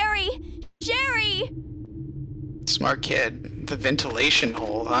 Sherry! Sherry! Smart kid. The ventilation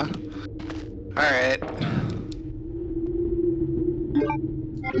hole, huh? Alright.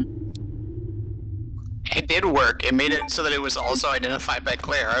 It did work. It made it so that it was also identified by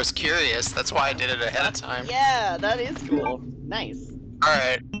Claire. I was curious. That's why I did it ahead of time. Yeah, that is cool. Nice.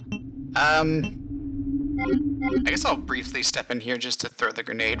 Alright. I guess I'll briefly step in here just to throw the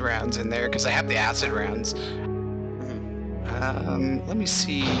grenade rounds in there, because I have the acid rounds. Let me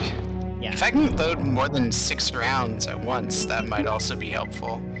see. Yeah. If I can load more than 6 rounds at once, that might also be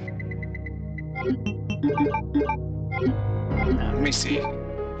helpful. Let me see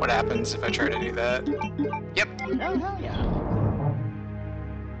what happens if I try to do that. Yep. Oh, hell yeah.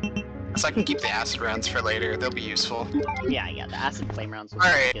 So I can keep the acid rounds for later. They'll be useful. Yeah, the acid flame rounds would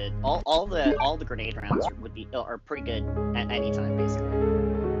be good. All the grenade rounds are pretty good at any time, basically.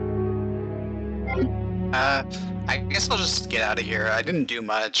 I guess I'll just get out of here. I didn't do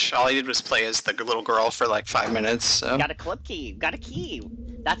much. All I did was play as the little girl for like 5 minutes. So. Got a club key. Got a key.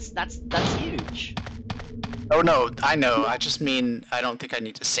 That's huge. Oh no, I know. I just mean I don't think I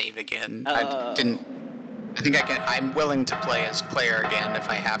need to save again. I think I can. I'm willing to play as Claire again if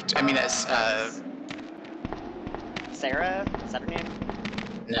I have to. I mean, as Sarah? Is that her name?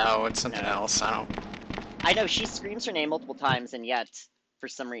 No, it's something else. I know she screams her name multiple times, and yet for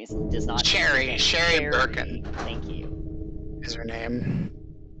some reason does not. Sherry Birkin. Thank you. Is her name?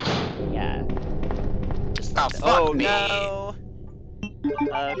 Yeah. Just fuck me. No.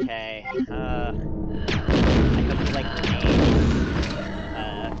 Okay. I hope you like the name.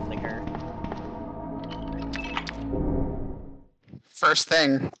 Liquor. First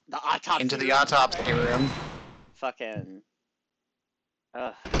thing. The autopsy. Into the autopsy room. Fucking.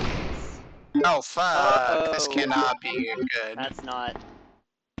 Ugh. Oh fuck! This cannot be good. That's not.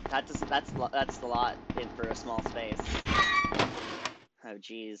 That's the lot for a small space. Oh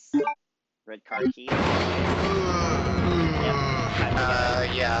jeez. Red card key. Yep.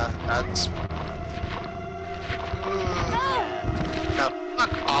 Yeah, that's. Yeah. No,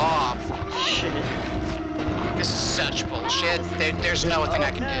 fuck off! Shit. This is such bullshit. There's nothing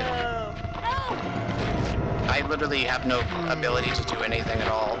I can do. I literally have no ability to do anything at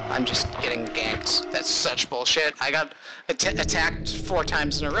all. I'm just getting ganked. That's such bullshit. I got attacked 4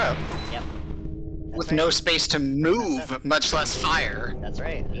 times in a row. Yep. With no space to move, much less fire. That's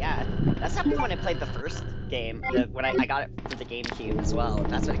right, yeah. That's happened when I played the first game, when I got it for the GameCube as well, and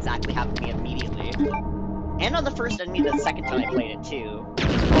that's what exactly happened to me immediately. And on the first enemy the second time I played it too.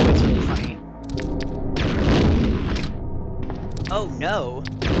 It's always really funny. Oh no!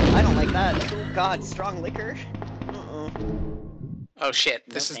 I don't like that. Oh god, strong liquor. Oh shit,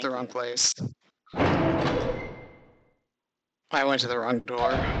 this is the wrong place. I went to the wrong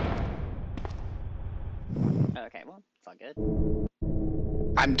door. Okay, well, it's all good.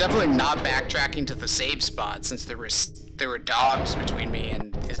 I'm definitely not backtracking to the save spot since there were dogs between me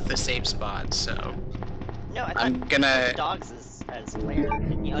and the save spot, so... No, I thought I'm gonna... dogs as Claire.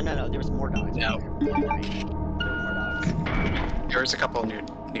 Oh no, there was more dogs. No. Yeah, right. There were more dogs. There was a couple new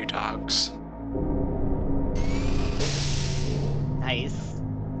dogs. Nice.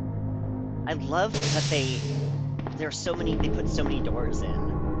 I love that they put so many doors in.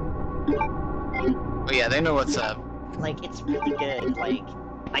 Oh yeah, they know what's up. Like, it's really good. Like,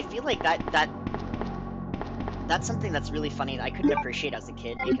 I feel like that's something that's really funny that I couldn't appreciate as a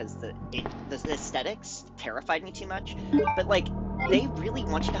kid because the aesthetics terrified me too much. But like, they really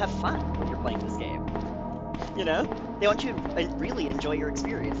want you to have fun when you're playing this game. You know? They want you to really enjoy your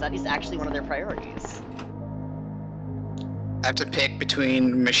experience. That is actually one of their priorities. I have to pick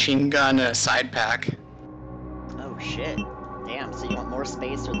between machine gun and a side pack. Oh shit. Damn, so you want more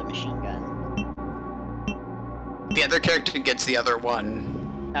space or the machine gun? The other character gets the other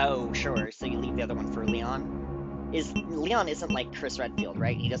one. Oh, sure, so you leave the other one for Leon? Leon isn't like Chris Redfield,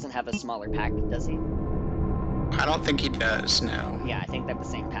 right? He doesn't have a smaller pack, does he? I don't think he does, no. Yeah, I think they have the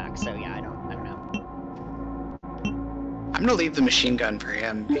same pack, so yeah, I don't know. I'm gonna leave the machine gun for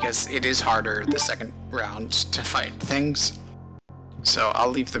him, because it is harder the second round to fight things. So I'll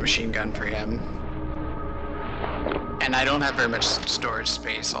leave the machine gun for him. And I don't have very much storage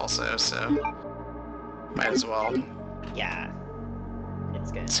space also, so... might as well. Yeah.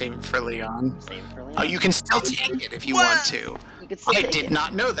 It's good. Save it for Leon. Save it for Leon. Oh, you can still take it if you want to. You can still I take did it.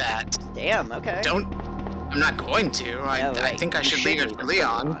 not know that. Damn, okay. I'm not going to. I think I should leave it for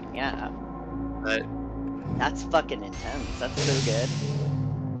Leon. Yeah. But... that's fucking intense. That's so good.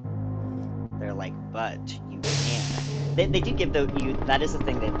 They're like, but you can't. They do give you. That is the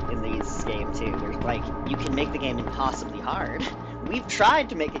thing that in these games too. There's like you can make the game impossibly hard. We've tried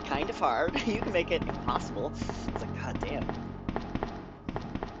to make it kind of hard. You can make it impossible. It's like, god damn.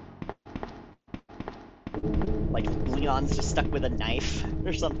 Like Leon's just stuck with a knife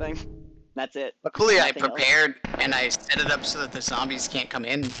or something. That's it. Luckily, I Nothing else. prepared and I set it up so that the zombies can't come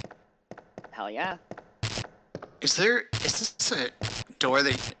in. Hell yeah. Is this a door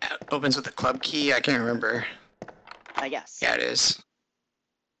that opens with a club key? I can't remember. I guess. Yeah, it is.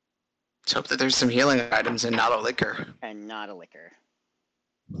 Let's hope that there's some healing items and not a liquor. And not a liquor.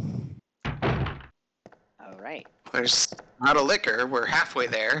 Alright. There's not a liquor. We're halfway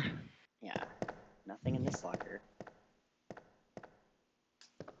there. Yeah. Nothing in this locker.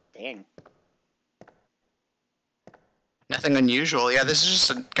 Dang. Nothing unusual. Yeah, this is just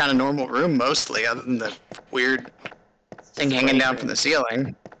a kind of normal room mostly, other than the weird thing hanging down from the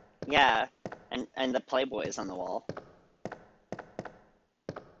ceiling. Yeah. And the Playboys on the wall.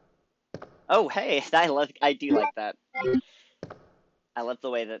 Oh, hey, I do like that. I love the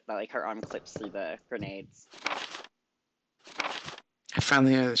way that like her arm clips through the grenades. I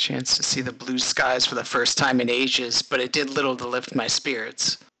finally had a chance to see the blue skies for the first time in ages, but it did little to lift my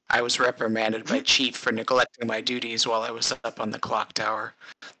spirits. I was reprimanded by Chief for neglecting my duties while I was up on the clock tower.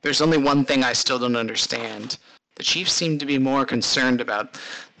 There's only one thing I still don't understand. The Chief seemed to be more concerned about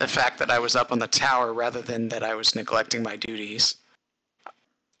the fact that I was up on the tower rather than that I was neglecting my duties.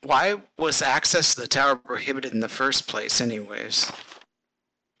 Why was access to the tower prohibited in the first place, anyways?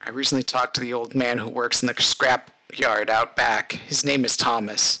 I recently talked to the old man who works in the scrap yard out back. His name is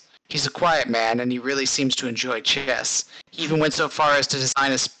Thomas. He's a quiet man, and he really seems to enjoy chess. He even went so far as to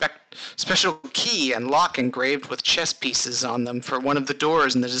design a special key and lock engraved with chess pieces on them for one of the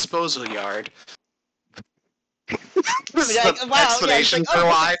doors in the disposal yard. Explanation for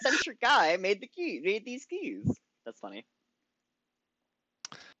why. The eccentric guy made these keys. That's funny.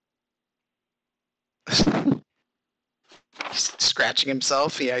 He's scratching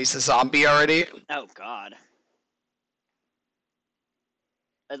himself. Yeah, he's a zombie already. Oh god.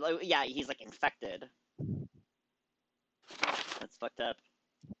 Yeah, he's like infected. That's fucked up.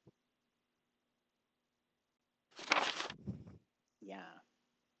 Yeah.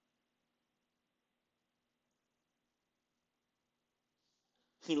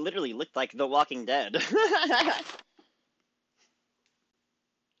 He literally looked like The Walking Dead.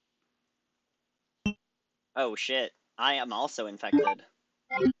 Oh shit. I am also infected.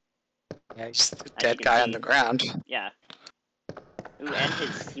 Yeah, he's the dead guy on the ground. Yeah. Ooh, and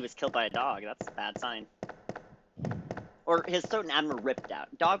he was killed by a dog. That's a bad sign. Or his throat and abdomen ripped out.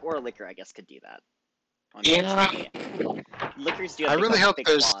 Dog or a liquor, I guess, could do that. Yeah. Liquors do have I really hope big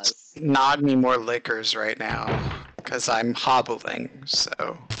there's claws. not any more liquors right now, because I'm hobbling,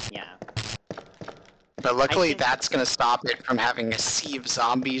 so... Yeah. But luckily think- that's going to stop it from having a sea of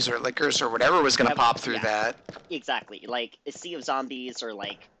zombies or liquors or whatever was going to pop through that. Exactly. Like, a sea of zombies or,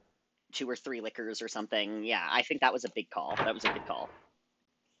 like, 2 or 3 liquors or something. Yeah, I think that was a big call. That was a good call.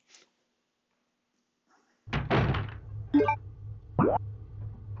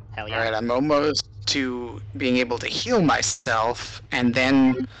 Hell yeah. Alright, I'm almost to being able to heal myself, and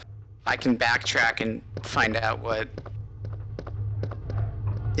then I can backtrack and find out what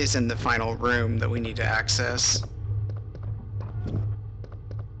is in the final room that we need to access.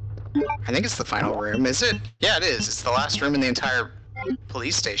 I think it's the final room, is it? Yeah, it is. It's the last room in the entire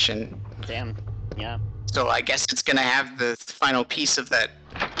police station. Damn. Yeah. So I guess it's gonna have the final piece of that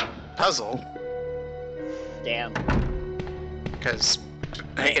puzzle. Damn. Because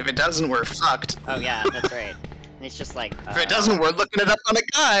if it doesn't, we're fucked. Oh yeah, that's right. And it's just like... If it doesn't, we're looking it up on a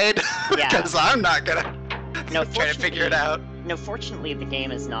guide. Yeah. Because I'm not gonna No, try to figure it out. No, fortunately, the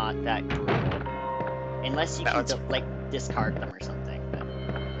game is not that brutal. Unless you can, like, discard them or something.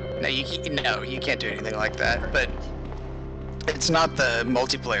 But... No, you can't do anything like that. But it's not the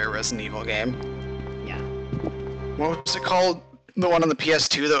multiplayer Resident Evil game. Yeah. What was it called? The one on the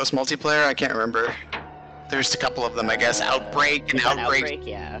PS2 that was multiplayer? I can't remember. There's a couple of them, I guess. Outbreak and Outbreak.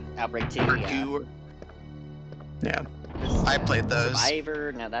 Yeah. Outbreak 2, yeah. Yeah. I played those.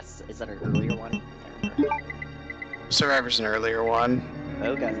 Survivor? No, is that an earlier one? I can't remember. Survivor's an earlier one.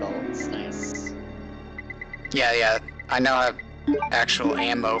 Oh, gun bolts. Nice. Yeah. I now have actual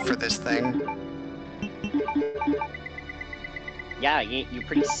ammo for this thing. Yeah, you're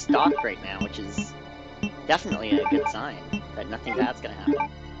pretty stocked right now, which is definitely a good sign that nothing bad's gonna happen.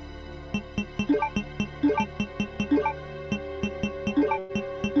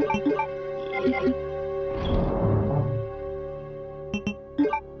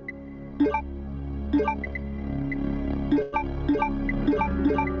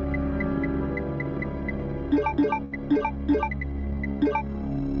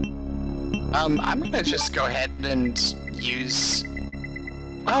 I'm gonna just go ahead and use...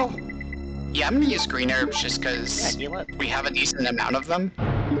 Oh, yeah, I'm gonna use green herbs just because we have a decent amount of them.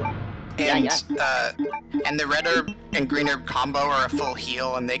 And, and the red herb and green herb combo are a full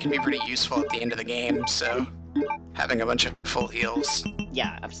heal, and they can be pretty useful at the end of the game, so having a bunch of full heals.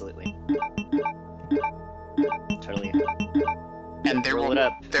 Yeah, absolutely. Totally. And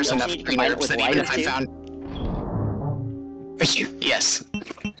there's enough green herbs that even if I found... Yes.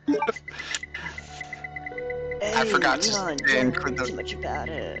 Hey, I forgot Leon, to include too much about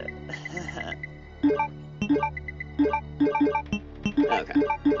it. Okay.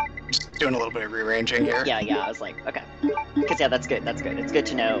 Just doing a little bit of rearranging here. Yeah, I was like, okay. Because, yeah, that's good, It's good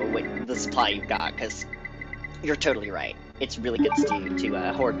to know what the supply you've got, because you're totally right. It's really good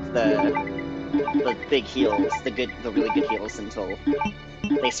to hoard the big heals, the really good heals until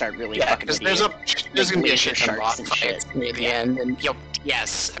they start really fucking with you. There's gonna be a shit ton of boss fights near the end, and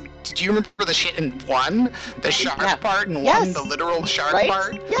yes. I mean, did you remember the shit in 1? The shark part in 1? The literal shark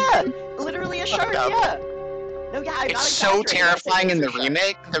part? Yeah! Literally a shark, yeah! No, yeah, it's so terrifying in the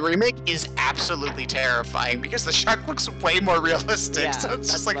remake. The remake is absolutely terrifying because the shark looks way more realistic. Yeah, so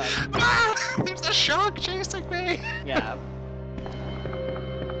it's just like, ah, there's a shark chasing me. Yeah.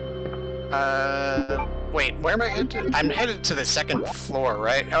 Wait, where am I headed? I'm headed to the 2nd floor,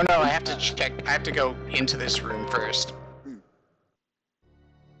 right? Oh no, I have to check. I have to go into this room first.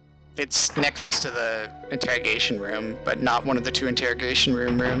 It's next to the interrogation room, but not one of the 2 interrogation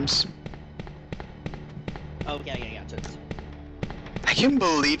rooms. Oh, yeah. I can't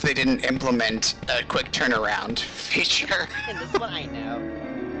believe they didn't implement a quick turnaround feature. And this one I know.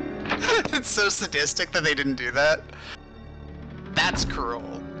 It's so sadistic that they didn't do that. That's cruel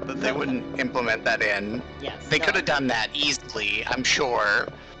that they wouldn't implement that in. Yes. They could have done that easily, I'm sure.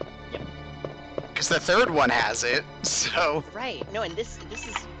 Yep. Because the 3rd one has it, so... Right. No, and this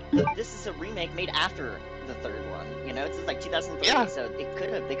is a remake made after the 3rd one. You know, it's like 2003, so they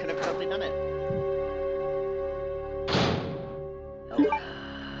could have totally done it.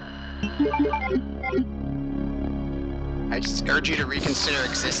 I just urge you to reconsider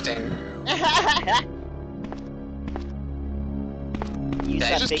existing. Did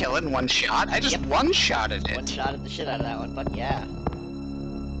I just kill it in one shot? I just one-shotted it. One-shotted the shit out of that one, fuck yeah.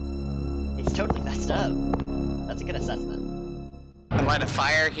 It's totally messed up. That's a good assessment. I light a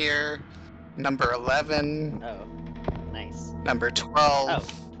fire here. Number 11. Oh, nice. Number 12. Oh,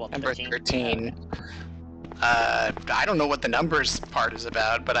 12, number 13. Oh, okay. I don't know what the numbers part is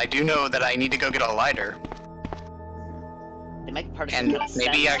about, but I do know that I need to go get a lighter. They might be part of and some kind of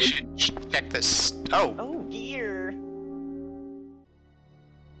maybe set. I should check this. Oh. Oh, gear.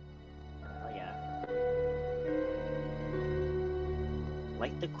 Oh yeah.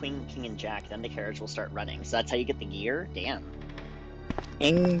 Like the Queen, King, and Jack, then the carriage will start running. So that's how you get the gear. Damn.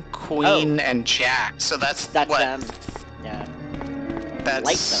 King, Queen, and Jack. So that's what? Them. Yeah. That's.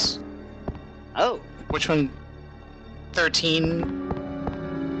 Like them. Oh. Which one?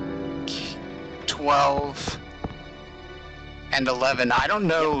 13, 12, and 11. I don't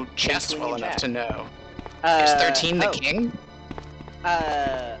know chess well enough to know. Is 13 the king?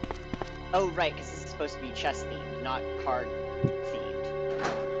 Oh right, because this is supposed to be chess themed, not card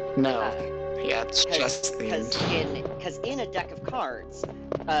themed. No. Yeah, it's chess themed. Because in a deck of cards,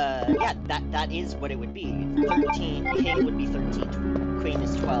 yeah, that is what it would be. 13, king would be 13, queen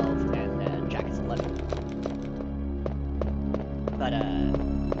is 12, and Jack is 11. But,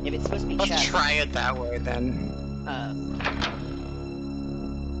 if it's supposed to be chess... Let's try it that way, then.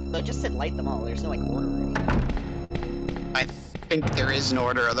 But it just said light them all, there's no, like, order or anything. I think there is an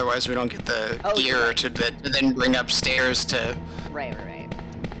order, otherwise we don't get the gear to then bring upstairs to... Right.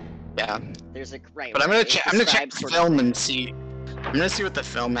 Yeah. There's a... Right. But I'm gonna check the film and see... I'm gonna see what the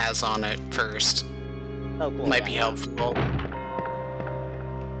film has on it first. Oh, cool. Might be helpful.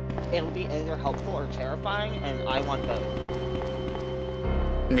 It'll be either helpful or terrifying, and I want both.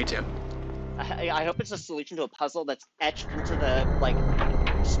 Me too. I hope it's a solution to a puzzle that's etched into the, like,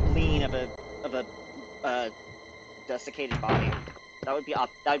 spleen of a desiccated body. That would be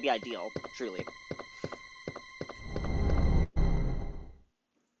ideal, truly.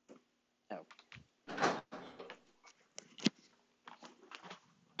 Oh.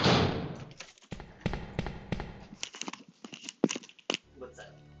 What's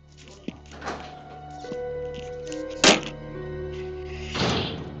that?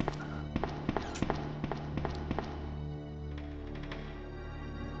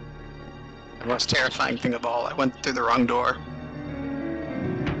 The most terrifying thing of all, I went through the wrong door.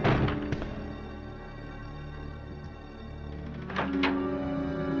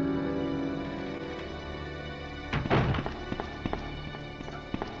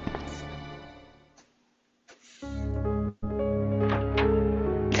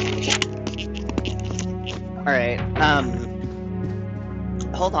 Alright,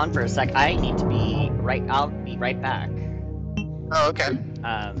 hold on for a sec. I need to be right. I'll be right back. Oh, okay.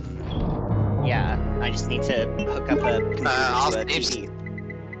 Yeah, I just need to hook up a computer to a TV.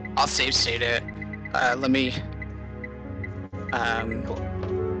 I'll save state it. Let me. Cool.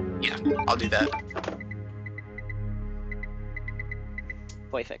 Yeah, I'll do that.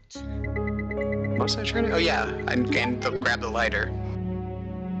 Perfect. What was I trying to? Oh yeah, and grab the lighter.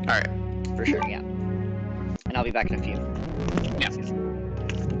 All right. For sure, yeah. And I'll be back in a few. Yeah.